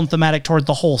general and thematic toward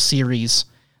the whole series,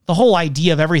 the whole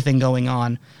idea of everything going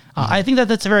on. I think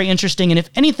that's very interesting, and if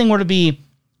anything were to be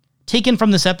taken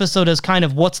from this episode as kind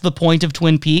of what's the point of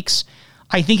Twin Peaks,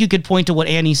 I think you could point to what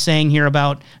Annie's saying here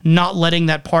about not letting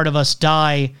that part of us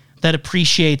die that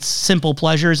appreciates simple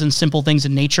pleasures and simple things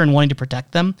in nature and wanting to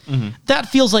protect them. That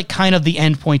feels like kind of the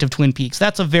end point of Twin Peaks.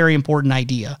 That's a very important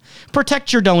idea.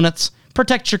 Protect your donuts,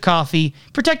 protect your coffee,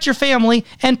 protect your family,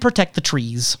 and protect the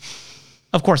trees.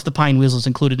 Of course, the pine wheels is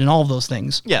included in all of those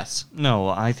things. Yes. No,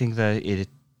 I think that it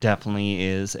definitely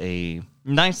is a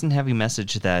nice and heavy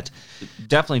message that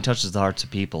definitely touches the hearts of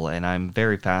people, and I'm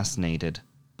very fascinated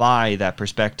by that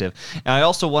perspective. And I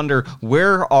also wonder,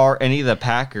 where are any of the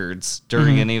Packards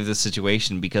during any of this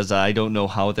situation, because I don't know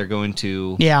how they're going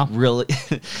to really...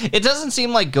 It doesn't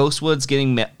seem like Ghostwood's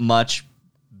getting much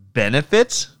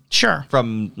benefit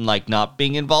from not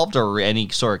being involved or any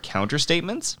sort of counter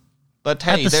statements. But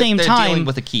hey, they're dealing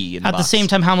with a key in the box. At the same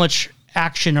time, how much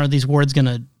action are these words going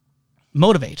to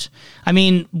motivate? I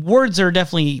mean, words are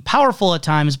definitely powerful at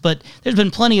times, but there's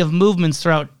been plenty of movements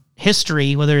throughout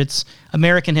history, whether it's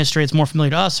American history, it's more familiar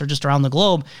to us, or just around the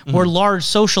globe, where large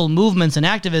social movements and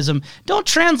activism don't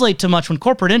translate to much when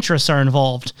corporate interests are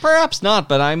involved. Perhaps not,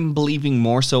 but I'm believing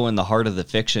more so in the heart of the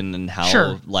fiction and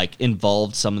how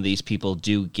involved some of these people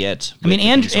do get. I mean,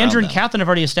 Andrew and Catherine have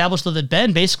already established that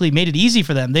Ben basically made it easy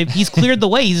for them. He's cleared the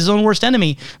way. He's his own worst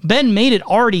enemy. Ben made it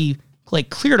already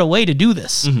cleared a way to do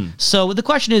this. So the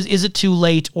question is it too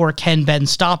late, or can Ben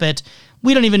stop it?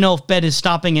 We don't even know if Ben is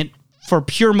stopping it for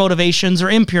pure motivations or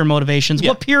impure motivations,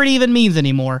 what pure it even means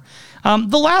anymore.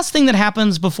 The last thing that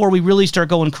happens before we really start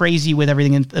going crazy with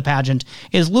everything in the pageant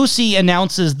is Lucy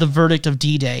announces the verdict of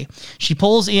D-Day. She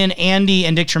pulls in Andy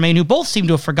and Dick Tremaine, who both seem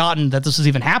to have forgotten that this was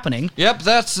even happening. Yep,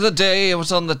 that's the day. It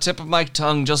was on the tip of my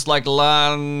tongue, just like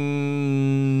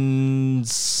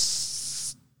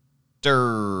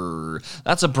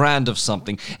That's a brand of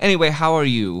something. Anyway, how are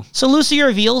you? So Lucy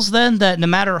reveals then that no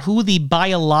matter who the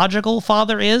biological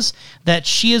father is, that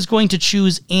she is going to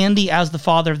choose Andy as the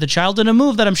father of the child, in a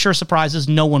move that I'm sure surprises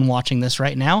no one watching this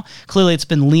right now. Clearly, it's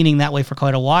been leaning that way for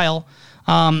quite a while.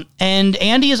 And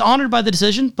Andy is honored by the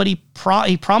decision, but he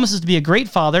promises to be a great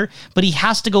father, but he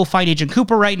has to go fight Agent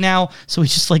Cooper right now, so he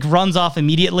just runs off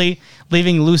immediately,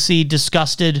 leaving Lucy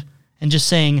disgusted and just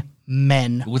saying,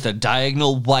 men. With a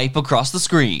diagonal wipe across the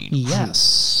screen.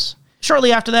 Yes.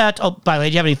 Shortly after that, by the way,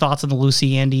 do you have any thoughts on the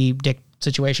Lucy, Andy, Dick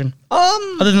situation?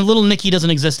 Other than little Nicky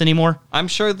doesn't exist anymore? I'm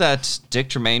sure that Dick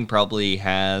Tremaine probably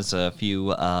has a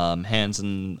few hands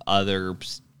in other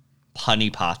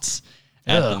honeypots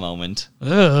at the moment.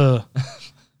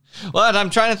 What? I'm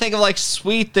trying to think of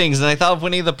sweet things, and I thought of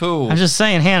Winnie the Pooh. I'm just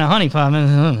saying, Hannah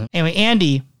Honeypot. Anyway,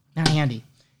 Andy.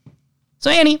 So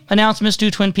Annie announced Miss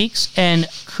Twin Peaks, and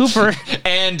Cooper...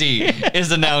 Andy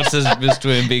is announced as Miss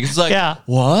Twin Peaks. It's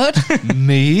what?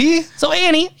 Me? So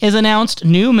Annie is announced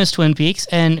new Miss Twin Peaks,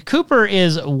 and Cooper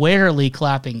is warily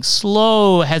clapping.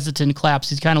 Slow, hesitant claps.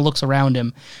 He kind of looks around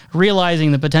him,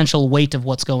 realizing the potential weight of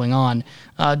what's going on.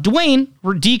 Dwayne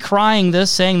decrying this,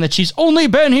 saying that she's only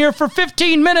been here for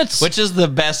 15 minutes. Which is the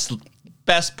best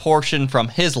portion from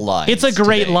his line. It's a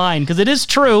great line, because it is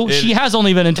true. She has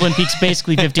only been in Twin Peaks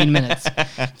basically 15 minutes.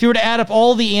 If you were to add up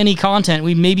all the Annie content,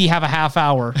 we'd maybe have a half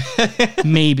hour.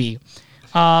 Maybe.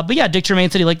 But yeah, Dick Tremaine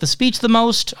said he liked the speech the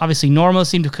most. Obviously, Norma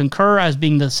seemed to concur as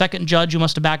being the second judge who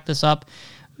must have backed this up.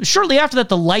 Shortly after that,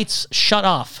 the lights shut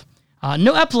off.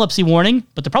 No epilepsy warning,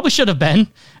 but there probably should have been.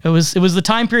 It was the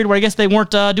time period where I guess they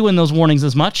weren't doing those warnings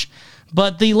as much.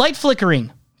 But the light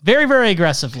flickering, very, very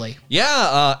aggressively.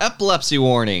 Yeah, epilepsy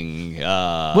warning. Would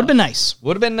have been nice.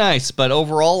 Would have been nice, but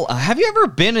overall, have you ever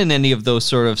been in any of those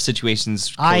sort of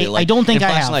situations? I don't think I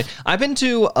have. I've been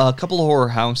to a couple of horror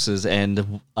houses,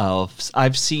 and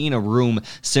I've seen a room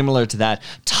similar to that.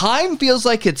 Time feels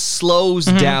like it slows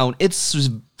down. It's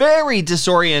very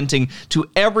disorienting to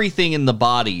everything in the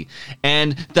body.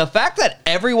 And the fact that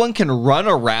everyone can run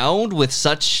around with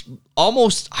such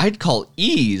almost, I'd call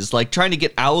ease, trying to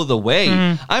get out of the way,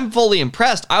 I'm fully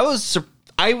impressed. I was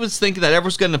thinking that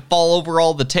everyone's going to fall over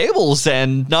all the tables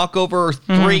and knock over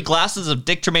 3 glasses of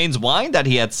Dick Tremaine's wine that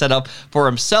he had set up for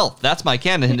himself. That's my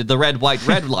canon, the red, white,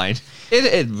 red line.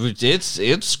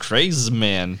 It's crazy,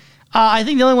 man. I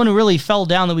think the only one who really fell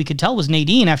down that we could tell was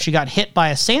Nadine after she got hit by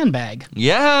a sandbag.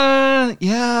 Yeah.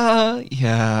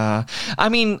 I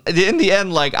mean, in the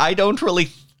end, like, I don't really...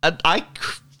 I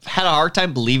had a hard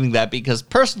time believing that because,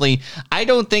 personally, I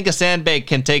don't think a sandbag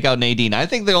can take out Nadine. I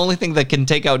think the only thing that can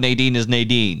take out Nadine is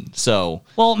Nadine, so...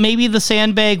 Well, maybe the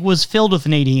sandbag was filled with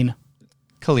Nadine.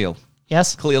 Khalil.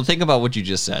 Yes? Khalil, think about what you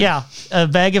just said. Yeah, a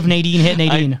bag of Nadine hit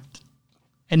Nadine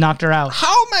and knocked her out.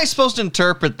 How am I supposed to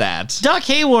interpret that? Doc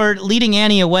Hayward leading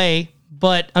Annie away,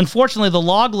 but unfortunately the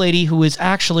log lady, who is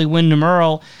actually Wyndham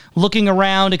Earl, looking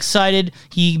around, excited.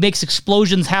 He makes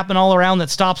explosions happen all around that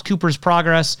stops Cooper's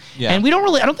progress. Yeah. And I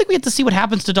don't think we get to see what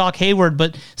happens to Doc Hayward,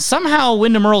 but somehow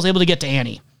Wyndham Earl's able to get to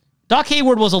Annie. Doc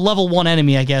Hayward was a level 1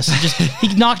 enemy, I guess.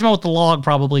 He knocked him out with the log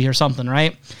probably or something,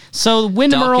 right? So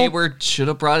Wyndham Earl... Doc Hayward should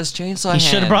have brought his chainsaw He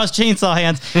should have brought his chainsaw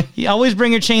hands. You always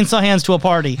bring your chainsaw hands to a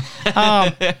party.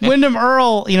 Wyndham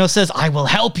Earl, says, "I will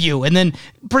help you." And then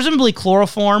presumably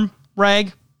chloroform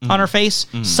rag on her face.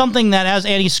 Something that as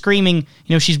Annie's screaming,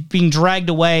 she's being dragged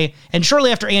away. And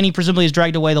shortly after Annie presumably is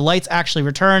dragged away, the lights actually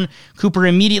return. Cooper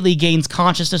immediately gains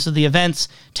consciousness of the events,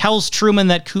 tells Truman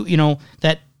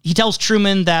he tells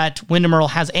Truman that Wyndham Earl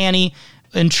has Annie,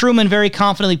 and Truman very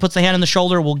confidently puts the hand on the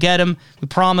shoulder. "We'll get him. We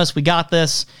promise. We got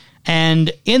this."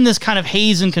 And in this kind of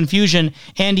haze and confusion,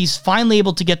 Andy's finally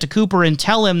able to get to Cooper and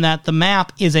tell him that the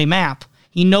map is a map.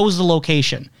 He knows the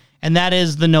location. And that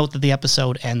is the note that the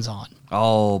episode ends on.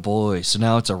 Oh boy, so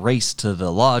now it's a race to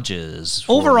the lodges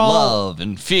for Overall, love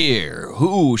and fear.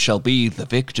 Who shall be the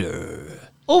victor?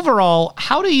 Overall,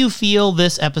 how do you feel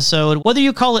this episode, whether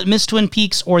you call it Miss Twin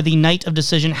Peaks or the Night of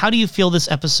Decision, how do you feel this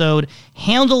episode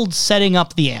handled setting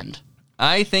up the end?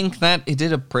 I think that it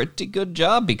did a pretty good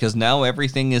job because now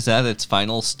everything is at its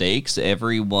final stakes.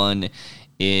 Everyone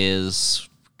is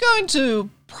going to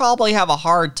probably have a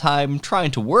hard time trying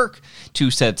to work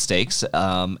to set stakes.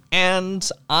 And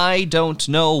I don't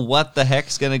know what the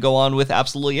heck's going to go on with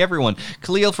absolutely everyone.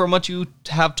 Khalil, from what you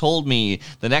have told me,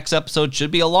 the next episode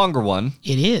should be a longer one.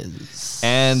 It is.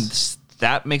 And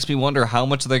that makes me wonder how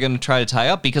much they're going to try to tie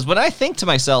up. Because when I think to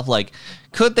myself, like,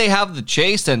 could they have the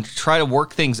chase and try to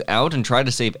work things out and try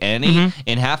to save Annie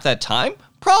in half that time?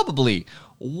 Probably.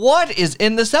 What is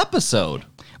in this episode?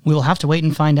 We will have to wait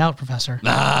and find out, Professor.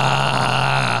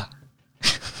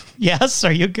 Yes?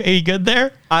 Are you good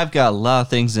there? I've got a lot of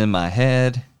things in my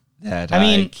head that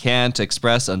I can't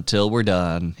express until we're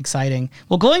done. Exciting.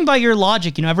 Well, going by your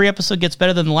logic, every episode gets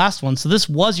better than the last one. So this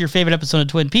was your favorite episode of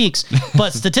Twin Peaks.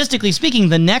 But statistically speaking,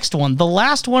 the next one, the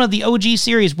last one of the OG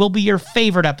series, will be your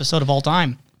favorite episode of all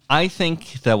time. I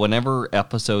think that whenever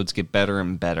episodes get better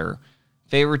and better,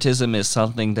 favoritism is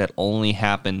something that only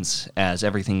happens as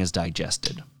everything is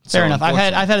digested. Fair enough. I've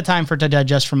had a time for it to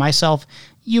digest for myself.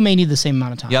 You may need the same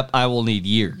amount of time. Yep, I will need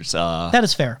years. That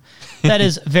is fair. That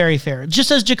is very fair.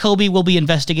 Just as Jacoby will be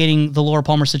investigating the Laura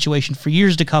Palmer situation for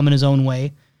years to come in his own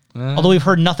way. Although we've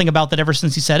heard nothing about that ever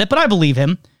since he said it, but I believe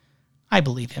him.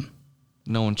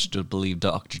 No one should believe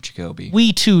Dr. Jacoby.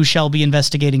 We, too, shall be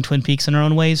investigating Twin Peaks in our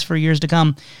own ways for years to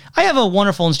come. I have a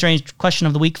wonderful and strange question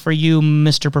of the week for you,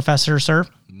 Mr. Professor, sir.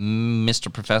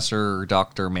 Mr. Professor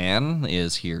Dr. Mann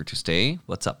is here to stay.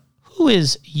 What's up? Who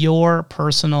is your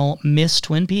personal Miss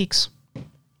Twin Peaks?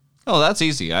 Oh, that's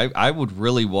easy. I would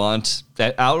really want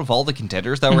that out of all the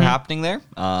contenders that were happening there.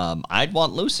 I'd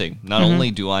want Lucy. Not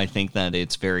only do I think that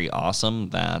it's very awesome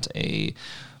that a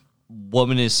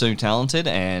woman is so talented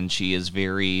and she is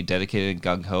very dedicated and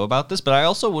gung-ho about this, but I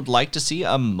also would like to see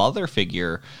a mother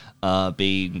figure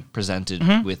being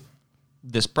presented with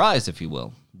this prize, if you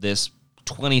will. This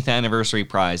 20th anniversary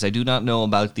prize. I do not know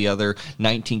about the other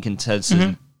 19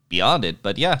 contestants beyond it,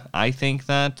 but yeah, I think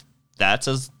that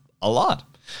says a lot.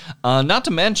 Not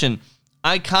to mention,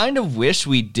 I kind of wish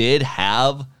we did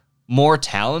have more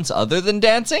talents other than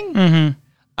dancing.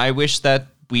 I wish that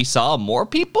we saw more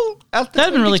people at the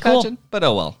That'd been really cool. pageant, but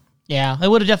oh well. Yeah, it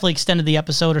would have definitely extended the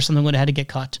episode or something would have had to get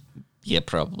cut. Yeah,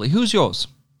 probably. Who's yours?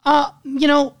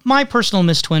 My personal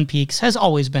Miss Twin Peaks has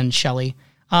always been Shelley.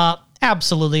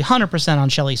 Absolutely, 100% on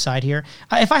Shelley's side here.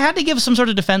 If I had to give some sort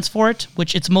of defense for it,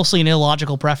 which it's mostly an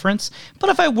illogical preference,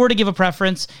 but if I were to give a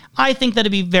preference, I think that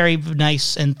it'd be very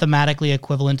nice and thematically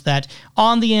equivalent that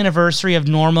on the anniversary of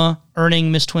Norma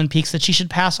earning Miss Twin Peaks, that she should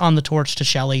pass on the torch to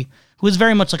Shelley, who is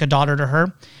very much like a daughter to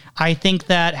her. I think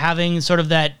that having sort of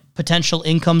that potential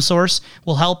income source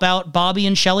will help out Bobby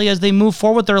and Shelley as they move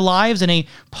forward with their lives in a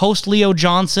post-Leo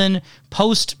Johnson,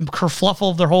 post-kerfluffle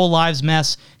of their whole lives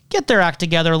mess. Get their act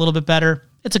together a little bit better.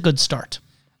 It's a good start.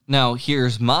 Now,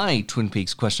 here's my Twin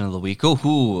Peaks question of the week.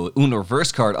 Oh, Uno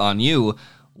reverse card on you.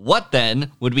 What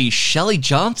then would be Shelley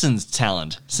Johnson's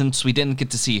talent, since we didn't get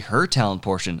to see her talent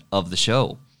portion of the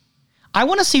show? I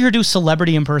want to see her do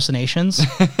celebrity impersonations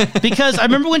because I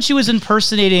remember when she was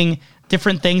impersonating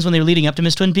different things when they were leading up to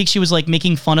Miss Twin Peaks, she was like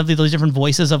making fun of those different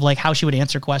voices of like how she would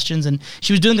answer questions, and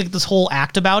she was doing like this whole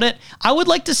act about it. I would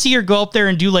like to see her go up there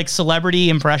and do like celebrity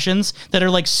impressions that are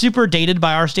like super dated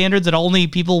by our standards that only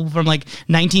people from like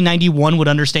 1991 would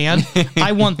understand.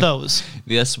 I want those.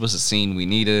 This was a scene we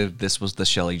needed. This was the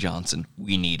Shelley Johnson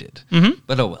we needed.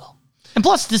 But oh well. And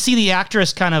plus, to see the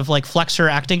actress kind of like flex her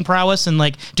acting prowess and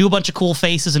like do a bunch of cool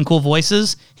faces and cool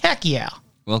voices, heck yeah.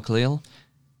 Well, Khalil,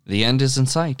 the end is in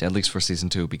sight, at least for season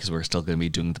 2, because we're still going to be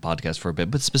doing the podcast for a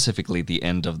bit, but specifically the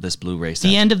end of this Blu-ray set.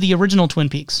 The end of the original Twin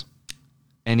Peaks.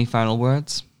 Any final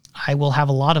words? I will have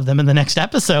a lot of them in the next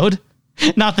episode.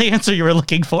 Not the answer you were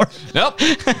looking for. Nope.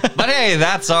 But hey,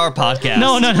 that's our podcast.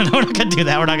 No, we're not going to do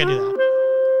that. We're not going to do that.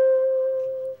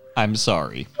 I'm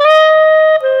sorry.